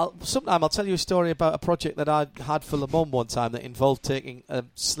 Sometime I'll tell you a story about a project that I had for Le Mans one time that involved taking a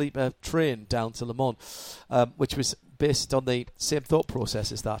sleeper train down to Le Mans, which was based on the same thought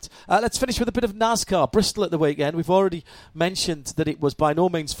process as that. Let's finish with a bit of NASCAR. Bristol at the weekend. We've already mentioned that it was by no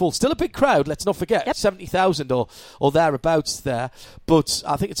means full. Still a big crowd, let's not forget. 70,000 or thereabouts there. But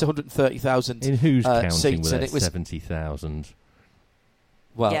I think it's 130,000 in whose counting seats. were And it was 70,000?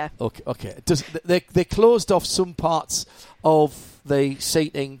 Well, yeah. Okay. They closed off some parts of the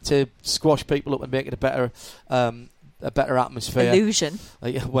seating to squash people up and make it a better atmosphere. Illusion.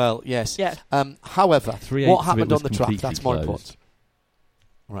 Well, yes. Yeah. However, what happened on the track? That's more important.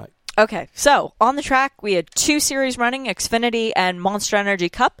 Right. Okay, so on the track, we had 2 series running, Xfinity and Monster Energy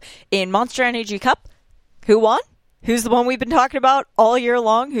Cup. In Monster Energy Cup, who won? Who's the one we've been talking about all year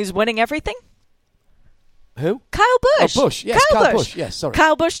long? Who's winning everything? Who? Kyle Busch. Oh, Busch. Yes, Kyle Busch. Yes, sorry.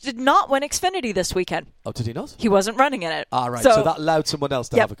 Kyle Busch did not win Xfinity this weekend. Oh, did he not? He wasn't running in it. Ah, right. So that allowed someone else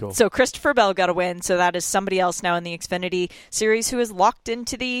to have a go. So Christopher Bell got a win. So that is somebody else now in the Xfinity series who is locked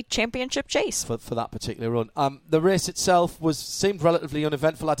into the championship chase. For that particular run. The race itself seemed relatively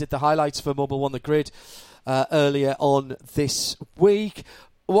uneventful. I did the highlights for Mobil 1 The Grid earlier on this week.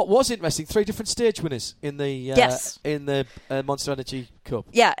 What was interesting, 3 different stage winners in the Monster Energy Cup.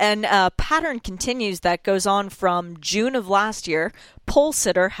 Yeah, and pattern continues that goes on from June of last year. Pole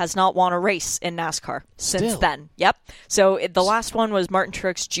sitter has not won a race in NASCAR since then. Yep. So the last one was Martin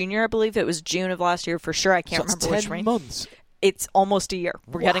Truex Jr., I believe. It was June of last year for sure. I can't remember which race. 10 months. It's almost a year.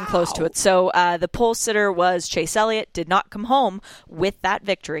 We're getting close to it. So the pole sitter was Chase Elliott, did not come home with that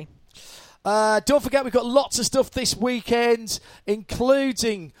victory. Don't forget, we've got lots of stuff this weekend,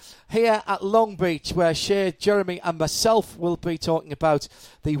 including here at Long Beach, where Shea, Jeremy and myself will be talking about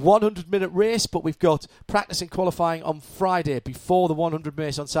the 100-minute race, but we've got practice and qualifying on Friday before the 100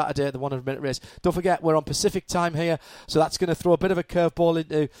 race on Saturday, the 100-minute race. Don't forget, we're on Pacific time here, so that's going to throw a bit of a curveball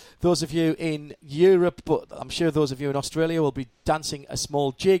into those of you in Europe, but I'm sure those of you in Australia will be dancing a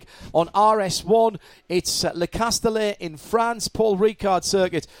small jig. On RS1, it's Le Castellet in France. Paul Ricard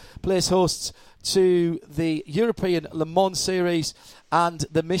Circuit plays hosts to the European Le Mans Series and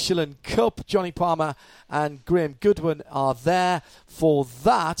the Michelin Cup. Johnny Palmer and Graham Goodwin are there for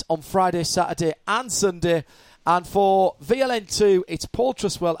that on Friday, Saturday and Sunday. And for VLN2, it's Paul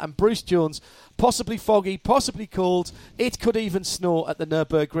Truswell and Bruce Jones. Possibly foggy, possibly cold. It could even snow at the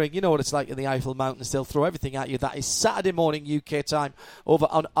Nürburgring. You know what it's like in the Eiffel Mountains. They'll throw everything at you. That is Saturday morning UK time over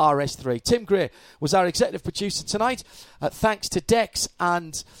on RS3. Tim Gray was our executive producer tonight. Thanks to Dex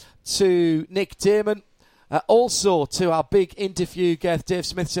and to Nick Damon. Also to our big interview guest, Dave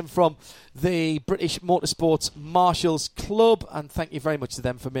Smithson from the British Motorsports Marshals Club. And thank you very much to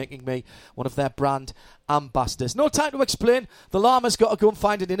them for making me one of their brand ambassadors. No time to explain. The llama's got to go and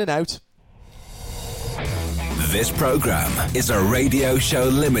find an in and out. This programme is a Radio Show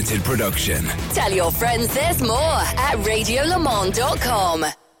Limited production. Tell your friends there's more at radiolemans.com.